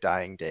their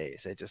dying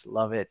days. They just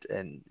love it,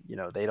 and you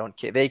know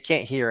they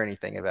can't hear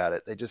anything about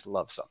it. They just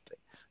love something.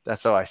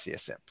 That's how I see a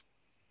simp.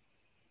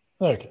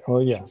 Okay.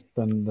 Well, yeah.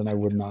 Then I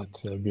would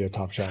not be a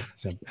Top Shot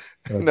simp.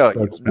 No,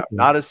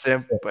 not a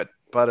simp, yeah.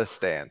 but a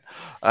stan.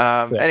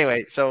 Yeah.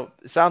 Anyway, so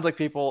it sounds like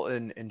people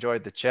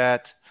enjoyed the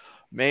chat.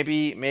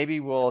 Maybe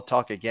we'll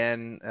talk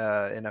again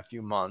in a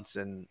few months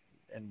and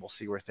we'll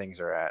see where things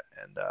are at.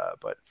 And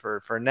but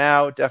for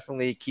now,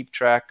 definitely keep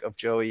track of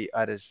Joey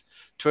at his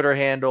Twitter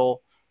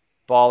handle,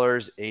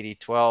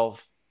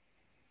 Ballers8012.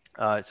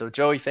 So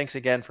Joey, thanks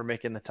again for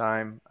making the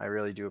time. I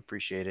really do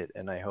appreciate it,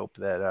 and I hope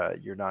that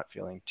you're not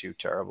feeling too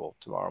terrible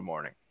tomorrow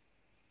morning.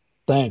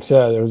 Thanks.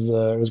 Yeah, it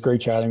was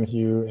great chatting with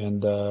you,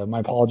 and my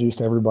apologies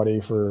to everybody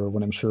for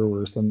what I'm sure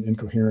were some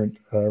incoherent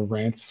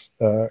rants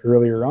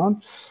earlier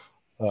on.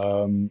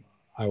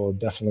 I will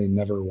definitely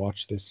never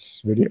watch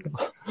this video,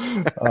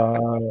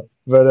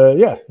 but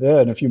yeah,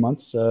 in a few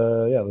months,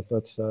 yeah,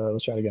 let's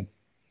chat again.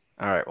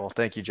 All right. Well,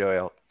 thank you, Joey.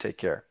 I'll take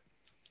care.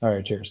 All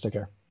right. Cheers. Take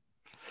care.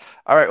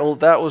 All right. Well,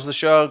 that was the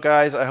show,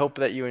 guys. I hope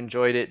that you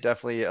enjoyed it.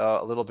 Definitely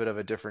a little bit of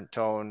a different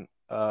tone,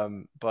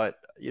 but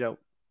you know.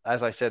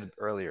 As I said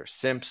earlier,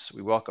 simps,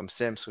 we welcome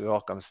stans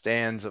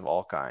of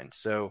all kinds.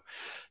 So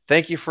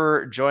thank you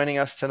for joining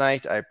us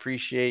tonight. I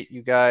appreciate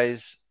you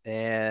guys,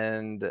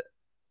 and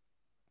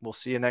we'll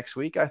see you next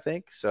week, I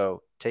think.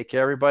 So take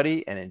care,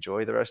 everybody, and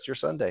enjoy the rest of your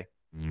Sunday.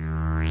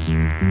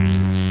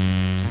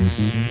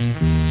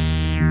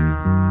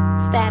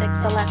 Static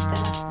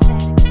Selector.